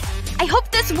coffee. I hope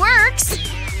this works.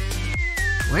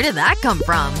 Where did that come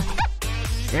from?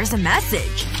 There's a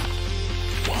message.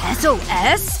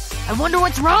 SOS? I wonder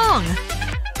what's wrong.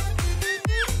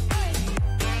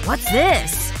 What's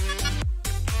this?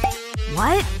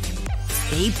 What?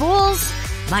 Staples?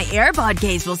 My AirPod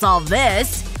case will solve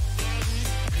this.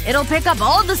 It'll pick up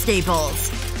all the staples.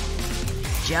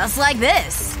 Just like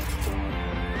this.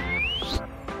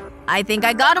 I think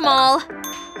I got them all.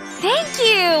 Thank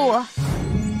you!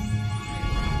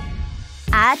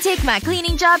 I take my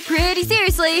cleaning job pretty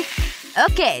seriously.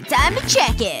 Okay, time to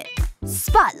check it.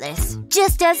 Spotless.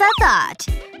 Just as I thought.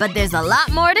 But there's a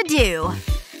lot more to do.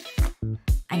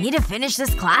 I need to finish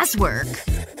this classwork.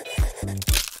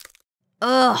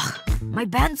 Ugh. My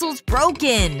pencil's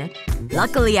broken.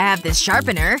 Luckily I have this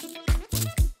sharpener.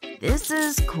 This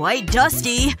is quite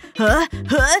dusty.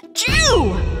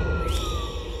 Chew!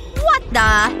 What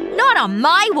the? Not on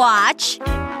my watch!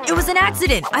 It was an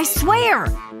accident, I swear!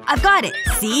 I've got it.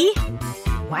 See?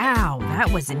 Wow,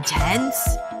 that was intense.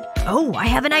 Oh, I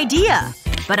have an idea.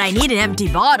 But I need an empty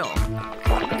bottle.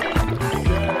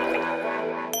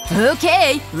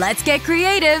 Okay, let's get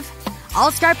creative.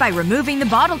 I'll start by removing the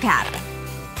bottle cap.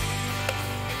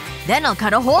 Then I'll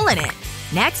cut a hole in it.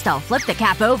 Next, I'll flip the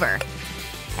cap over.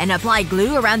 And apply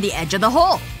glue around the edge of the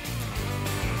hole.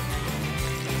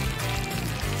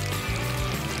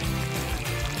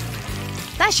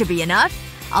 That should be enough.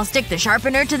 I'll stick the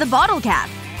sharpener to the bottle cap.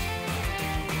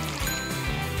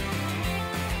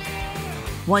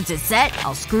 Once it's set,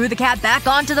 I'll screw the cap back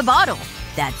onto the bottle.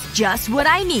 That's just what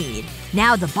I need.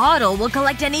 Now the bottle will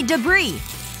collect any debris.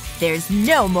 There's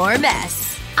no more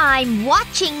mess. I'm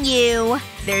watching you.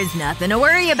 There's nothing to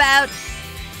worry about.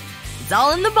 It's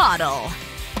all in the bottle.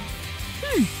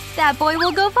 That boy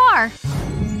will go far.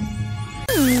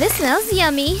 This smells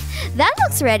yummy. That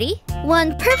looks ready.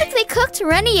 One perfectly cooked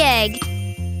runny egg.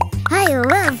 I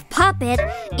love Pop It.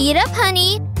 Eat up,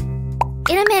 honey.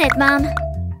 In a minute, Mom.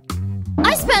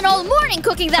 I spent all morning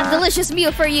cooking that delicious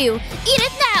meal for you. Eat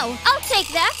it now. I'll take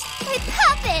that. Hey,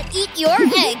 Pop It, eat your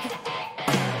egg.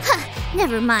 Huh,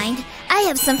 never mind. I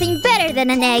have something better than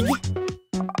an egg.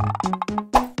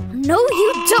 No,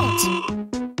 you don't.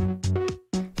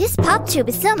 This pop tube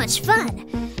is so much fun.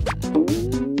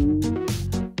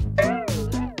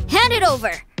 Hand it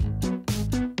over.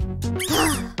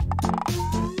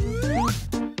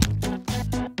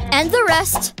 And the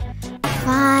rest.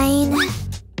 Fine.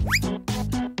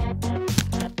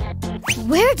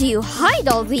 Where do you hide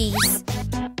all these?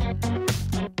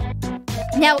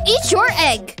 Now eat your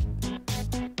egg.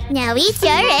 Now eat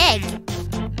your egg.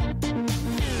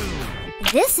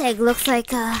 This egg looks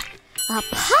like a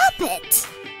puppet.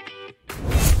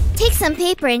 Take some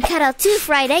paper and cut out 2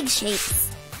 fried egg shapes.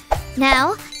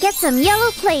 Now, get some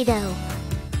yellow Play-Doh.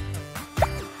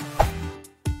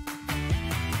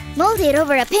 Mold it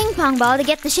over a ping pong ball to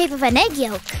get the shape of an egg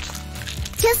yolk.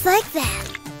 Just like that.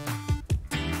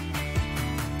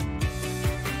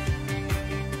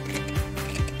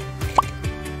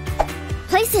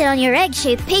 Place it on your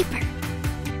egg-shaped paper.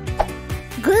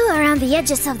 Glue around the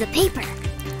edges of the paper.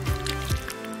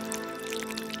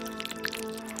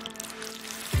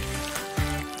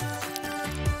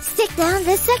 Stick down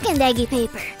the second eggy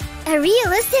paper. A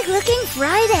realistic-looking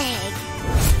fried egg.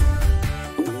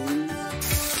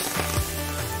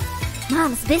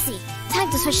 Mom's busy. Time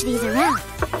to switch these around.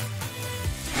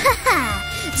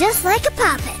 Haha! Just like a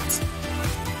puppet.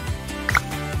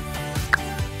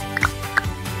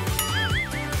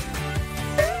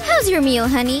 How's your meal,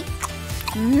 honey?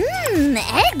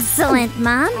 Excellent,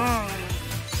 Mom.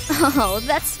 Oh,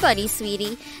 that's funny,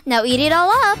 sweetie. Now eat it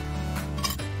all up.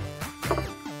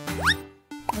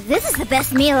 This is the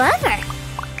best meal ever.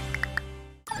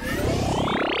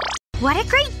 What a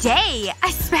great day! I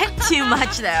spent too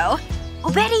much, though.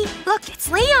 Oh, Betty, look, it's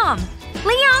Liam!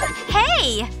 Liam,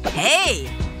 hey! Hey!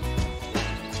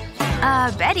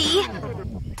 Betty?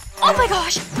 Oh my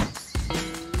gosh!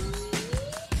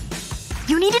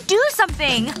 You need to do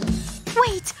something!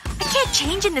 Wait, I can't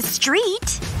change in the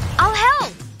street. I'll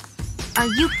help! Are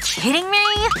you kidding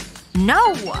me?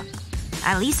 No!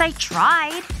 At least I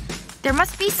tried. There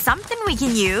must be something we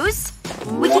can use.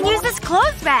 We can use this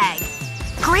clothes bag.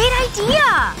 Great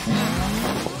idea!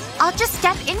 I'll just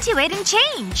step into it and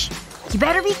change. You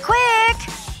better be quick.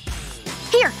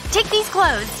 Here, take these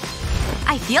clothes.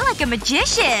 I feel like a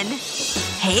magician.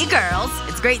 Hey, girls.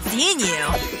 It's great seeing you.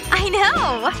 I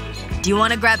know. Do you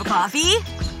want to grab a coffee?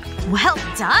 Well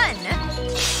done.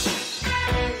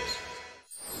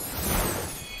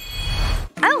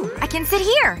 Oh, I can sit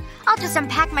here. I'll just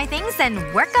unpack my things and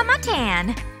work on my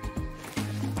tan.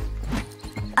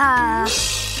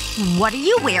 What are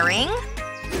you wearing?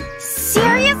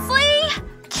 Seriously?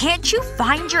 Can't you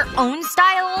find your own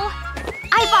style?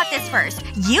 I bought this first.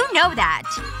 You know that.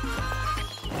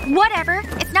 Whatever.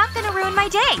 It's not gonna ruin my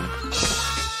day.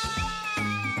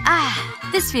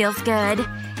 This feels good.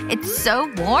 It's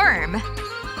so warm.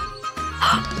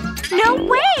 No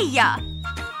way!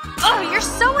 Oh, you're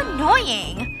so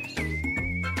annoying.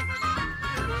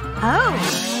 Oh,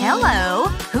 hello.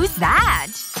 Who's that?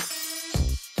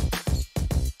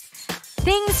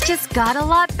 Things just got a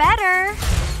lot better.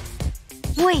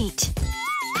 Wait.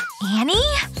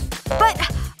 Annie? But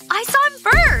I saw him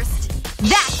first!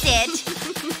 That's it!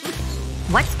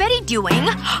 What's Betty doing?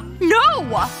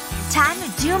 No! Time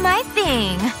to do my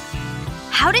thing.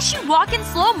 How does she walk in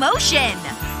slow motion?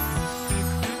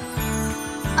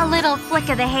 A little flick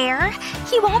of the hair.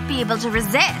 He won't be able to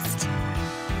resist.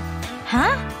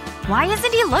 Huh? Why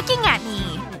isn't he looking at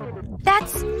me?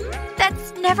 That's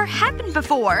never happened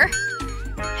before.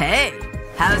 Hey.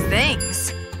 How's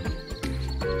things?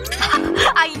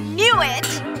 I knew it!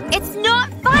 It's not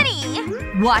funny!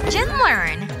 Watch and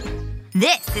learn.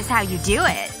 This is how you do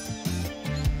it.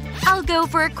 I'll go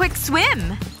for a quick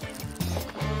swim.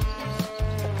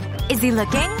 Is he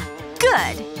looking?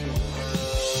 Good.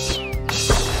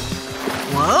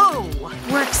 Whoa!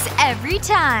 Works every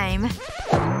time.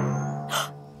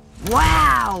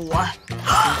 Wow!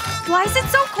 Why is it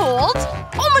so cold?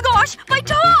 Oh my gosh! My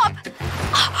top!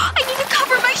 I need to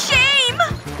cover my shame!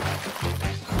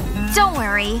 Don't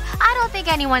worry. I don't think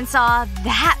anyone saw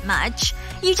that much.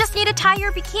 You just need to tie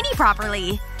your bikini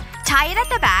properly. Tie it at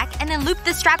the back and then loop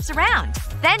the straps around.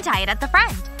 Then tie it at the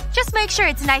front. Just make sure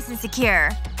it's nice and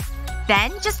secure.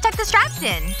 Then, just tuck the straps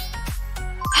in.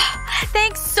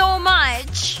 Thanks so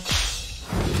much.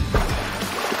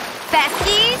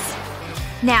 Besties?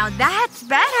 Now that's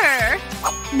better.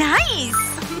 Nice.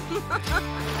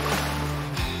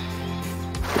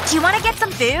 Do you want to get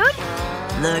some food?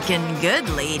 Looking good,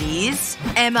 ladies.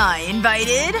 Am I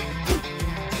invited?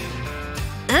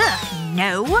 Ugh,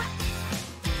 no.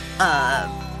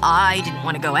 I didn't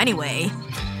want to go anyway.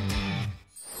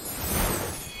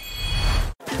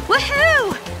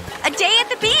 Woohoo! A day at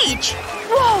the beach!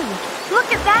 Whoa!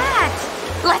 Look at that!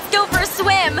 Let's go for a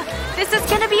swim! This is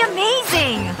gonna be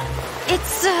amazing!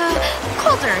 It's,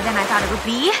 colder than I thought it would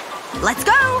be. Let's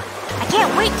go! I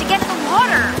can't wait to get in the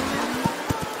water!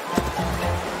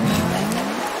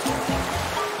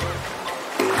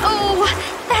 Oh,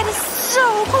 that is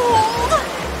so cold!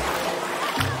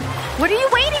 What are you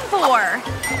waiting for?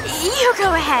 You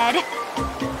go ahead.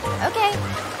 Okay.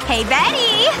 Hey,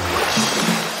 Betty!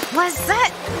 Was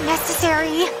that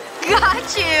necessary?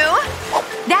 Got you!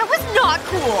 That was not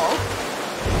cool.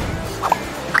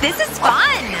 This is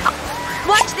fun!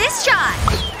 Watch this shot!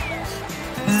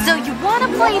 So you wanna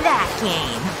play that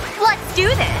game. Let's do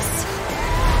this.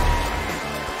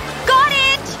 Got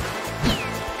it!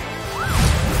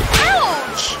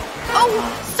 Ouch! Oh,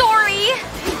 sorry.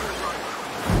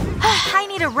 I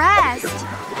need a rest.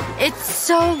 It's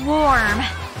so warm.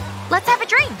 Let's have a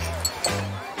drink.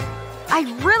 I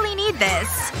really need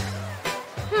this.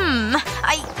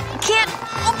 I can't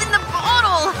open the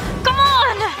bottle. Come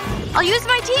on! I'll use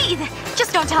my teeth.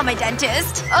 Just don't tell my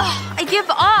dentist. Ugh, I give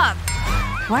up.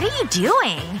 What are you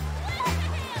doing?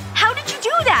 How did you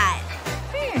do that?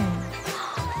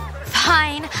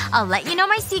 Fine. I'll let you know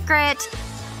my secret.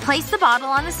 Place the bottle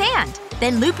on the sand.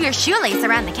 Then loop your shoelace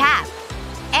around the cap.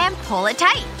 And pull it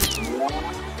tight.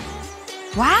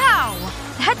 Wow!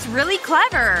 That's really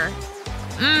clever.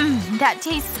 That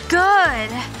tastes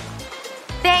good.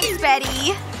 Thanks,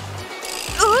 Betty.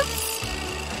 Oops.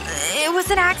 It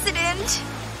was an accident.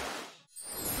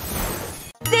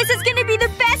 This is gonna be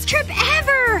the best trip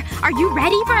ever! Are you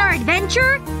ready for our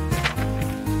adventure?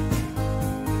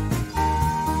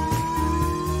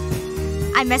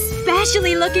 I'm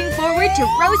especially looking forward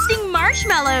to roasting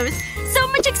marshmallows! So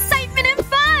much excitement and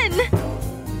fun!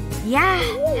 Yeah,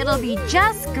 it'll be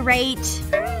just great.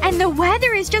 And the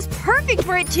weather is just perfect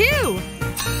for it, too.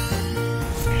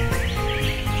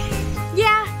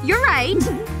 Yeah, you're right.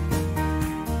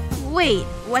 Wait,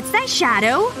 what's that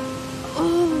shadow?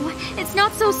 Oh, it's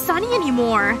not so sunny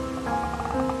anymore.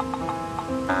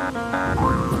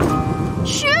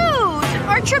 Shoot!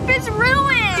 Our trip is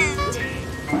ruined!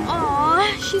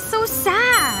 Aw, she's so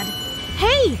sad.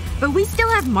 Hey, but we still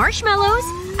have marshmallows.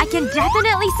 I can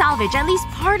definitely salvage at least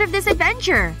part of this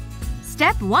adventure.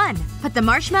 Step 1. Put the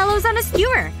marshmallows on a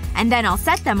skewer. And then I'll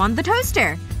set them on the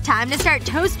toaster. Time to start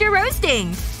toaster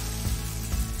roasting.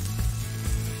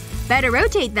 Better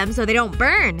rotate them so they don't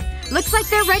burn. Looks like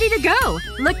they're ready to go.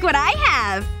 Look what I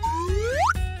have.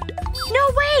 No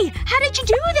way! How did you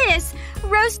do this?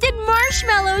 Roasted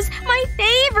marshmallows! My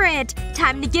favorite!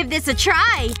 Time to give this a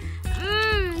try.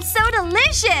 Mmm, so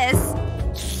delicious!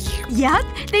 Yup,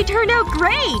 they turned out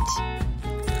great!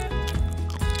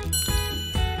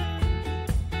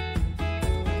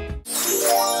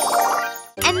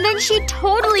 And then she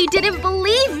totally didn't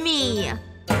believe me!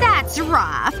 That's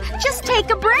rough. Just take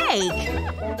a break.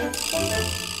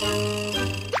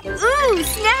 Ooh,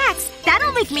 snacks!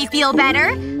 That'll make me feel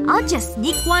better. I'll just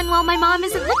sneak one while my mom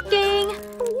isn't looking.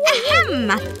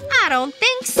 Ahem! I don't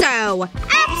think so.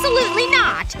 Absolutely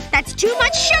not! That's too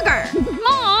much sugar!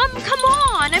 Mom, come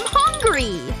on! I'm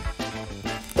hungry!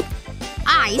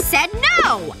 I said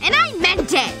no! And I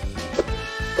meant it!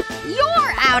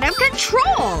 You're out of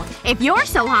control! If you're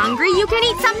so hungry, you can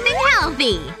eat something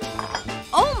healthy!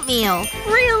 Oatmeal?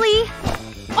 Really?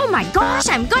 Oh my gosh,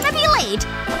 I'm gonna be late!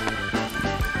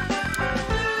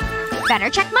 Better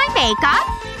check my makeup.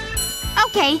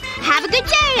 Okay, have a good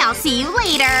day. I'll see you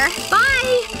later.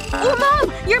 Bye! Oh,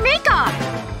 Mom! Your makeup!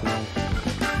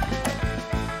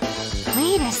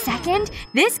 Wait a second.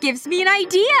 This gives me an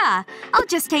idea! I'll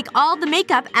just take all the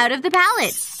makeup out of the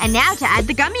palette. And now to add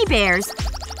the gummy bears.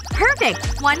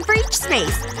 Perfect! One for each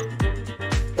space.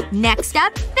 Next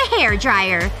up, the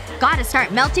hairdryer. Gotta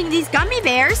start melting these gummy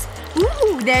bears.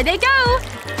 Ooh, there they go!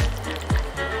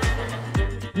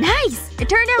 Nice! It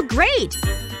turned out great!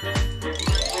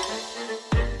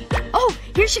 Oh,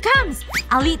 here she comes!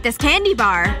 I'll eat this candy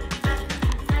bar.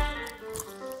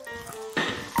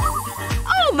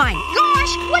 Oh my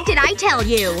gosh! What did I tell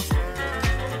you?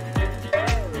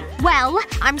 Well,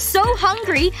 I'm so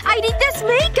hungry, I'd eat this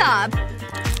makeup!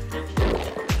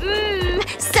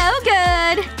 So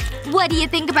good! What do you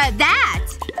think about that?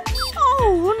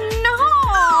 Oh no!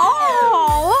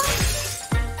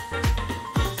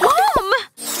 Mom!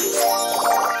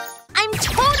 I'm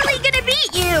totally gonna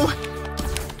beat you!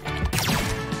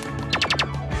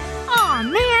 Aw,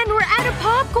 man, we're out of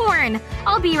popcorn!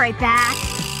 I'll be right back.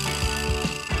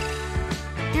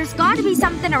 There's gotta be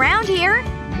something around here.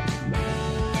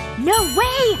 No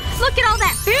way! Look at all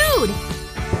that food!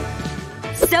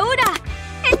 Soda!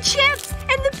 And chips!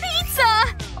 And the pizza!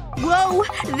 Whoa!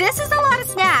 This is a lot of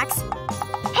snacks.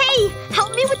 Hey!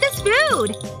 Help me with this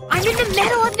food! I'm in the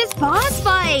middle of this boss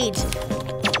fight!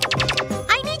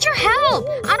 I need your help!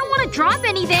 I don't want to drop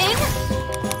anything!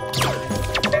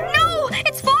 No!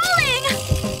 It's falling!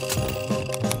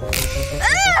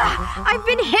 Ugh! I've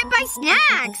been hit by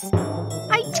snacks!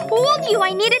 I told you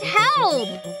I needed help!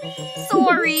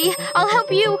 Sorry. I'll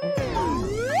help you.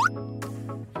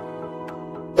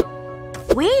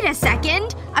 Wait a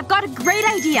second. I've got a great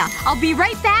idea. I'll be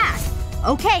right back.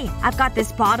 Okay, I've got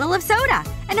this bottle of soda.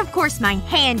 And of course my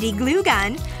handy glue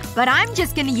gun. But I'm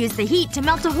just gonna use the heat to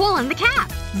melt a hole in the cap.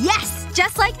 Yes!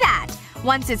 Just like that.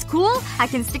 Once it's cool, I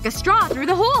can stick a straw through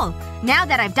the hole. Now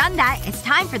that I've done that, it's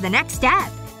time for the next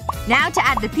step. Now to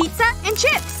add the pizza and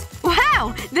chips.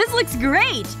 Wow! This looks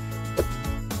great!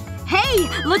 Hey!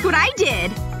 Look what I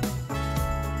did!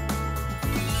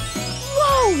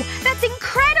 Whoa! That's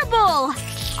incredible!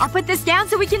 I'll put this down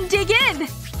so we can dig in.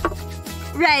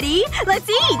 Ready? Let's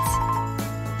eat!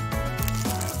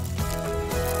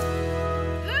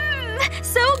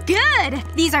 So good!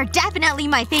 These are definitely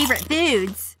my favorite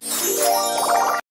foods.